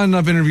start lining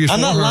up interviews. I'm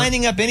for not her.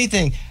 lining up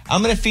anything.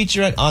 I'm going to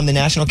feature it on the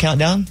National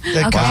Countdown.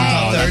 The Okay.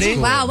 Top 30.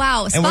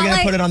 Wow. And we're going to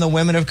Spotlight. put it on the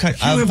Women of have got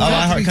to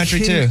iHeart be Country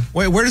kidding. too.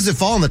 Wait, where does it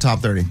fall in the top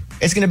 30?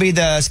 It's going to be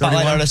the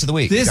Spotlight 31? Artist of the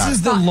Week. This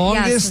is the Yes,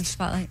 longest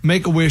Spotlight.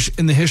 Make-A-Wish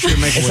in the history of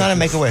Make-A-Wish. It's not a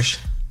Make-A-Wish.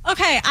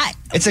 okay,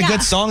 It's a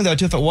good song though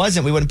too. If it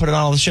wasn't, we wouldn't put it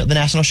on all the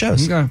national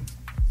shows. Okay.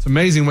 It's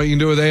amazing what you can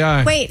do with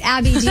AI. Wait,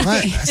 Abby, do you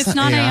What? think? It's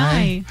not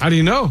AI. How do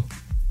you know?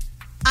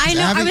 I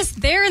know. Abby- I was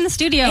there in the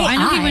studio. I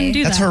know he AI. wouldn't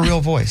do That's that. her real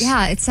voice.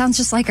 Yeah, it sounds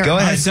just like her. Go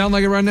I ahead. sound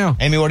like it right now.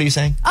 Amy, what are you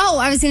saying? Oh,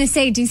 I was going to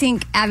say, do you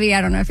think, Abby,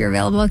 I don't know if you're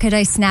available, could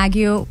I snag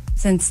you,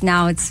 since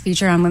now it's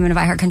featured on Women of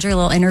iHeart Country, a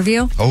little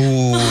interview?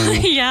 Oh.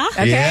 Yeah.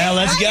 Yeah,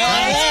 let's go.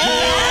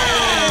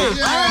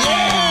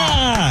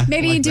 Yeah.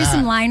 Maybe you do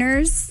some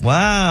liners.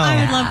 Wow.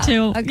 I would love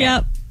to. Okay.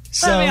 Yep.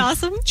 So, That'd be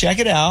awesome. Check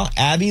it out.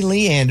 Abby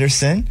Lee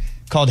Anderson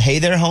called Hey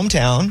There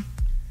Hometown.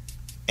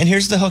 And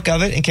here's the hook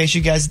of it in case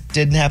you guys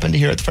didn't happen to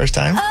hear it the first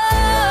time.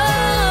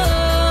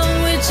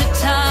 Oh,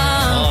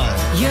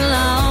 Wichita, you'll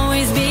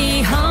always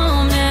be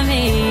home to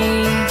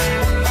me.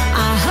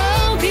 I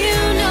hope you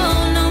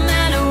know no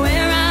matter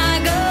where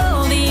I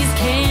go, these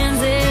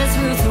Kansas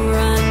roots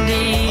run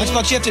deep.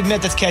 Lunchbox, you have to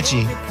admit that's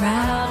catchy.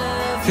 Proud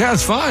of Yeah,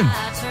 it's fine.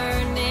 I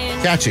turned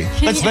in. Catchy.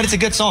 But it's a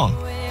good song.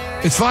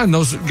 It's fine.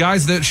 Those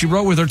guys that she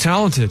wrote with are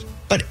talented.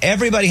 But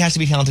everybody has to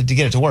be talented to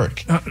get it to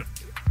work.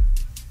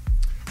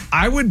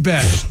 I would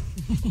bet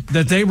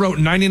that they wrote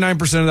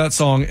 99% of that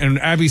song, and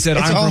Abby said,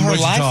 It's I'm all from her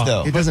Wichita. life,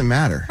 though. It doesn't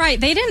matter. Right.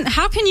 They didn't.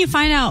 How can you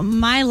find out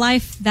my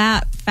life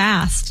that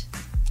fast?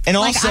 And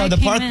Like, also, I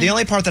the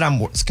only part that I'm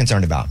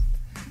concerned about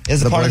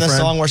is the part of the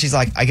boyfriend? song where she's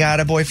like, I got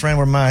a boyfriend,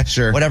 we're my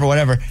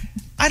whatever.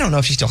 I don't know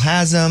if she still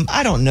has him.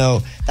 I don't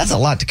know. That's a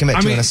lot to commit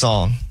to in a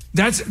song.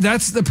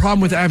 That's the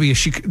problem with Abby.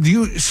 Do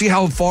you see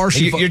how far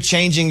she? You're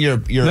changing your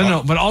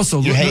no. But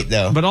also your hate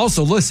though. But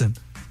also listen,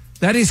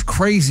 that is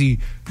crazy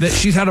that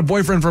she's had a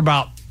boyfriend for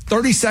about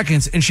 30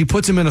 seconds and she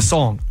puts him in a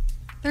song.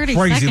 30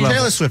 crazy seconds. level.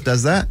 Taylor Swift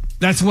does that.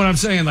 That's what I'm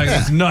saying. Like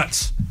it's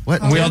nuts.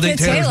 What? We all think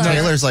Taylor's nuts.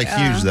 Taylor's like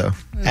huge though.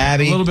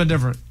 Abby, a little bit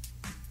different.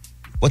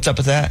 What's up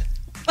with that?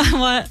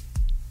 What?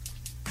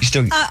 You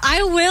still?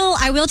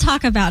 I will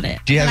talk about it.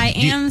 Do you but do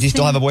you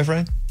still have a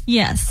boyfriend?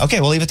 Yes.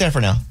 Okay, we'll leave it there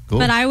for now. Cool.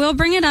 But I will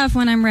bring it up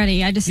when I'm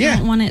ready. I just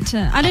don't want it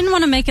to. I didn't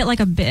want to make it like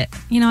a bit.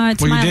 You know,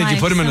 it's Well, you my did. life,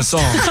 You put him in a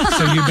song,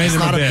 so you made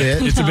him a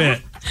bit. It's a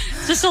bit.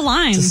 Just a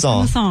line. It's a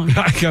song. In the song.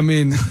 I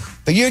mean,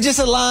 but you're just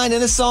a line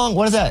in a song.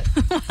 What is that?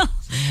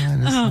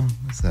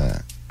 What's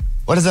that?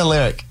 What is that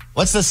lyric?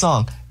 What's the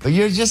song? But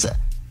you're just.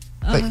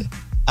 But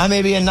I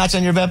may be a notch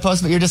on your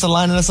bedpost, but you're just a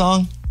line in a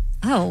song.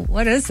 Oh,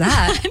 what is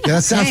that? Yeah,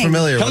 that sounds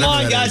familiar. Come whatever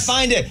on, that guys, is.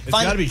 find it. It's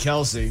got to be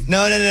Kelsey.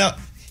 No.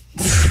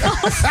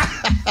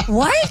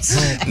 What?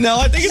 No,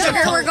 I think it's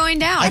Sugar, a. we're going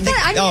down. I'm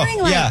hearing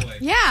like,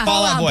 yeah.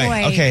 Fall Out Boy.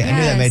 Okay, I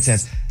knew that made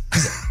sense.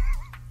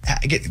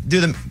 Get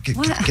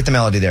the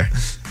melody there.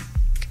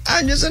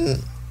 I'm just a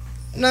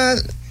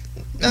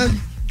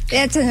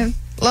it's a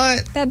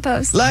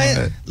bedpost.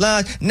 line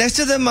next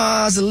to the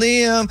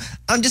mausoleum.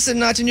 I'm just a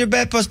notch in your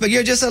bedpost, but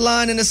you're just a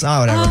line in a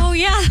song. Whatever. Oh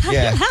yeah,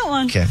 Yeah. that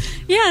one. Okay.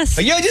 Yes.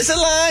 But you're just a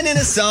line in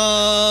a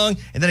song,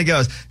 and then it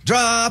goes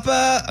drop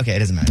a. Okay, it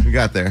doesn't matter. We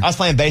got there. I was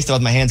playing bass though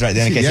with my hands right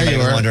then in case Yeah, anybody you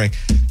was were. wondering.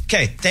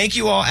 Okay, thank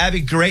you all,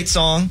 Abby. Great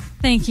song.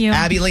 Thank you.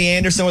 Abby Leigh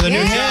Anderson with a new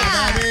hit.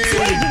 So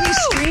wait, do we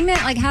stream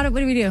it? Like, what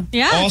do we do?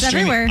 Yeah, All it's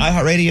streaming, everywhere.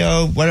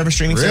 iHeartRadio, whatever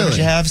streaming service Really?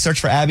 you have, search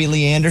for Abby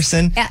Leigh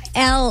Anderson.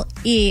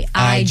 Leigh.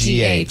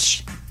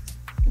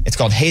 It's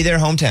called Hey There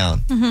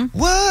Hometown.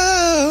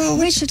 Whoa,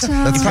 Wichita. You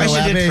probably should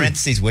Abby. do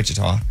parentheses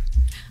Wichita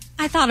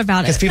I thought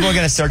about because it. people are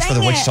going to search for the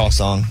Dang it. Wichita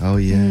song. Oh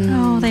yeah.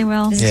 Oh, they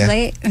will. This Yeah. is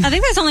late. I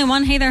think there's only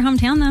one Hey There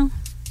Hometown though.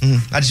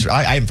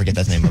 I even forget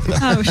that name of it.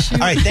 Oh shoot. All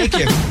right, thank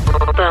you.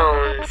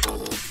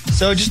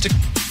 So just a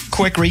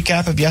quick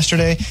recap of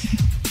yesterday.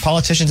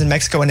 Politicians in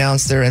Mexico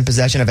announced they're in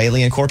possession of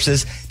alien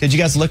corpses. Did you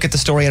guys look at the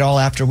story at all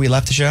after we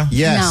left the show?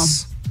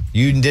 Yes.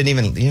 You didn't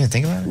even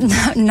think about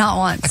it? Not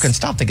once. I couldn't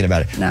stop thinking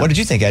about it. No. What did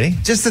you think, Eddie?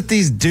 Just that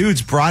these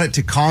dudes brought it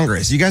to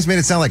Congress. You guys made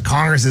it sound like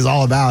Congress is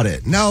all about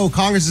it. No,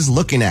 Congress is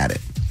looking at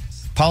it.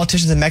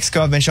 Politicians in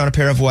Mexico have been shown a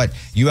pair of what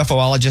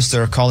UFOologists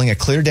are calling a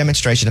clear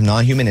demonstration of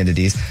non-human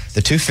entities.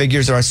 The two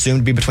figures are assumed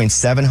to be between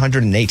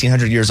 700 and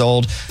 1,800 years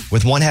old,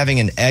 with one having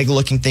an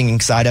egg-looking thing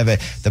inside of it.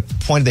 The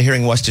point of the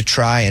hearing was to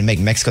try and make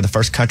Mexico the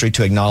first country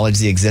to acknowledge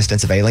the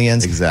existence of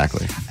aliens.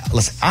 Exactly.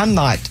 Listen, I'm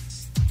not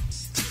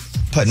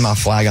putting my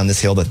flag on this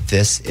hill that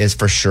this is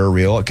for sure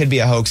real. It could be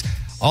a hoax.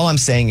 All I'm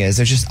saying is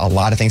there's just a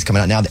lot of things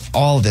coming out now that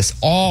all of this,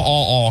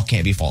 all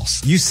can't be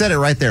false. You said it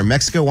right there.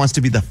 Mexico wants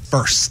to be the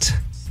first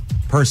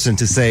person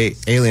to say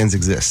aliens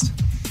exist.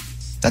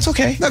 That's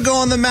okay. They'll go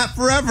on the map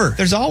forever.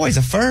 There's always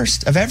a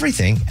first of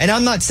everything. And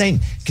I'm not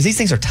saying, because these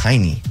things are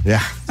tiny.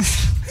 Yeah.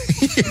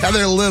 Yeah,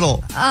 they're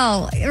little.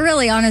 Oh,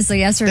 really, honestly,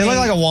 yesterday. They look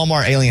like a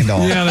Walmart alien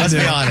doll. Yeah, they Let's do.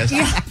 be honest.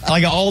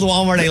 Like an old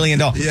Walmart alien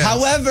doll. Yes.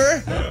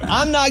 However,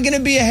 I'm not going to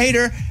be a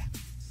hater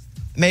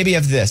maybe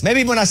of this.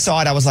 Maybe when I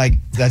saw it, I was like,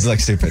 that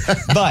looks stupid.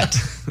 But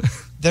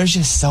there's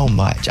just so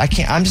much.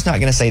 I'm just not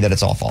going to say that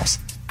it's all false.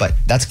 But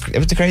it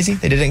was crazy.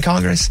 They did it in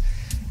Congress.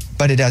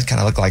 But it does kind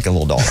of look like a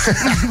little doll.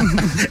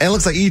 And it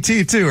looks like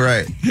E.T. too,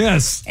 right?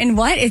 Yes. And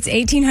what? It's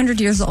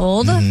 1,800 years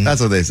old? That's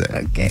what they say.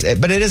 Okay.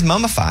 But it is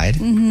mummified.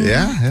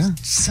 Yeah.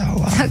 So,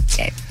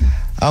 Okay.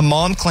 a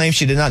mom claims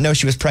she did not know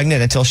she was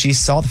pregnant until she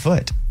saw the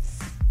foot.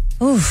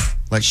 Oof.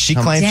 Like She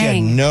claimed she had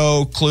Dang.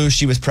 no clue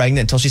she was pregnant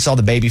until she saw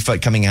the baby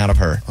foot coming out of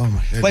her. Oh,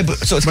 my goodness. Wait,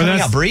 so it's coming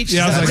out breached?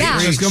 Yeah, I was like, Yeah.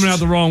 it's coming out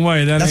the wrong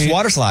way. That's ain't-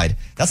 water slide.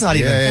 That's not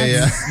even.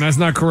 Yeah. That's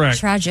not correct.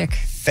 Tragic.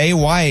 Faye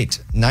White,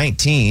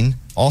 19,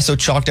 also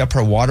chalked up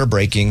her water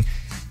breaking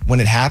when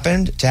it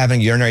happened to having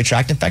a urinary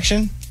tract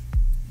infection.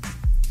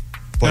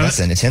 Boy, that's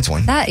an intense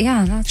one.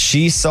 That's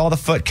She saw the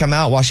foot come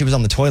out while she was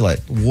on the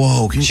toilet.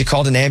 Whoa. She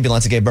called an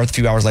ambulance and gave birth a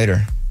few hours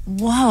later.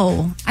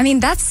 whoa. I mean,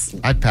 that's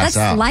I'd pass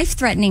out.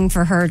 life-threatening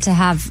for her to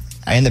have.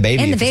 And the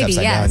baby. And the if it's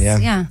baby, upside yes.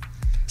 down, Yeah.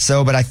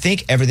 So, but I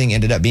think everything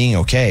ended up being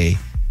okay.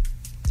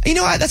 You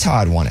know what? That's how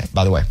I'd want it,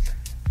 by the way.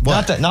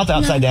 What? Not the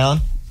upside down,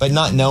 but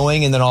not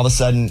knowing, and then all of a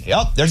sudden,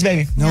 there's a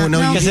baby. No.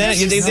 Because that's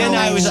then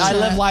just I so-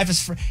 live life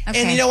as free.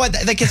 Okay. And you know what?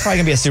 That kid's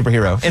probably going to be a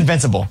superhero.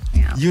 Invincible.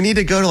 You need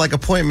to go to like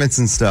appointments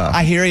and stuff.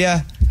 I hear you.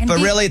 And But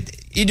be- really,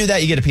 you do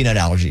that, you get a peanut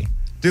allergy.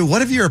 Dude,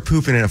 what if you were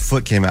pooping and a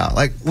foot came out?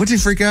 Like, would you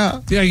freak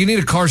out? Yeah, you need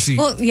a car seat.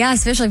 Well, yeah,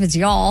 especially if it's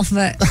y'all,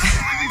 but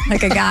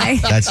like a guy.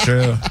 That's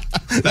true.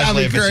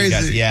 That'd be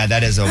crazy. Yeah,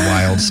 that is a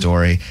wild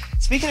story.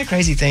 Speaking of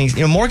crazy things,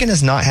 Morgan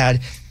has not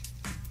had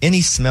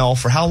any smell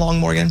for how long,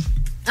 Morgan?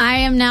 I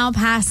am now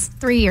past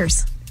 3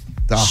 years.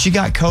 She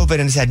got COVID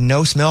and has had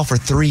no smell for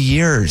 3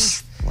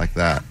 years. Like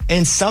that.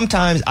 And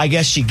sometimes I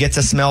guess she gets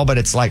a smell, but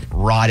it's like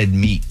rotted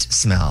meat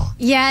smell.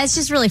 Yeah, it's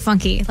just really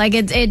funky. Like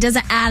it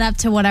doesn't add up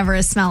to whatever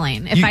is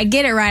smelling. If I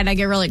get it right, I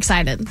get really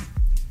excited.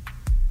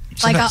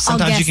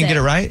 Sometimes you can get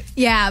it right?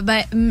 Yeah,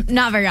 but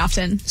not very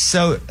often.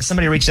 So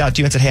somebody reached out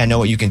to you and said, hey, I know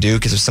what you can do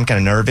because there's some kind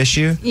of nerve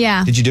issue.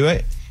 Yeah. Did you do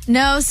it?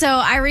 No, so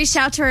I reached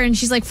out to her and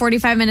she's like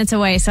 45 minutes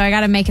away, so I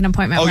got to make an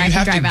appointment where I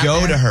can drive out there. Oh, you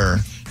have to go to her.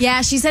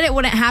 Yeah, she said it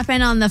wouldn't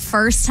happen on the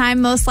first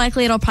time. Most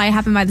likely it'll probably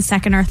happen by the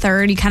second or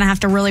third. You kind of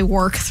have to really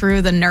work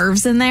through the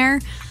nerves in there.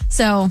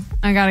 So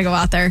I got to go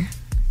out there.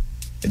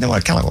 You know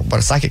what? Kind of what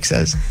a psychic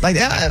says. Like,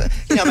 I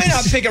may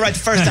not pick it right the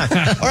first time.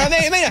 Or I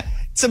may not.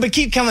 So, but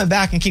keep coming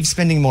back and keep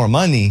spending more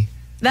money.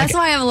 That's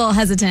why I'm a little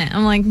hesitant.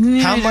 I'm like,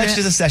 how much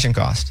does a session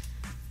cost?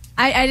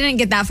 I didn't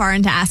get that far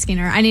into asking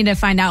her. I need to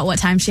find out what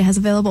time she has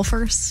available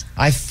first.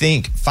 I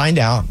think, find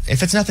out.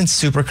 If it's nothing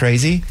super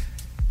crazy,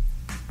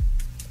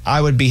 I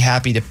would be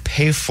happy to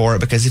pay for it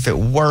because if it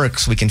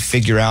works, we can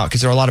figure out,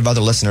 because there are a lot of other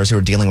listeners who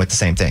are dealing with the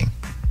same thing.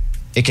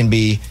 It can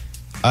be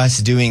us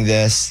doing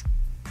this.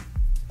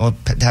 We'll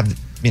have,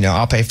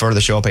 I'll pay for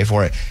the show, I'll pay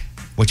for it,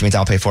 which means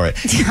I'll pay for it.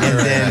 And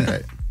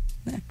then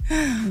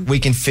we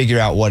can figure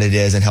out what it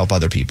is and help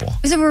other people.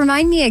 So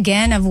remind me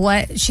again of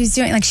what she's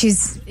doing. Like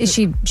she's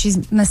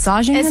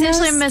massaging.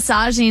 Essentially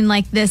massaging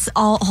like this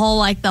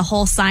the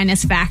whole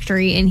sinus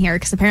factory in here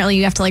because apparently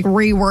you have to like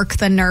rework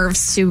the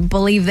nerves to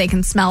believe they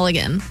can smell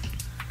again.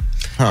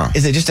 Huh.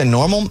 Is it just a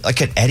normal? Like,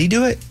 could Eddie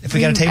do it if we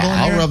got a table in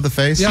here? I'll rub the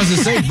face. Yeah, I was going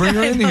to say, bring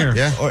her in here.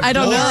 Yeah. I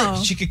don't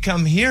know. She could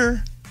come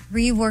here.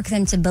 Rework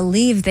them to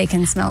believe they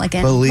can smell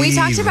again. We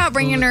talked about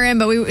bringing her in,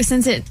 but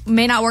since it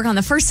may not work on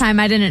the first time,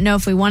 I didn't know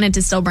if we wanted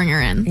to still bring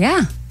her in.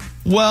 Yeah.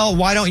 Well,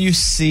 why don't you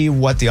see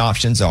what the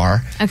options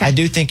are? Okay. I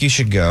do think you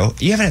should go.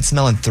 You haven't had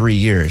smell in 3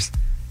 years.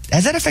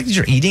 Has that affected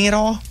your eating at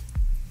all?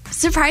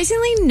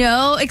 Surprisingly,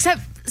 no,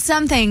 except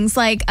some things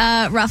like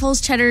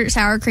Ruffles cheddar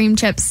sour cream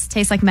chips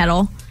taste like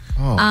metal.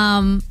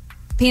 Oh.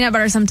 Peanut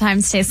butter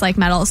sometimes tastes like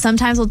metal.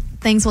 Sometimes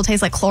things will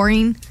taste like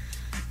chlorine.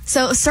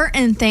 So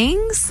certain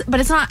things, but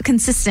it's not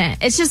consistent.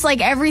 It's just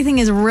like everything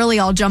is really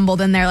all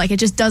jumbled in there. Like it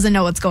just doesn't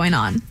know what's going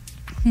on.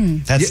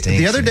 That stinks.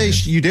 The other day,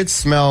 you did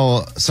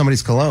smell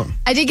somebody's cologne.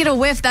 I did get a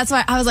whiff. That's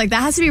why I was like,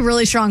 that has to be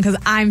really strong because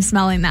I'm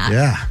smelling that.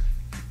 Yeah.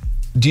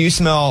 Do you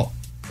smell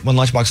when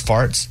Lunchbox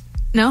farts?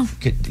 No.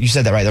 You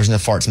said that right. There's no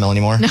fart smell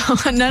anymore. No,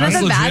 none of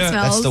the bad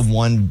smells. That's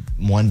the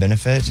one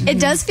benefit. It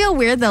does feel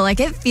weird though. Like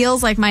it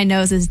feels like my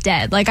nose is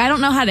dead. Like I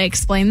don't know how to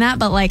explain that,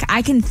 but like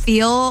I can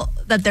feel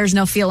that there's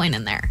no feeling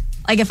in there.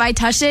 Like if I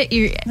touch it,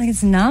 like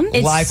it's numb.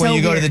 It's like when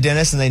you go to the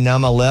dentist and they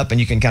numb a lip and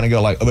you can kind of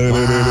go like,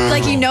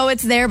 like you know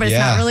it's there, but it's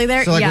not really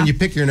there. So like when you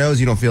pick your nose,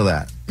 you don't feel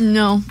that.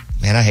 No.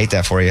 Man, I hate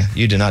that for you.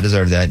 You do not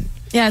deserve that.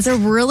 Yeah, it's a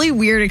really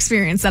weird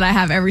experience that I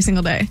have every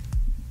single day.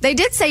 They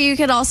did say you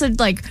could also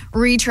like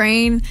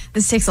retrain.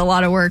 This takes a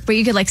lot of work, but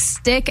you could like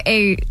stick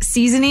a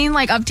seasoning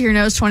like up to your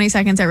nose 20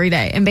 seconds every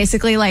day and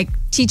basically like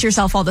teach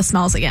yourself all the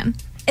smells again.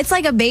 It's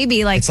like a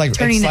baby, like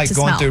turning it to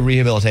going smell. through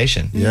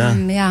rehabilitation. Yeah.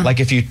 Yeah. Like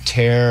if you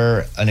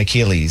tear an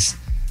Achilles,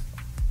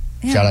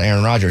 shout out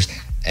Aaron Rodgers,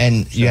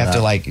 and you have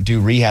to like do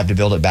rehab to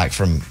build it back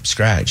from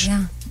scratch.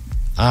 Yeah.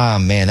 Ah,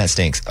 man, that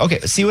stinks. Okay,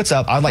 see what's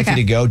up. I'd like you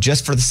to go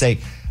just for the sake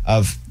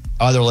of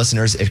other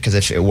listeners, because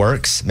if it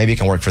works, maybe it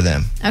can work for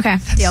them. Okay,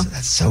 deal.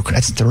 That's so.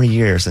 That's 3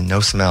 years and no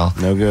smell.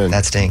 No good.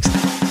 That stinks.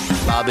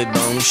 Bobby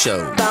Bone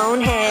Show.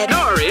 Bonehead.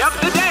 Story of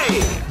the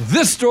day.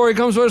 This story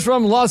comes to us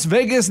from Las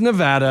Vegas,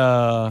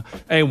 Nevada.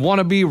 A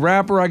wannabe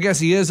rapper, I guess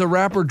he is a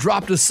rapper,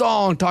 dropped a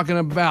song talking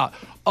about,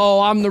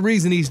 oh, I'm the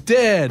reason he's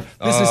dead.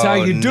 This is how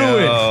you do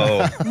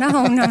it.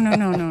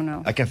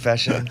 No. A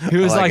confession. He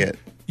was like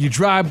you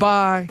drive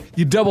by,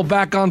 you double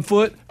back on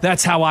foot,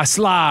 that's how I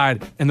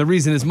slide. And the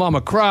reason his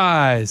mama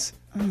cries.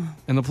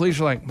 And the police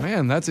are like,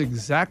 man, that's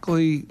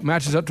exactly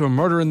matches up to a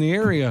murder in the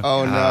area.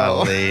 Oh,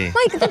 no.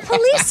 Like, the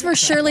police were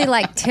surely,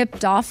 like,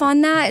 tipped off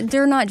on that.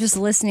 They're not just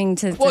listening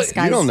to this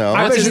guy's... You don't know.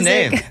 What's his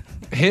name?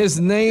 His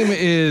name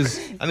is...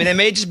 I mean, they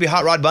may just be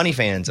Hot Rod Bunny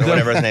fans or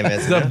whatever his name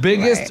is. The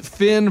biggest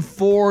Finn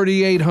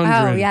 4800.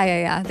 Oh,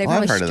 yeah. They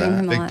probably streamed him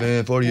a Big lot.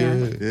 Finn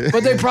 48.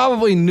 But they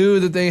probably knew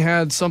that they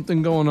had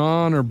something going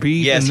on or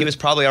beef. Yes, he was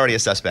probably already a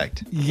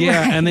suspect.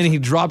 Yeah, and then he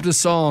dropped a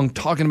song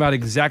talking about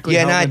exactly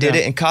how and it I went did down.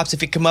 it. And cops,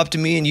 if you come up to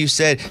me and you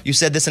said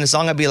this in a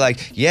song, I'd be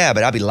like, yeah,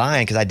 but I'd be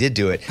lying because I did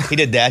do it. He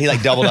did that. He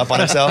like doubled up on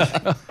himself.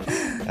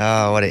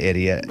 Oh, what an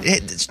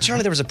idiot.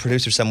 Surely there was a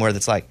producer somewhere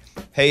that's like,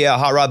 hey,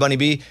 Hot Rod Bunny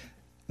B,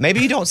 maybe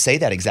you don't say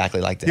that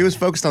exactly like that. He was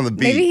focused on the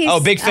beat. Maybe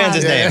he's, Big Fan's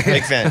his name.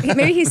 Big Fan.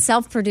 Maybe he's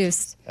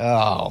self-produced.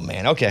 Oh,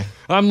 man. Okay.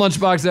 I'm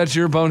Lunchbox. That's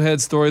your Bonehead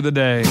story of the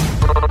day.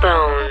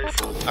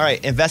 All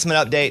right.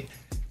 Investment update.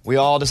 We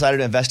all decided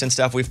to invest in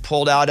stuff. We've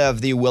pulled out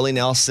of the Willie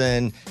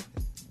Nelson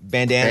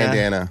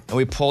bandana. And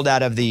we pulled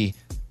out of the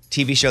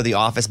TV show The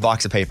Office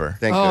box of paper.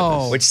 Thank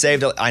goodness. Which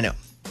saved, I know.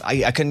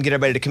 I couldn't get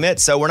everybody to commit,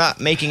 so we're not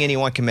making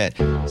anyone commit.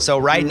 So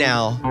right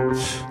now,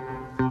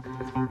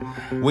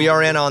 we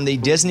are in on the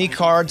Disney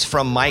cards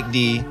from Mike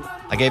D.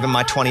 I gave him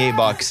my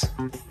 $28.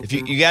 If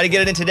you got to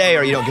get it in today,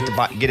 or you don't get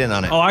to get in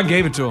on it. Oh, I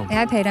gave it to him.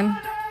 Yeah, I paid him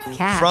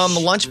cash. From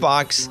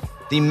Lunchbox,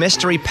 the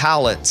mystery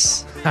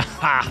palettes.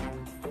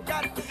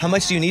 How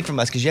much do you need from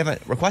us? Because you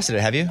haven't requested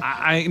it, have you?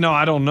 No,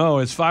 I don't know.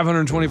 It's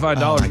 $525.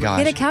 Oh my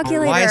gosh! Get a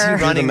calculator. Why is he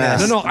running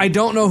this? No, I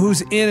don't know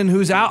who's in and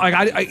who's out.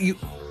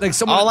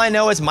 Someone. All I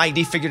know is Mike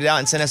D figured it out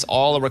and sent us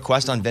all a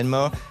request on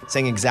Venmo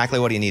saying exactly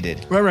what he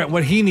needed. Right.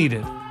 What he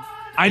needed.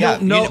 I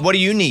don't know. What do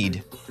you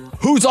need?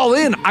 Who's all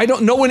in? I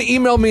don't. No one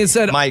emailed me and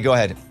said. Mike, go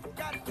ahead.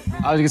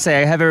 I was gonna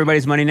say I have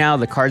everybody's money now.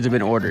 The cards have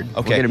been ordered.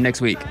 Okay. We'll get them next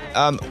week.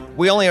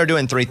 We only are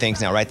doing 3 things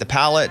now, right? The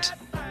palette,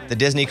 the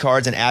Disney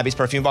cards, and Abby's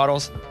perfume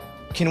bottles.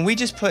 Can we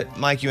just put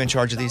Mike, you in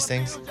charge of these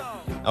things?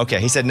 Okay,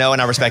 he said no,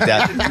 and I respect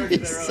that.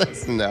 He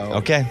says no.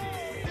 Okay.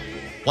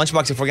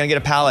 Lunchbox, if we're going to get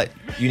a pallet,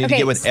 you need to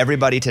get with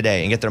everybody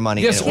today and get their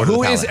money. Yes, and order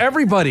who the is pallet.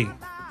 everybody?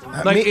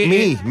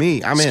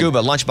 Me. I'm in.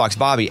 Scuba, Lunchbox,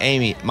 Bobby,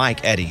 Amy,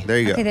 Mike, Eddie. There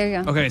you go. Okay, there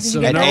you go. Okay,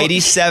 so At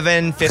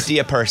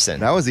 $87.50 a person.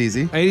 That was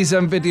easy.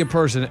 $87.50 a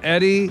person.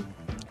 Eddie,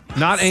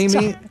 not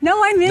Amy.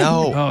 No, I'm in.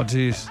 No. Oh,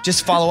 jeez.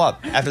 Just follow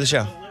up after the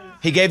show.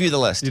 He gave you the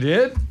list. You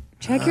did?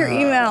 Check your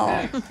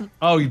email.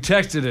 Oh, you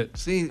texted it.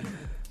 See?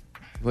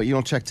 What, you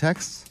don't check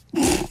texts?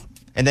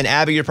 And then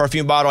Abby, your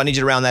perfume bottle, I need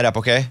you to round that up,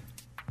 okay?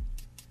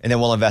 And then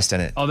we'll invest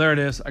in it. Oh, there it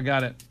is. I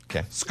got it.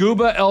 Okay.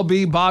 Scuba,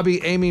 LB,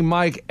 Bobby, Amy,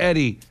 Mike,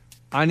 Eddie.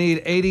 I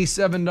need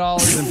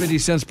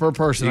 $87.50 per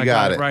person. You I got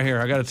got it it right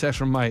here. I got a text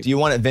from Mike. Do you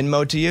want it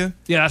Venmo to you?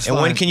 Yeah, that's And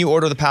fine. when can you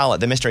order the pallet,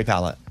 the mystery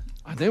pallet?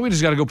 I think we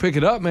just got to go pick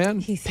it up,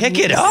 man. Pick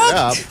it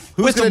up?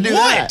 Who's With going to do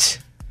what? that?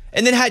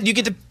 And then you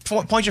get to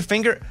point your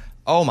finger.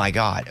 Oh my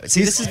God.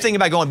 See, this is the thing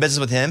about going business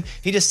with him.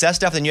 He just says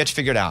stuff, then you have to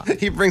figure it out.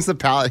 He brings the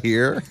pallet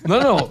here.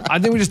 No. I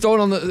think we just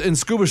throw it in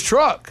Scuba's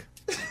truck.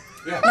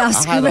 Now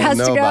Scuba has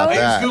to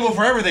go. Scuba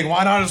for everything.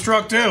 Why not his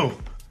truck too?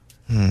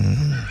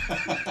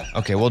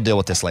 Okay, we'll deal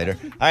with this later.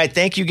 All right,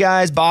 thank you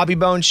guys. Bobby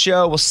Bones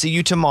Show. We'll see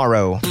you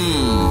tomorrow.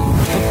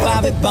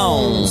 Bobby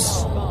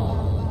Bones.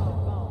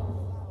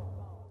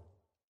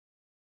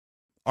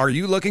 Are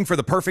you looking for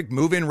the perfect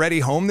move-in ready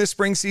home this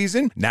spring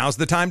season? Now's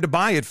the time to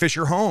buy at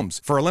Fisher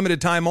Homes. For a limited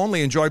time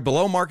only, enjoy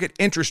below-market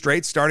interest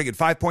rates starting at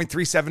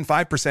 5.375%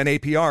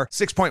 APR,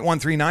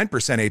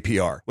 6.139%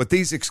 APR. With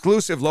these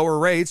exclusive lower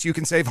rates, you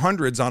can save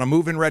hundreds on a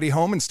move-in ready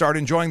home and start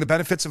enjoying the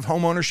benefits of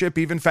home ownership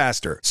even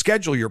faster.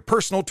 Schedule your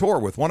personal tour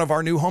with one of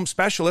our new home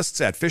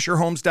specialists at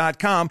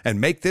FisherHomes.com and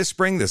make this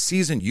spring the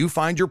season you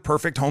find your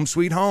perfect home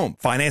sweet home.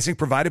 Financing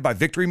provided by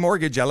Victory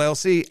Mortgage,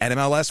 LLC,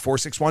 NMLS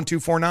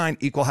 461249,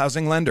 Equal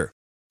Housing Lender.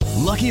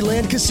 Lucky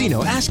Land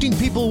Casino, asking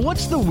people,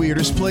 what's the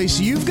weirdest place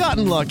you've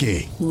gotten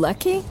lucky?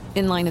 Lucky?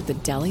 In line at the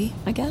deli,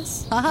 I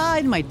guess? Aha,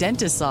 in my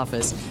dentist's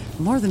office.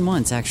 More than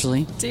once,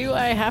 actually. Do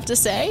I have to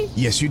say?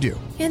 Yes, you do.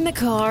 In the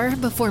car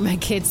before my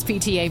kids'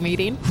 PTA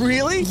meeting.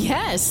 Really?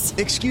 Yes.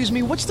 Excuse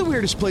me, what's the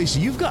weirdest place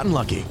you've gotten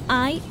lucky?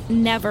 I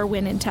never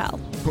win and tell.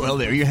 Well,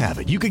 there you have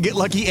it. You can get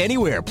lucky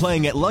anywhere,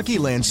 playing at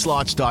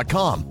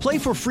LuckyLandSlots.com. Play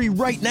for free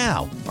right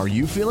now. Are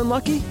you feeling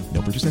lucky?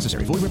 No purchase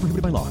necessary. Void where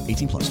prohibited by law.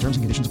 18+. Terms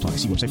and conditions apply.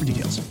 See website for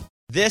details.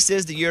 This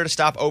is the year to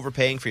stop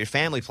overpaying for your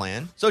family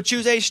plan. So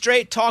choose a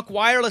Straight Talk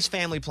Wireless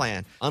family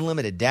plan.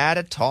 Unlimited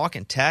data, talk,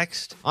 and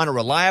text on a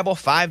reliable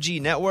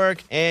 5G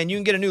network. And you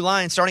can get a new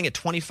line starting at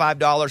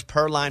 $25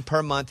 per line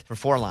per month for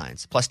 4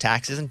 lines, plus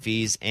taxes and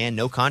fees and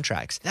no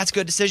contracts. That's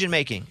good decision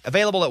making.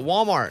 Available at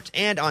Walmart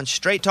and on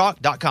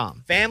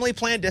straighttalk.com. Family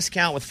plan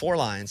discount with 4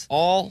 lines,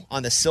 all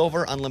on the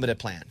Silver Unlimited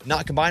plan.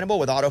 Not combinable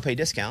with auto pay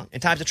discount.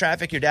 In times of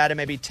traffic, your data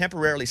may be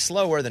temporarily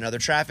slower than other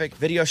traffic.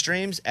 Video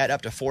streams at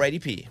up to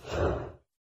 480p.